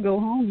still go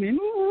home and,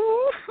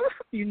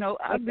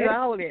 I do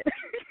all of that.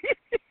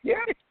 Yeah.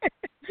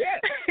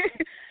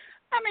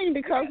 I mean,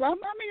 because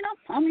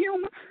I'm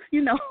human,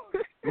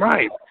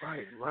 Right.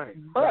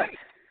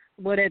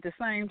 But at the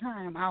same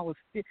time, I was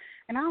still,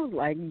 and I was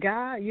like,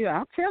 God,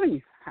 I'm telling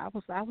you, I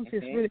was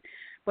just really.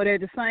 But at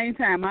the same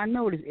time, I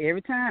noticed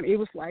every time it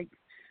was like,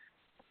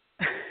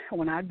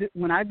 when I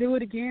do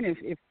it again,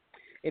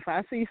 if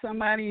I see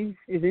somebody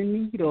is in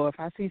need, or if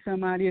I see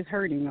somebody is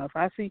hurting, or if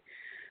I see,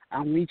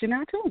 I'm reaching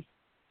out to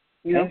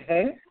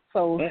them.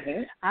 So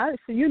I,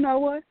 so you know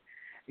what,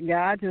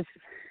 God just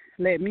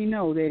let me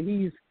know that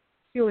He's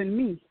healing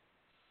me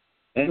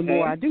the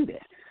more I do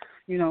that.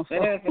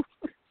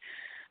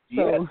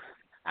 So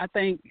I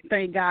thank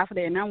God for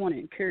that, and I want to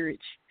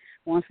encourage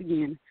once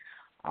again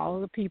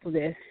all the people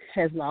that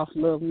has lost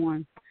loved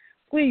ones.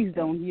 Please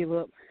don't give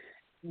up.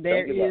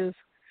 There is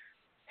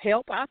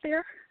help out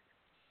there,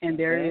 and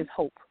there is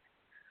hope.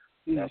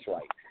 That's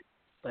right.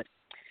 But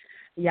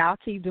y'all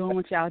keep doing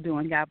what y'all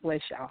doing. God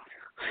bless y'all.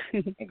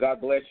 And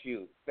God bless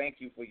you. Thank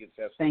you for your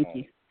testimony. Thank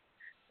you.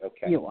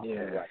 Okay. You're welcome.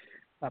 Yeah. Right.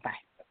 Bye-bye.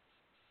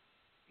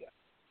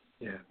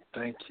 Yeah.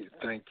 Thank you.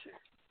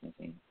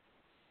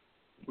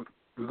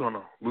 We're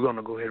gonna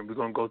go ahead and we're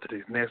gonna go to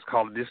this next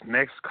caller. This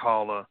next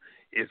caller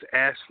is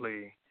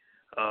Ashley,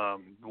 the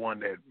one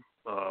that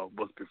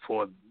was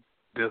before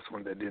this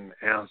one that didn't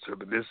answer,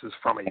 but this is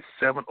from a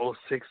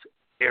 706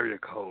 area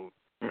code.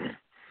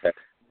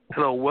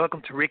 Hello,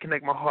 welcome to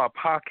Reconnect My Heart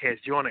podcast.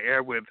 You're on the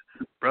air with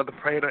Brother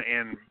Prater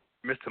and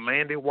Mr.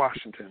 Landy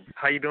Washington.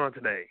 How you doing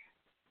today?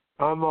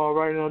 I'm all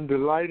right. I'm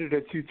delighted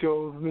that you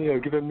chose me or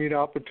given me the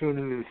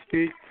opportunity to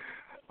speak.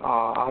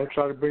 I'll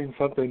try to bring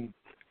something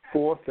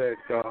forth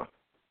that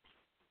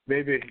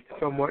maybe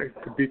someone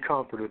could be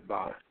comforted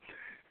by.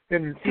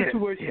 In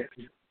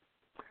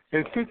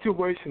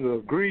situations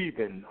of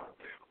grieving,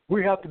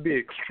 we have to be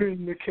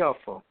extremely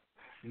careful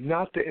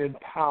not to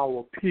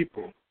empower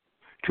people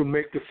to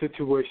make the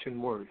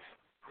situation worse.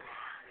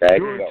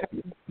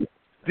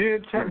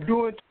 During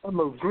time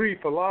of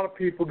grief, a lot of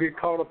people get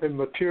caught up in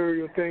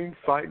material things,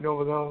 fighting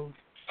over those.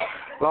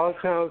 A lot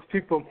of times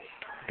people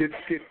get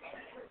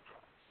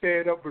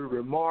fed up with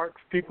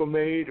remarks people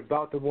made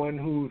about the one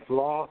who's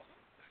lost.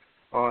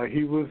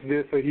 He was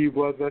this or he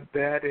wasn't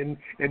that, and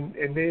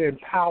they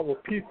empower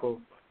people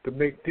to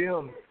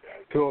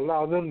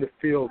allow them to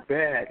feel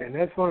bad. And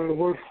that's one of the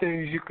worst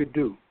things you could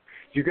do.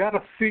 You got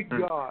to seek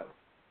God.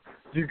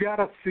 You got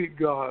to seek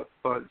God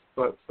for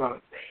the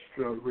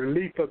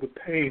relief of the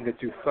pain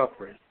that you're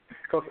suffering,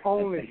 because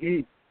only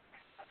He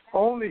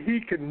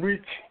can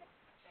reach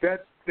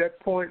that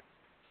point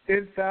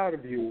inside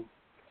of you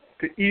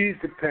to ease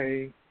the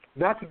pain,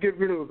 not to get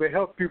rid of it, but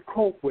help you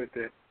cope with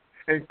it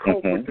and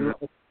cope with the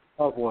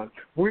loved one.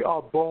 We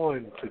are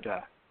born to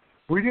die.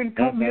 We didn't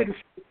come here to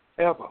stay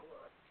forever,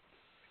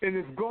 and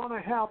it's going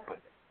to happen.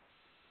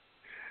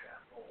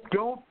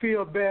 Don't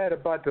feel bad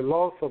about the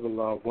loss of a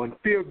loved one.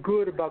 Feel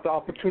good about the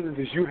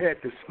opportunities you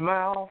had to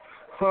smile,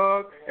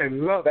 hug,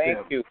 and love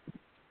them.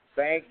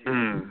 Thank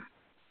you.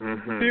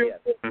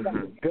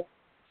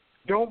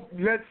 Don't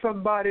let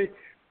somebody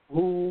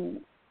who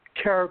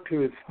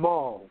character is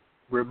small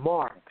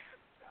remarks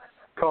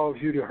cause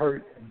you to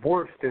hurt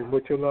worse than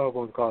what your loved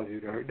one caused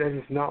you to hurt. That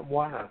is not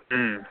wise.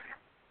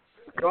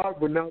 God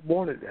would not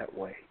want it that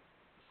way.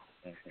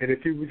 And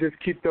if you would just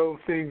keep those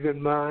things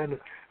in mind,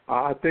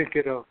 I think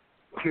it'll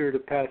clear the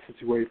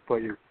passageway for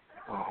you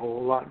a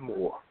whole lot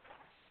more.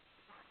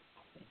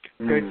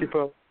 Thank you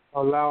for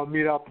allowing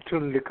me the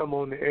opportunity to come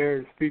on the air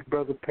and speak,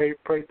 Brother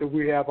Prater.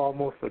 We have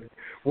almost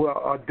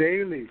a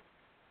daily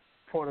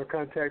point of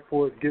contact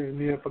for us, giving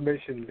me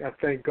information. I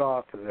thank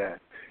God for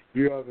that.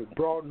 You have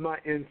broadened my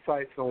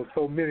insights on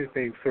so many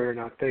things, sir, and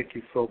I thank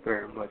you so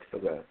very much for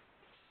that.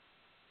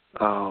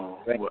 Oh,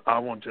 well, I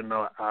want you to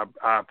know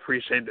I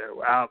appreciate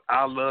that.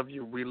 I love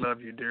you. We love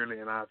you dearly,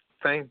 and I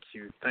thank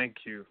you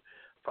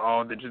for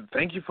all that you.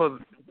 Thank you for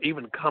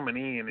even coming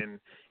in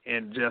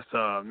and just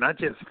not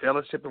just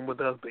fellowshipping with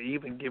us, but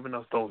even giving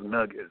us those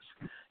nuggets.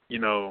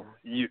 You're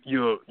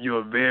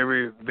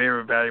very,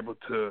 very valuable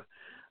to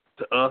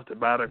us, the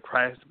body of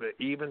Christ, but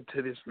even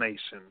to this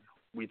nation.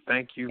 We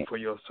thank you for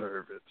your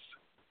service.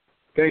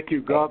 Thank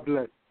you. God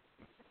bless.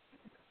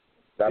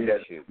 God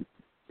bless you.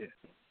 Yeah.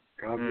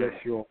 God bless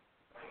you all.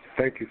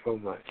 Thank you so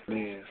much.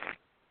 Man,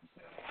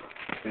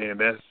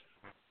 that's.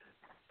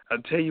 I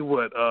tell you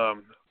what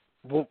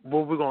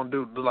we're gonna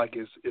do. Like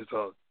is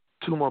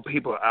two more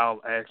people.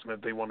 I'll ask them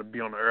if they want to be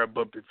on the air.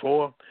 But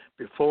before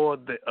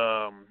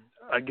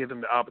I give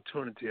them the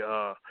opportunity,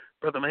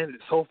 Brother Landy,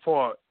 so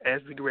far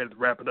as we get ready to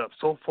wrap it up,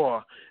 so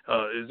far,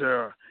 is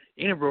there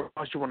any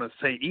remarks you want to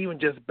say, even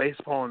just based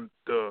upon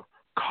the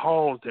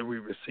calls that we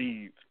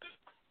received?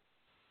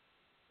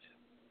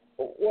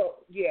 Well,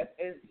 yes,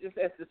 and just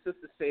as the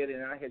sister said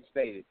and I had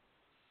stated,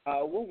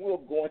 what we're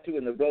going through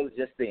in the road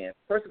just then.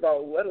 First of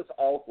all, let us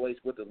always,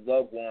 with the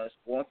loved ones,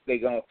 once they're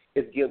gone,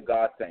 is give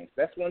God thanks.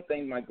 That's one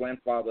thing my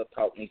grandfather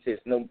taught me. He says,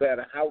 no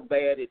matter how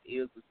bad it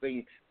is, the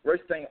thing,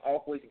 first thing,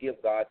 always give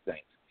God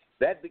thanks.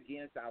 That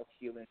begins our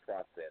healing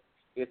process.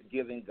 It's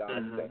giving God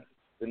thanks.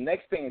 The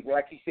next thing is,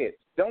 like he said,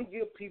 don't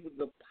give people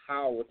the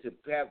power to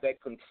have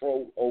that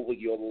control over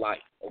your life,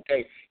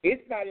 okay?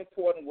 It's not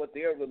important what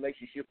their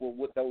relationship was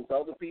with those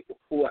other people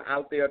who are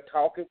out there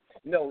talking.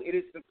 No, it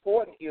is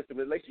important is the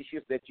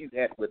relationship that you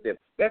had with them.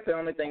 That's the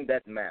only thing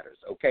that matters,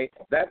 okay?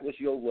 That was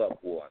your loved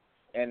one.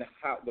 And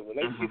how the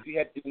relationship you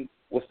had to do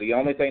was the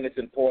only thing that's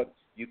important.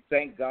 You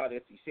thank God,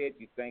 as he said,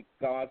 you thank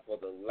God for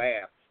the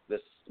laugh, the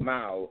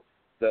smile,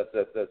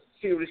 the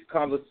serious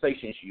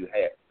conversations you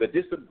had, the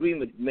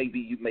disagreement maybe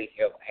you may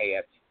have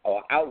had,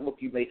 or outlook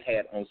you may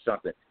have on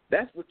something.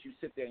 That's what you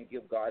sit there and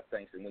give God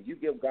thanks. And when you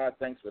give God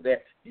thanks for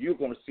that, you're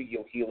going to see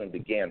your healing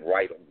begin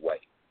right away.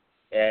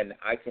 And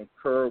I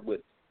concur with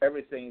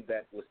everything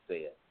that was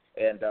said.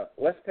 And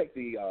let's take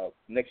the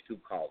next two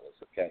callers,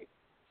 okay?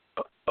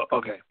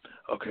 Okay.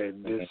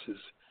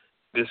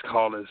 This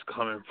call is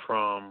coming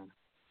from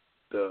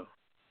the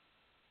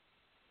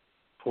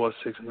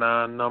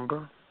 469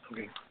 number.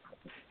 Okay.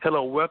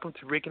 Hello, welcome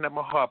to Ricky At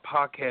My Heart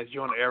podcast.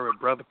 You're on the air with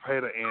Brother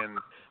Prater and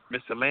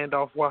Mr.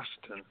 Landolph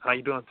Washington. How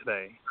you doing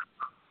today?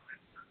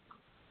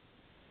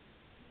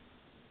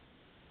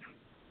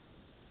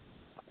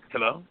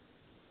 Hello?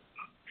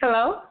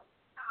 Hello?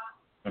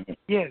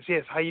 Yes.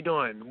 How you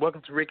doing?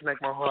 Welcome to Ricky At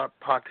My Heart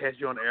podcast.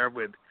 You're on the air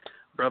with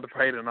Brother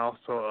Prater and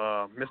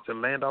also Mr.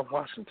 Landolph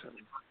Washington.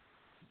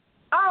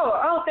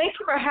 Oh, thank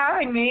you for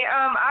having me.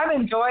 I've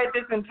enjoyed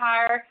this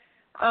entire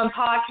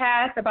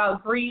podcast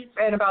about grief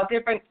and about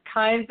different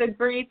kinds of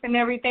grief and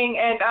everything.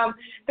 And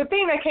the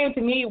thing that came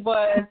to me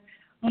was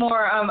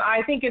more,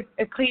 I think it's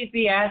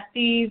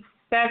Ecclesiastes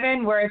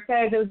 7, where it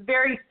says, it was a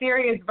very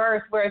serious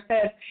verse where it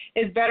says,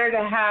 it's better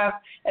to have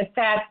a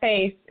sad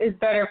face is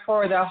better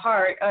for the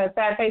heart. A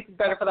sad face is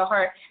better for the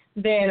heart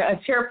than a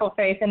cheerful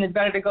face, and it's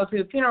better to go to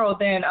a funeral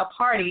than a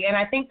party. And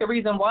I think the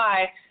reason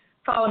why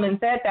Solomon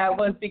said that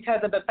was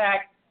because of the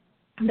fact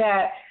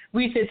that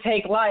we should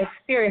take life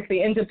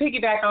seriously. And to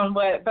piggyback on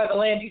what Brother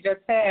Landry just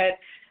said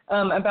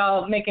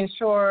about making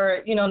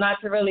sure, not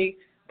to really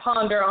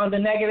ponder on the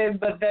negatives,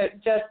 but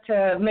just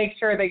to make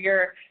sure that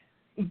you're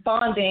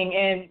bonding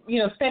and,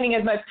 spending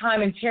as much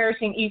time and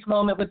cherishing each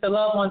moment with the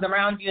loved ones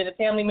around you and the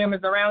family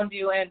members around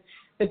you and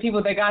the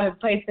people that God has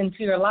placed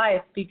into your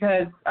life,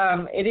 because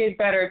it is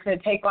better to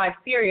take life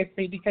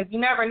seriously, because you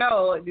never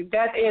know.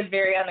 Death is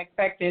very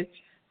unexpected.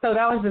 So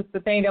that was just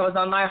the thing that was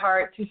on my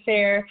heart to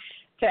share,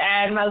 to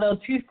add my little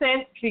 2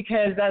 cents,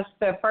 because that's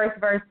the first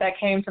verse that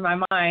came to my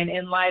mind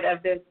in light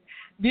of this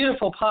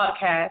beautiful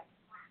podcast.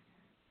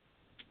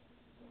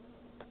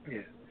 Yeah.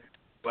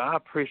 Well, I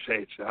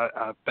appreciate you.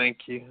 I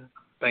thank you.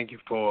 Thank you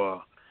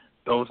for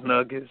those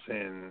nuggets,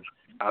 and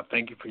I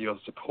thank you for your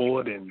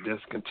support, and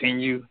just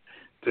continue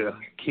to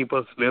keep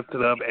us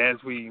lifted up as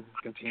we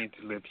continue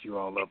to lift you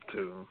all up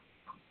too.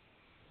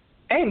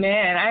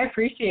 Amen. I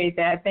appreciate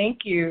that.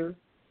 Thank you.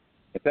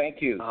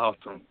 Thank you.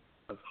 Awesome.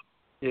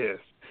 Yes,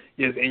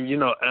 and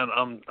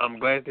and I'm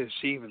glad that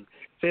she even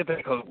said that,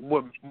 because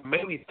what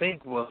made me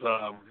think was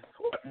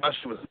while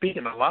she was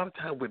speaking, a lot of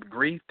time with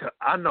grief, 'cause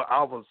I know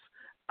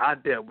I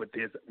dealt with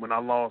this when I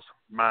lost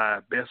my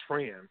best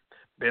friend.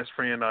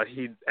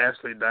 He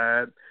actually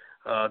died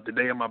the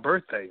day of my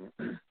birthday.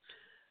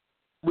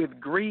 With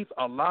grief,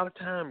 a lot of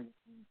time,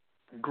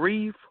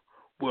 grief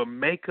will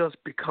make us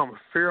become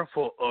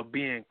fearful of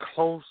being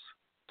close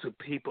to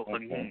people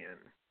again.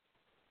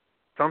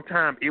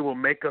 Sometimes it will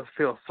make us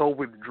feel so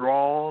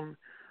withdrawn,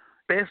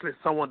 especially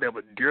someone that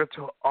was dear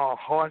to our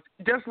hearts,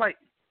 just like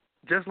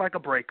a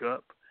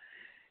breakup.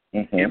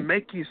 It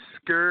make you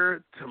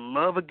scared to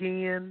love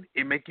again.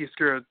 It make you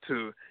scared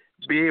to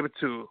be able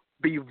to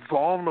be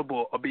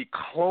vulnerable or be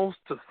close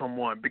to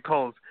someone,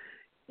 because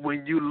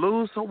when you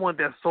lose someone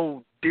that's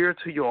so dear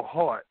to your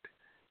heart,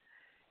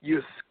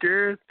 you're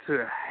scared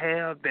to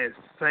have that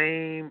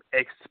same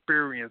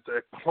experience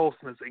or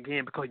closeness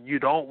again, because you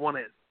don't want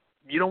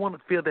to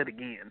feel that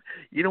again.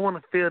 You don't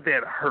want to feel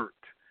that hurt.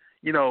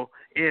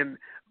 And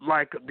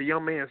like the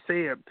young man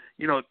said,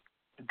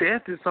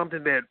 death is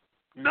something that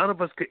none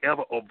of us could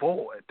ever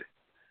avoid.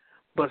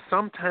 But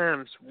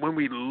sometimes when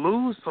we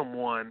lose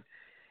someone,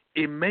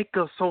 it makes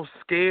us so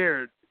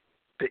scared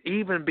to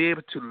even be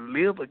able to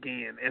live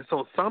again. And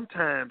so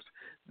sometimes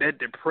that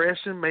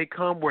depression may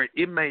come where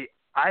it may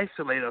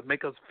isolate us,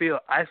 make us feel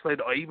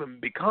isolated, or even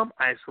become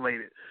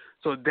isolated.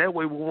 So that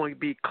way we won't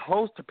be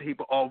close to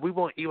people, or we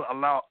won't even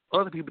allow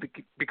other people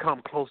to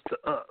become close to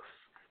us.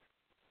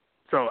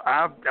 So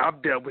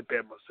I've dealt with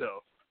that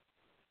myself.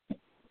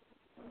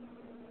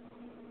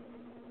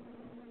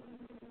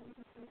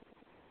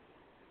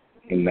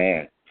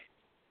 Amen.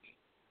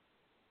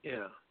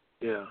 Yeah.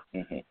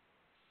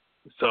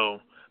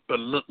 So, but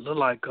look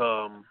like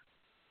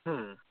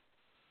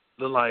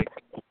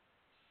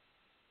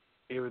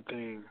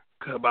everything.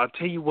 But I'll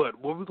tell you what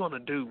we're gonna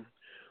do.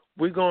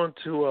 we're going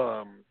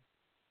to,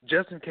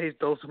 just in case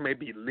those who may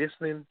be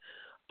listening,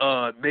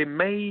 they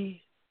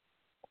may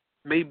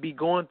be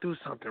going through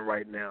something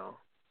right now,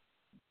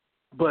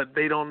 but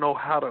they don't know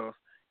how to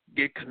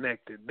get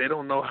connected. They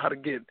don't know how to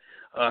get,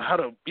 how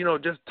to,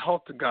 just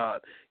talk to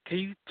God. Can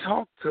you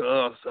talk to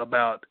us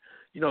about,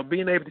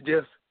 being able to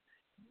just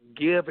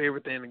give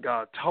everything to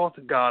God, talk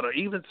to God, or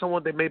even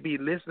someone that may be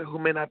listening who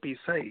may not be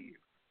saved?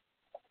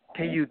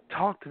 Can you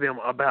talk to them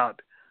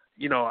about,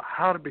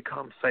 how to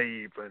become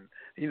saved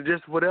and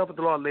just whatever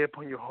the Lord lay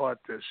upon your heart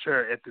to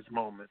share at this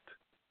moment?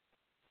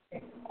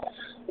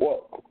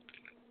 Well,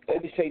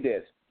 let me say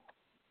this.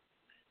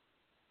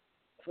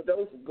 For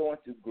those going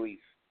through grief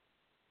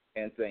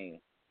and things,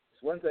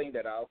 it's one thing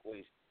that I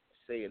always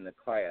say in the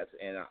class,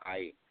 and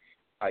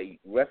I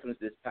reference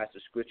this passage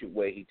of scripture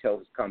where he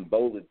tells us come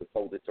boldly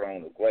before the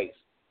throne of grace.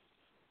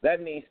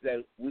 That means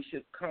that we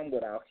should come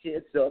with our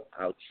heads up,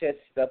 our chest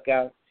stuck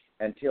out,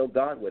 and tell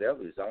God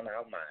whatever is on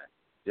our mind.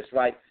 Just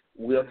like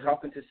we're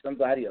talking to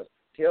somebody else.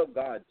 Tell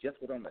God just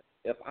what I'm.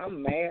 If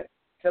I'm mad,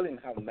 tell him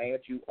how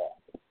mad you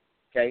are.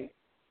 Okay?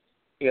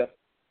 If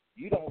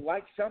you don't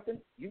like something,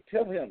 you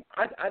tell him,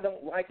 I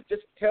don't like it.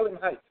 Just tell him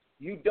how.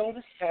 You don't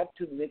have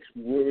to mix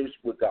words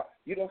with God.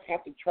 You don't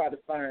have to try to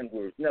find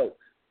words. No.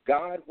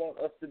 God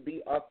wants us to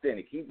be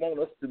authentic. He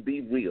wants us to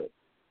be real.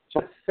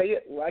 Just say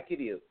it like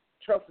it is.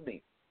 Trust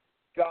me.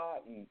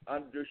 God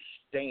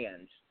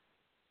understands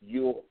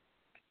your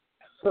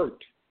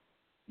hurt,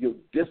 your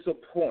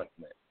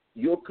disappointment,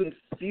 your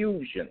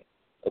confusion,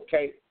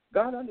 okay?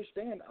 God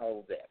understands all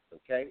of that,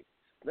 okay?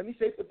 Let me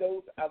say for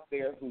those out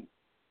there who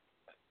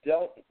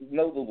don't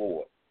know the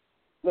Lord,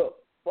 look,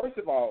 first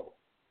of all,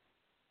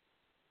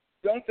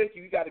 don't think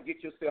you got to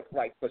get yourself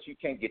right because you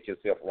can't get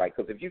yourself right.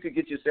 Because if you could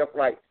get yourself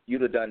right,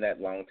 you'd have done that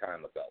a long time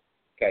ago,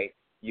 okay?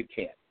 You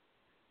can't.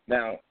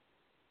 Now,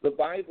 the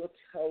Bible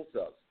tells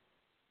us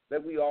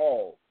that we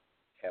all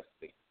have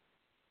sinned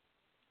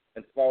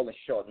and fallen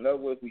short. In other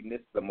words, we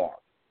missed the mark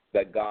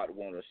that God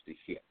wants us to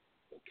hit,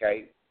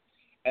 okay?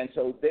 And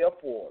so,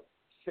 therefore,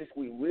 since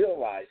we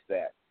realize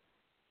that,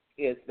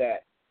 is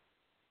that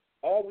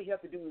all we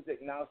have to do is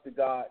acknowledge to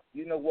God,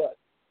 you know what?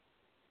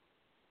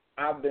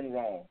 I've been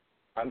wrong.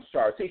 I'm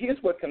sorry. See,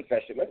 here's what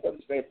confession. Let's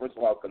understand, first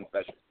of all,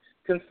 confession.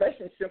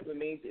 Confession simply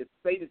means it's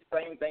say the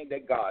same thing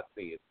that God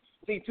said.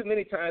 See, too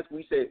many times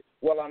we say,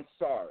 well, I'm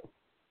sorry.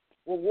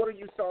 Well, what are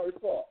you sorry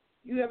for?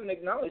 You haven't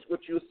acknowledged what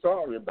you're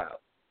sorry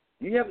about.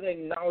 You haven't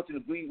acknowledged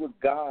and agreed with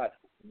God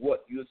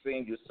what you're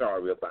saying you're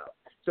sorry about.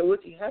 So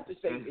what you have to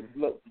say is,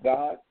 look,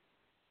 God,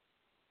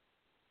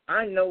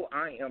 I know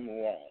I am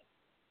wrong.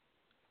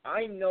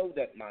 I know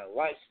that my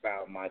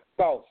lifestyle, my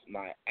thoughts,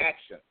 my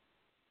action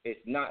is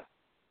not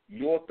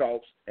your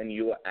thoughts and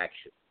your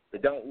actions. They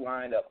don't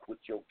line up with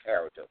your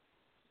character.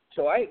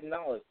 So I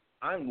acknowledge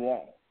I'm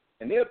wrong.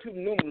 And they're too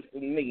numerous for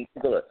me.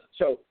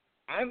 So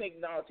I'm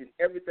acknowledging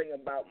everything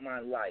about my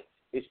life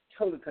is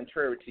totally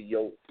contrary to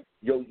your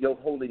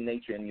holy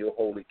nature and your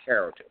holy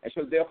character. And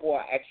so therefore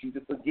I ask you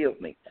to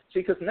forgive me. See,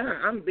 because now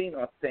I'm being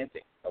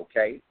authentic,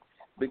 okay?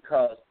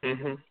 Because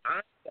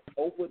I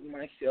opened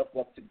myself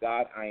up to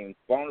God. I am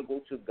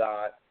vulnerable to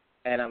God.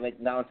 And I'm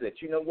acknowledging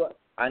that, you know what?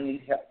 I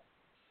need help.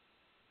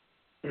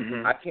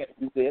 I can't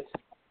do this.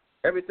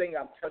 Everything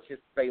I've touched has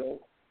failed.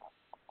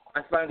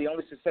 I find the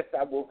only success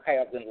I will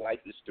have in life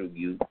is through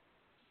you.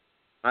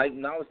 I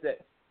acknowledge that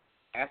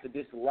after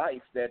this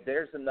life, that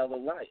there's another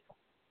life.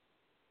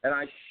 And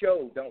I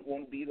don't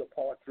want to be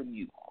apart from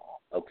you.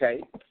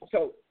 Okay?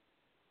 So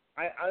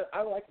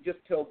I like to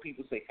just tell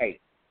people, say, hey,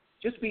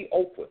 just be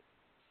open.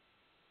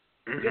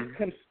 Just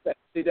confess.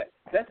 See,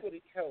 that's what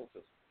he tells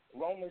us.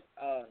 Romans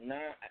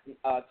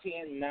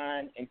 10,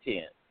 9, and 10.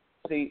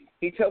 See,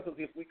 he tells us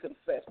if we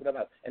confess with our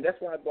mouth. And that's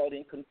why I brought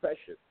in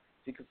confession.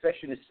 See,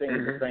 confession is saying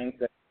the same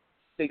thing.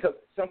 See, because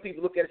some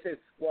people look at it and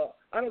say, well,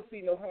 I don't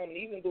see no harm. And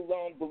even the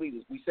wrong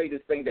believers, we say this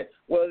thing that,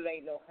 well, it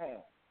ain't no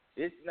harm.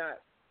 It's not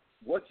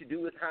what you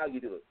do, it's how you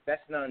do it.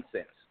 That's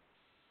nonsense.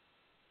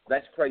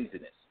 That's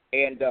craziness.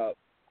 And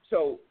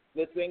so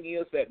the thing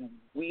is that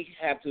we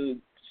have to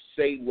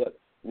say what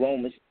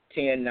Romans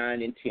 10,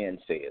 9, and 10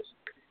 says,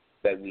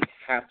 that we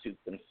have to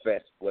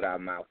confess with our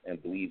mouth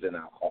and believe in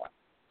our heart.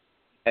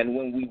 And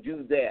when we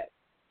do that,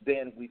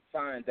 then we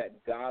find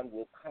that God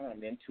will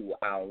come into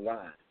our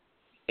lives.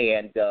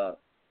 And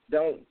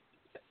don't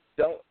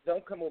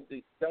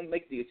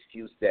make the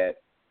excuse that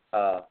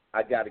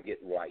I got to get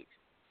right.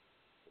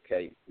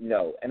 Okay,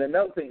 no. And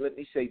another thing, let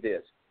me say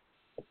this: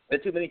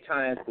 that too many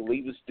times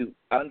unbelievers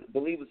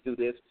do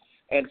this,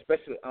 and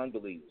especially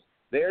unbelievers.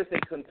 There's a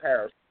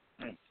comparison.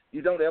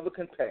 You don't ever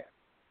compare.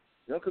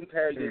 You don't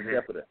compare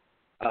yourself with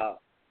them.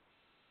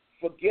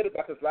 Forget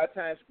about it, because a lot of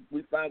times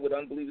we find what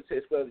unbelievers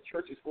say, well, the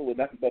church is full of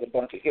nothing but a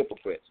bunch of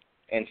hypocrites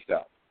and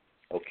stuff.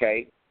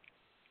 Okay?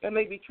 That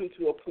may be true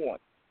to a point.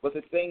 But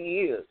the thing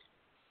is,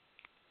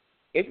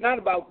 it's not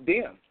about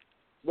them.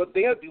 What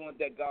they're doing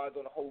that God's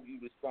going to hold you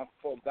responsible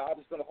for. God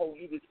is going to hold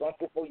you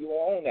responsible for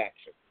your own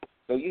action.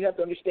 So you have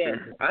to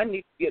understand, I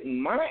need to get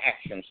my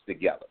actions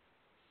together.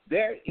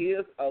 There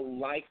is a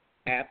life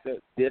after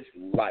this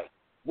life.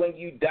 when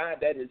you die,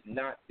 that is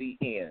not the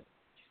end.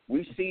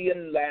 We see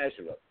in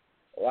Lazarus.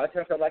 A lot of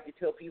times I like to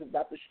tell people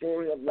about the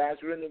story of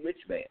Lazarus and the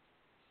rich man.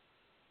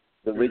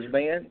 The rich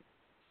man,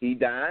 he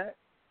died,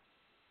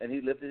 and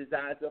he lifted his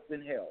eyes up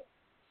in hell.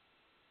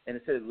 And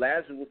it says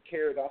Lazarus was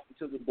carried off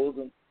into the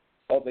bosom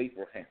of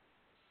Abraham.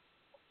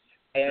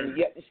 And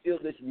yet and still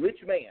this rich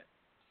man,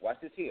 watch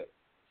this here,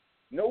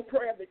 no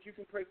prayer that you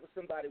can pray for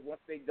somebody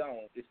once they're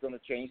gone is going to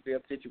change their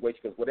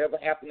situation, because whatever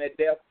happened at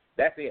death,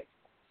 that's it.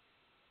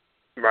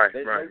 Right,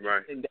 There's right, no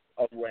right. turning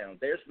that around.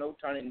 There's no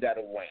turning that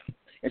around.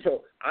 And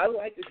so I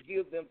like to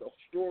give them the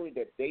story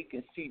that they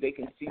can see. They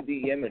can see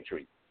the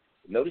imagery.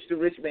 Notice the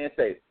rich man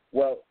says,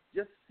 well,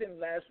 just send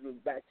Lazarus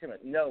back to him.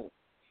 No.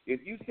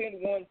 If you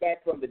send one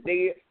back from the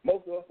dead,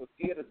 most of us are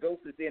scared of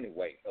ghosts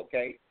anyway,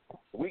 okay?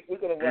 We're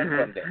going to run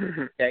from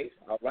them, okay?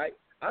 All right?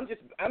 I'm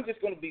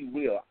just going to be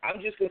real.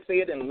 I'm just going to say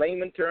it in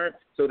layman terms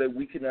so that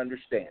we can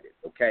understand it,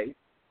 okay?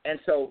 And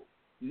so,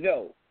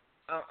 no,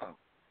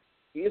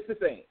 Here's the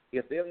thing.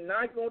 If they're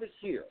not going to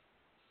hear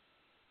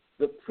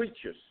the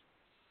preachers,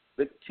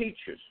 the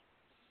teachers,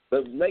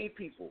 the lay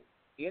people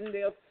in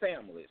their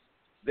families,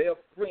 their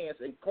friends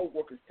and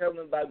co-workers telling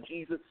them about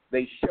Jesus,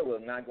 they sure are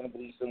not going to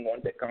believe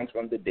someone that comes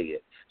from the dead.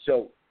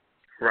 So,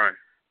 right.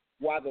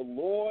 While the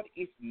Lord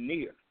is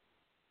near,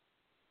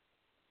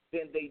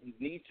 then they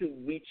need to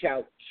reach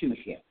out to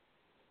him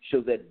so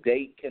that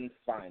they can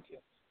find him,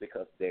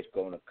 because there's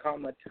going to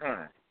come a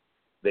time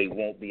they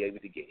won't be able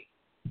to get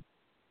him.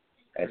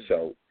 And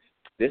so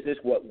this is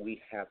what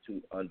we have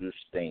to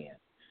understand,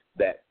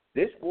 that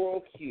this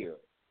world here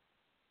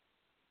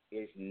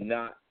is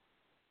not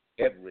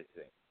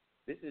everything.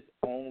 This is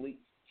only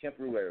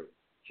temporary.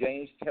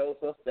 James tells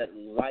us that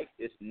life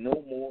is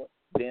no more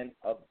than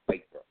a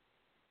vapor.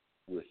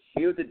 We're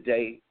here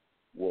today,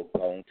 we're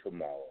gone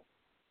tomorrow.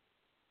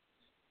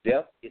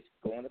 Death is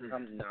going to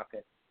come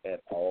knocking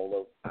at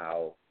all of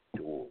our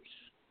doors.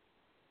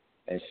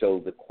 And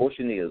so the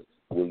question is,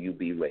 will you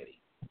be ready?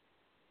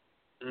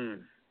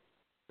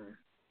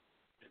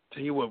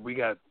 Tell you what, we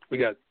got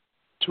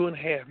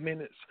 2.5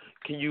 minutes.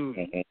 Can you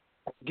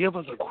give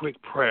us a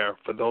quick prayer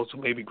for those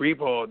who may be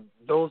grieved or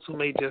those who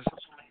may just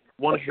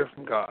want to hear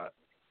from God?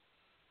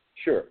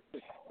 Sure.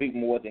 Be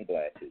more than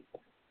glad to.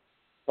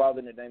 Father,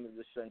 in the name of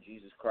the Son,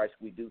 Jesus Christ,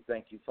 we do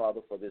thank you,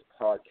 Father, for this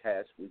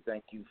podcast. We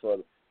thank you for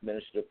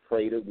Minister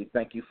Prater. We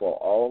thank you for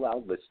all our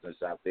listeners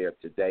out there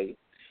today.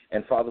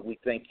 And, Father, we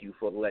thank you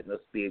for letting us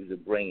be able to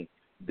bring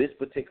this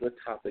particular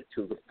topic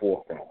to the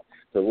forefront,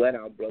 to let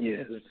our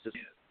brothers and sisters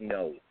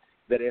know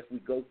that if we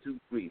go through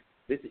grief,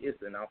 this is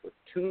an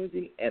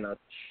opportunity and a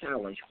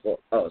challenge for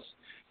us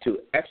to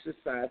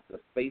exercise the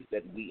faith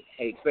that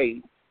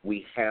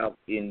we have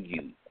in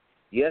you.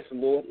 Yes,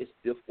 Lord, it's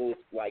difficult,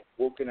 like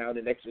working out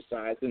and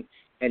exercising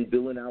and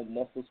building our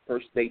muscles.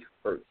 First, they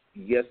hurt.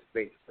 Yes,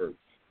 they hurt.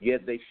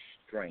 Yet they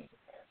strain.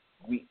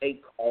 We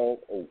ache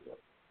all over.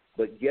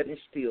 But yet and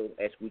still,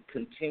 as we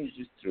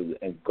continue through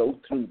and go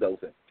through those,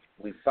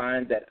 we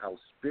find that our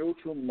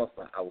spiritual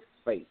muscle, our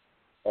faith,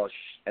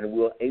 and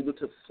we're able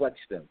to flex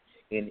them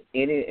in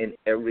any and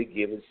every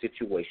given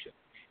situation.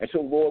 And so,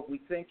 Lord,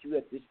 we thank you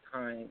at this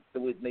time,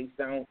 though it may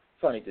sound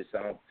funny to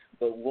some,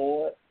 but,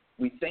 Lord,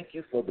 we thank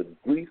you for the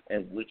grief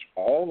in which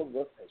all of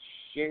us have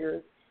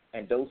shared,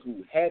 and those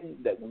who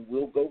hadn't, that we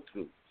will go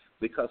through,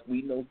 because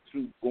we know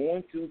through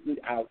going through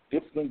our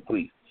different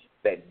grief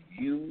that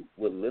you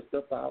will lift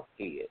up our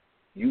head.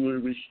 You will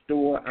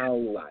restore our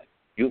life.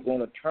 You're going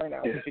to turn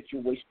our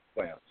situation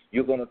around.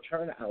 You're going to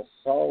turn our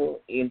sorrow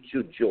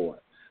into joy.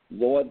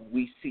 Lord,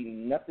 we see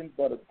nothing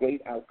but a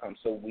great outcome.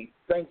 So we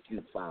thank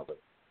you, Father,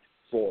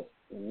 for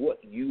what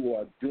you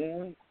are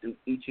doing through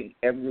each and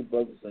every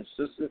brothers and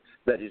sisters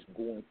that is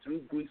going through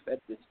grief at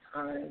this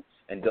time,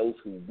 and those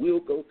who will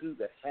go through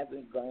that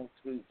haven't gone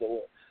through,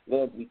 Lord.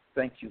 Lord, we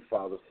thank you,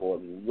 Father, for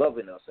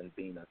loving us and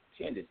being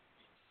attentive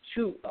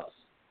to us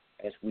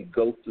as we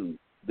go through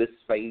this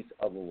phase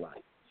of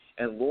life.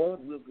 And, Lord,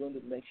 we're going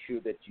to make sure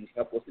that you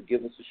help us to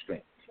give us the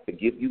strength to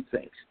give you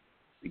thanks,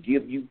 to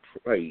give you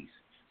praise,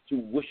 to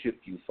worship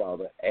you,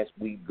 Father, as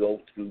we go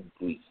through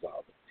grief,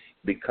 Father,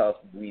 because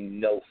we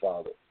know,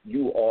 Father,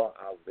 you are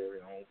our very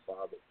own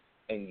Father,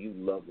 and you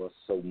love us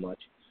so much.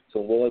 So,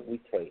 Lord, we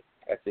pray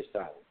at this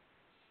hour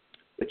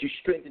that you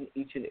strengthen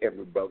each and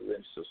every brother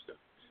and sister,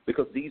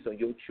 because these are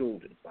your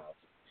children, Father.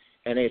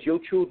 And as your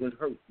children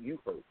hurt, you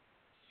hurt.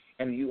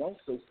 And you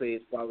also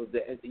said, Father,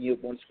 that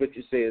one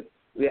scripture says,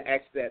 we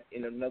ask that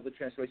in another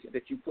translation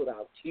that you put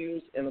our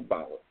tears in a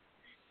bottle.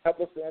 Help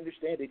us to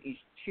understand that each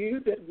tear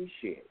that we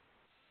shed,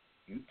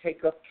 you take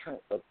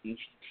account of each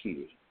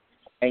tear,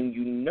 and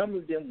you number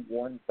them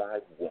one by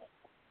one.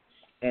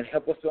 And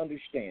help us to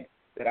understand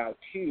that our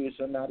tears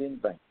are not in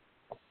vain.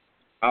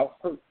 Our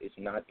hurt is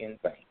not in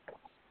vain.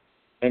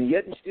 And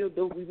yet and still,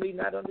 though we may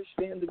not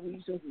understand the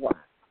reason why,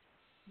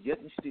 yet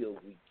and still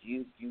we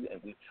give you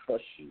and we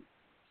trust you.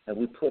 And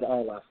we put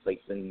all our faith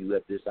in you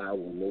at this hour,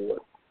 Lord.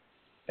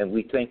 And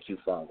we thank you,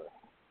 Father,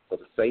 for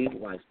the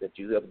saved life that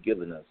you have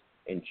given us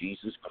in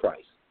Jesus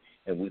Christ.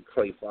 And we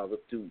pray, Father,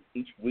 through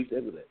each grief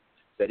evidence,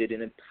 that it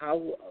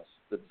empower us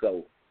to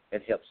go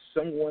and help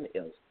someone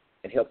else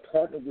and help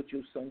partner with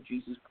your Son,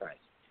 Jesus Christ,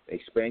 and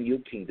expand your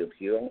kingdom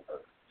here on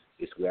earth.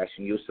 It's we ask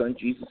in your Son,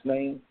 Jesus'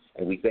 name,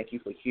 and we thank you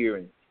for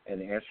hearing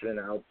and answering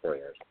our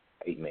prayers.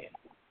 Amen.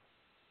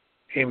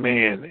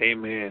 Amen,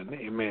 amen,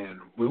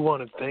 amen. We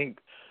want to thank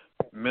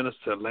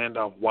Minister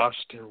Landolph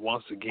Washington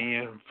once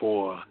again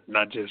for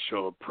not just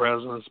your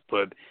presence,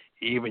 but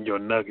even your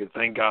nugget.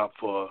 Thank God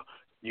for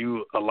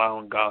you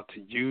allowing God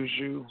to use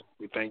you.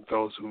 We thank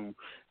those who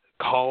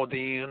called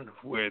in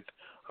with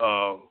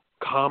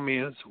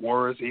comments,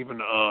 words, even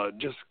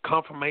just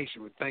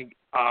confirmation.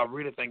 I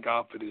really thank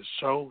God for this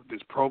show,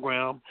 this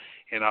program,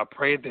 and I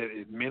pray that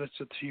it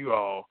ministered to you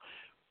all.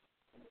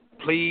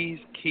 Please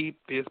keep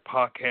this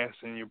podcast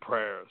in your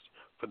prayers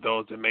for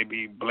those that may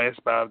be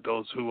blessed by it,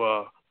 those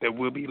who that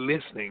will be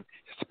listening,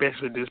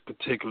 especially this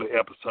particular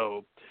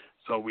episode.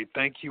 So we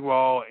thank you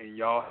all, and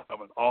y'all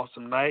have an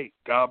awesome night.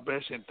 God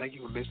bless you, and thank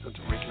you for listening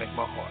to Reconnect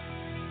My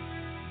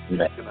Heart. Good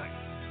night. Good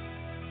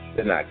night.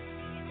 Good night.